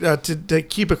money to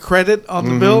keep a credit on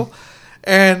the bill.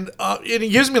 And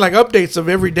it gives me updates of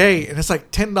every day, and it's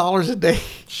 $10 a day,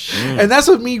 and that's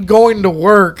with me going to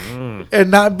work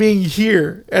and not being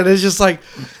here, and it's just damn,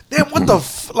 what the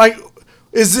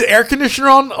is the air conditioner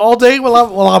on all day while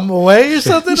I'm away or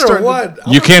something or what?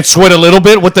 You can't sweat a little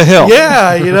bit? What the hell?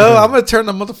 Yeah, I'm gonna turn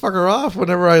the motherfucker off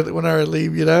whenever I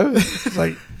leave. It's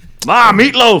like,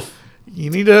 meatloaf.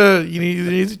 You need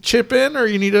to chip in, or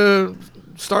you need to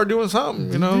start doing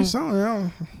something. Do something, yeah.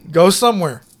 Go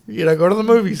somewhere. Go to the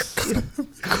movies.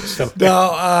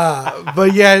 No,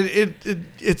 but yeah,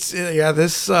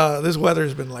 this weather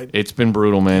has been it's been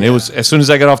brutal, man. It was as soon as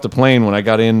I got off the plane when I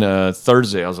got in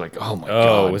Thursday, I was like, oh my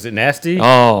god. Oh, was it nasty?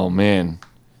 Oh man,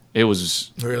 it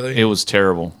was really. It was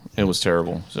terrible. It was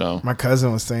terrible. So my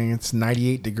cousin was saying it's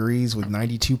 98 degrees with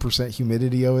 92%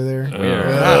 humidity over there.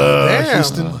 Damn.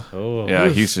 Houston. Yeah,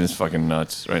 Houston's fucking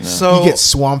nuts right now. So you get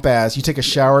swamp ass. You take a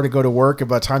shower to go to work, and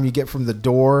by the time you get from the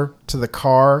door to the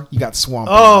car, you got swamp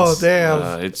ass. Oh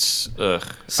damn! It's so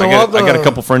I got a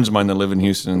couple friends of mine that live in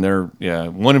Houston, and they're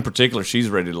one in particular. She's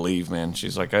ready to leave, man.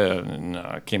 She's like, no,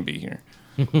 I can't be here.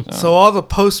 So all the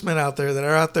postmen out there that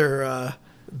are out there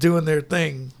doing their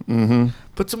thing. Mm-hmm.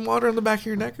 Put some water on the back of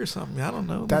your neck or something. I don't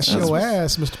know. That's your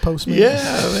ass, Mr. Postman. Yeah,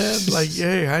 man.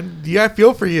 Hey, I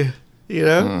feel for you.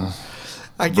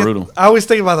 Brutal. I always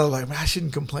think about that. Man, I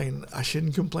shouldn't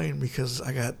complain. Because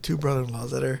I got two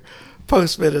brother-in-laws that are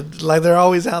postmen. And, they're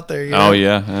always out there. Oh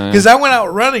yeah. Because I went out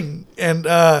running, and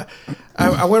I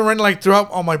went running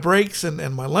throughout all my breaks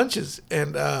and my lunches,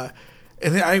 and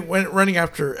then I went running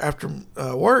after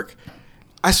work.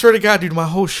 I swear to God, dude, my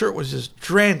whole shirt was just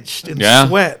drenched in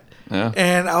sweat. Yeah.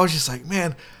 And I was just like,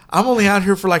 man, I'm only out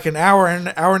here for an hour and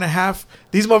a half.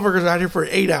 These motherfuckers are out here for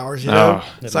 8 hours, So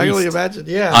I can only imagine.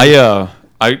 Yeah.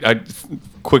 I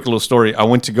quick little story. I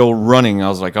went to go running. I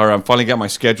was like, all right, I finally got my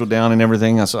schedule down and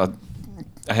everything. I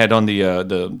had on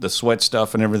the sweat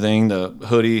stuff and everything, the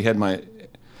hoodie, had my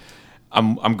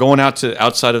I'm going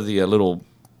outside of the little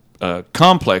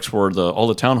complex where all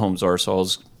the townhomes are, so I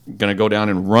was gonna go down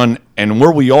and run, and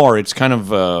where we are, it's kind of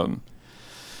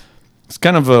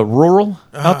rural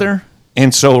out there,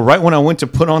 and so right when I went to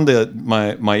put on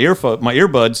my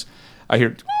earbuds, I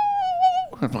hear,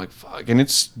 I'm like, fuck, and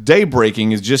it's day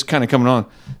breaking is just kind of coming on,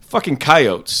 fucking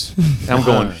coyotes, and I'm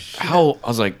going, how? I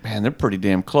was like, man, they're pretty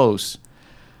damn close.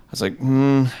 I was like,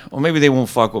 well, maybe they won't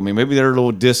fuck with me, maybe they're a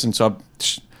little distant, so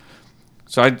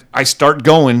I start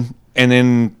going, and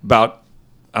then about,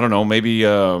 I don't know, maybe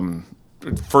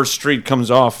First Street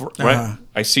comes off, right?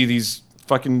 I see these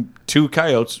fucking two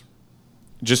coyotes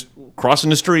just crossing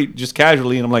the street, just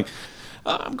casually, and I'm like,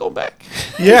 I'm going back.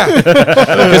 Yeah.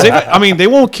 Because they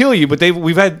won't kill you, but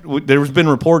there's been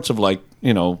reports of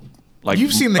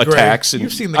you've seen the attacks.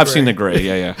 Gray. I've seen the gray,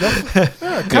 yeah.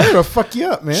 Coyote fuck you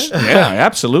up, man. Yeah,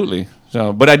 absolutely.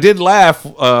 So, but I did laugh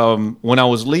when I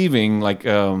was leaving.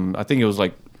 I think it was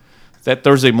that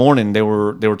Thursday morning. They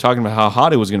were talking about how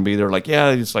hot it was going to be. They're like,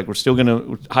 yeah, it's we're still going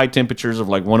to high temperatures of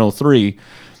 103.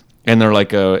 and they're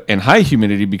like, and high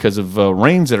humidity because of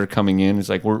rains that are coming in. It's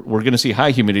like we're going to see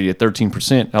high humidity at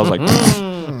 13%. I was like,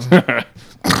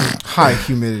 High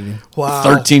humidity. Wow.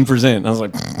 13%. I was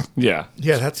like, yeah.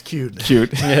 Yeah, that's cute.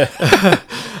 Cute. Yeah.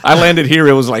 I landed here.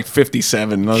 It was like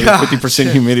 57. I was like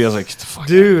 50% humidity. I was like, get the fuck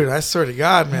Dude, I swear to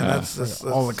God, man, that's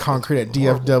All the concrete at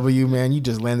DFW, man. You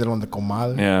just landed on the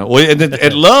Comal. Yeah. Well,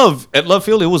 at Love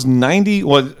Field, it was 90.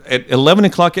 Well, at 11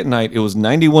 o'clock at night, it was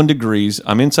 91 degrees.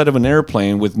 I'm inside of an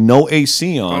airplane with no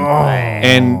AC on,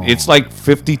 and it's like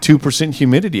 52%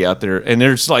 humidity out there, and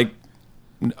there's like,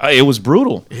 it was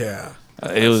brutal. Yeah.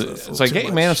 It's like,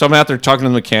 hey, man. So I'm out there talking to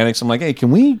the mechanics. I'm like, hey,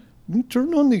 can we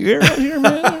turn on the air out here,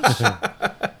 man?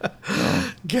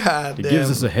 God It damn. gives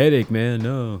us a headache, man.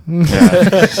 No.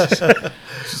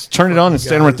 Just turn it on and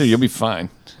stand right there. You'll be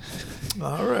fine.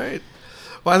 All right.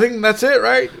 Well, I think that's it,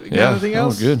 right? You got anything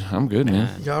else? I'm good,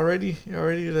 man. Y'all ready? Y'all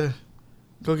ready to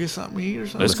go get something to eat or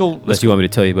something? Let's go. Unless you want me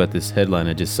to tell you about this headline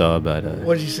I just saw about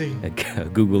What did you see? a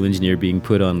Google engineer being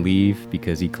put on leave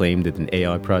because he claimed that an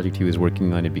AI project he was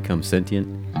working on had become sentient.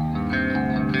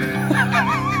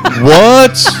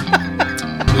 What?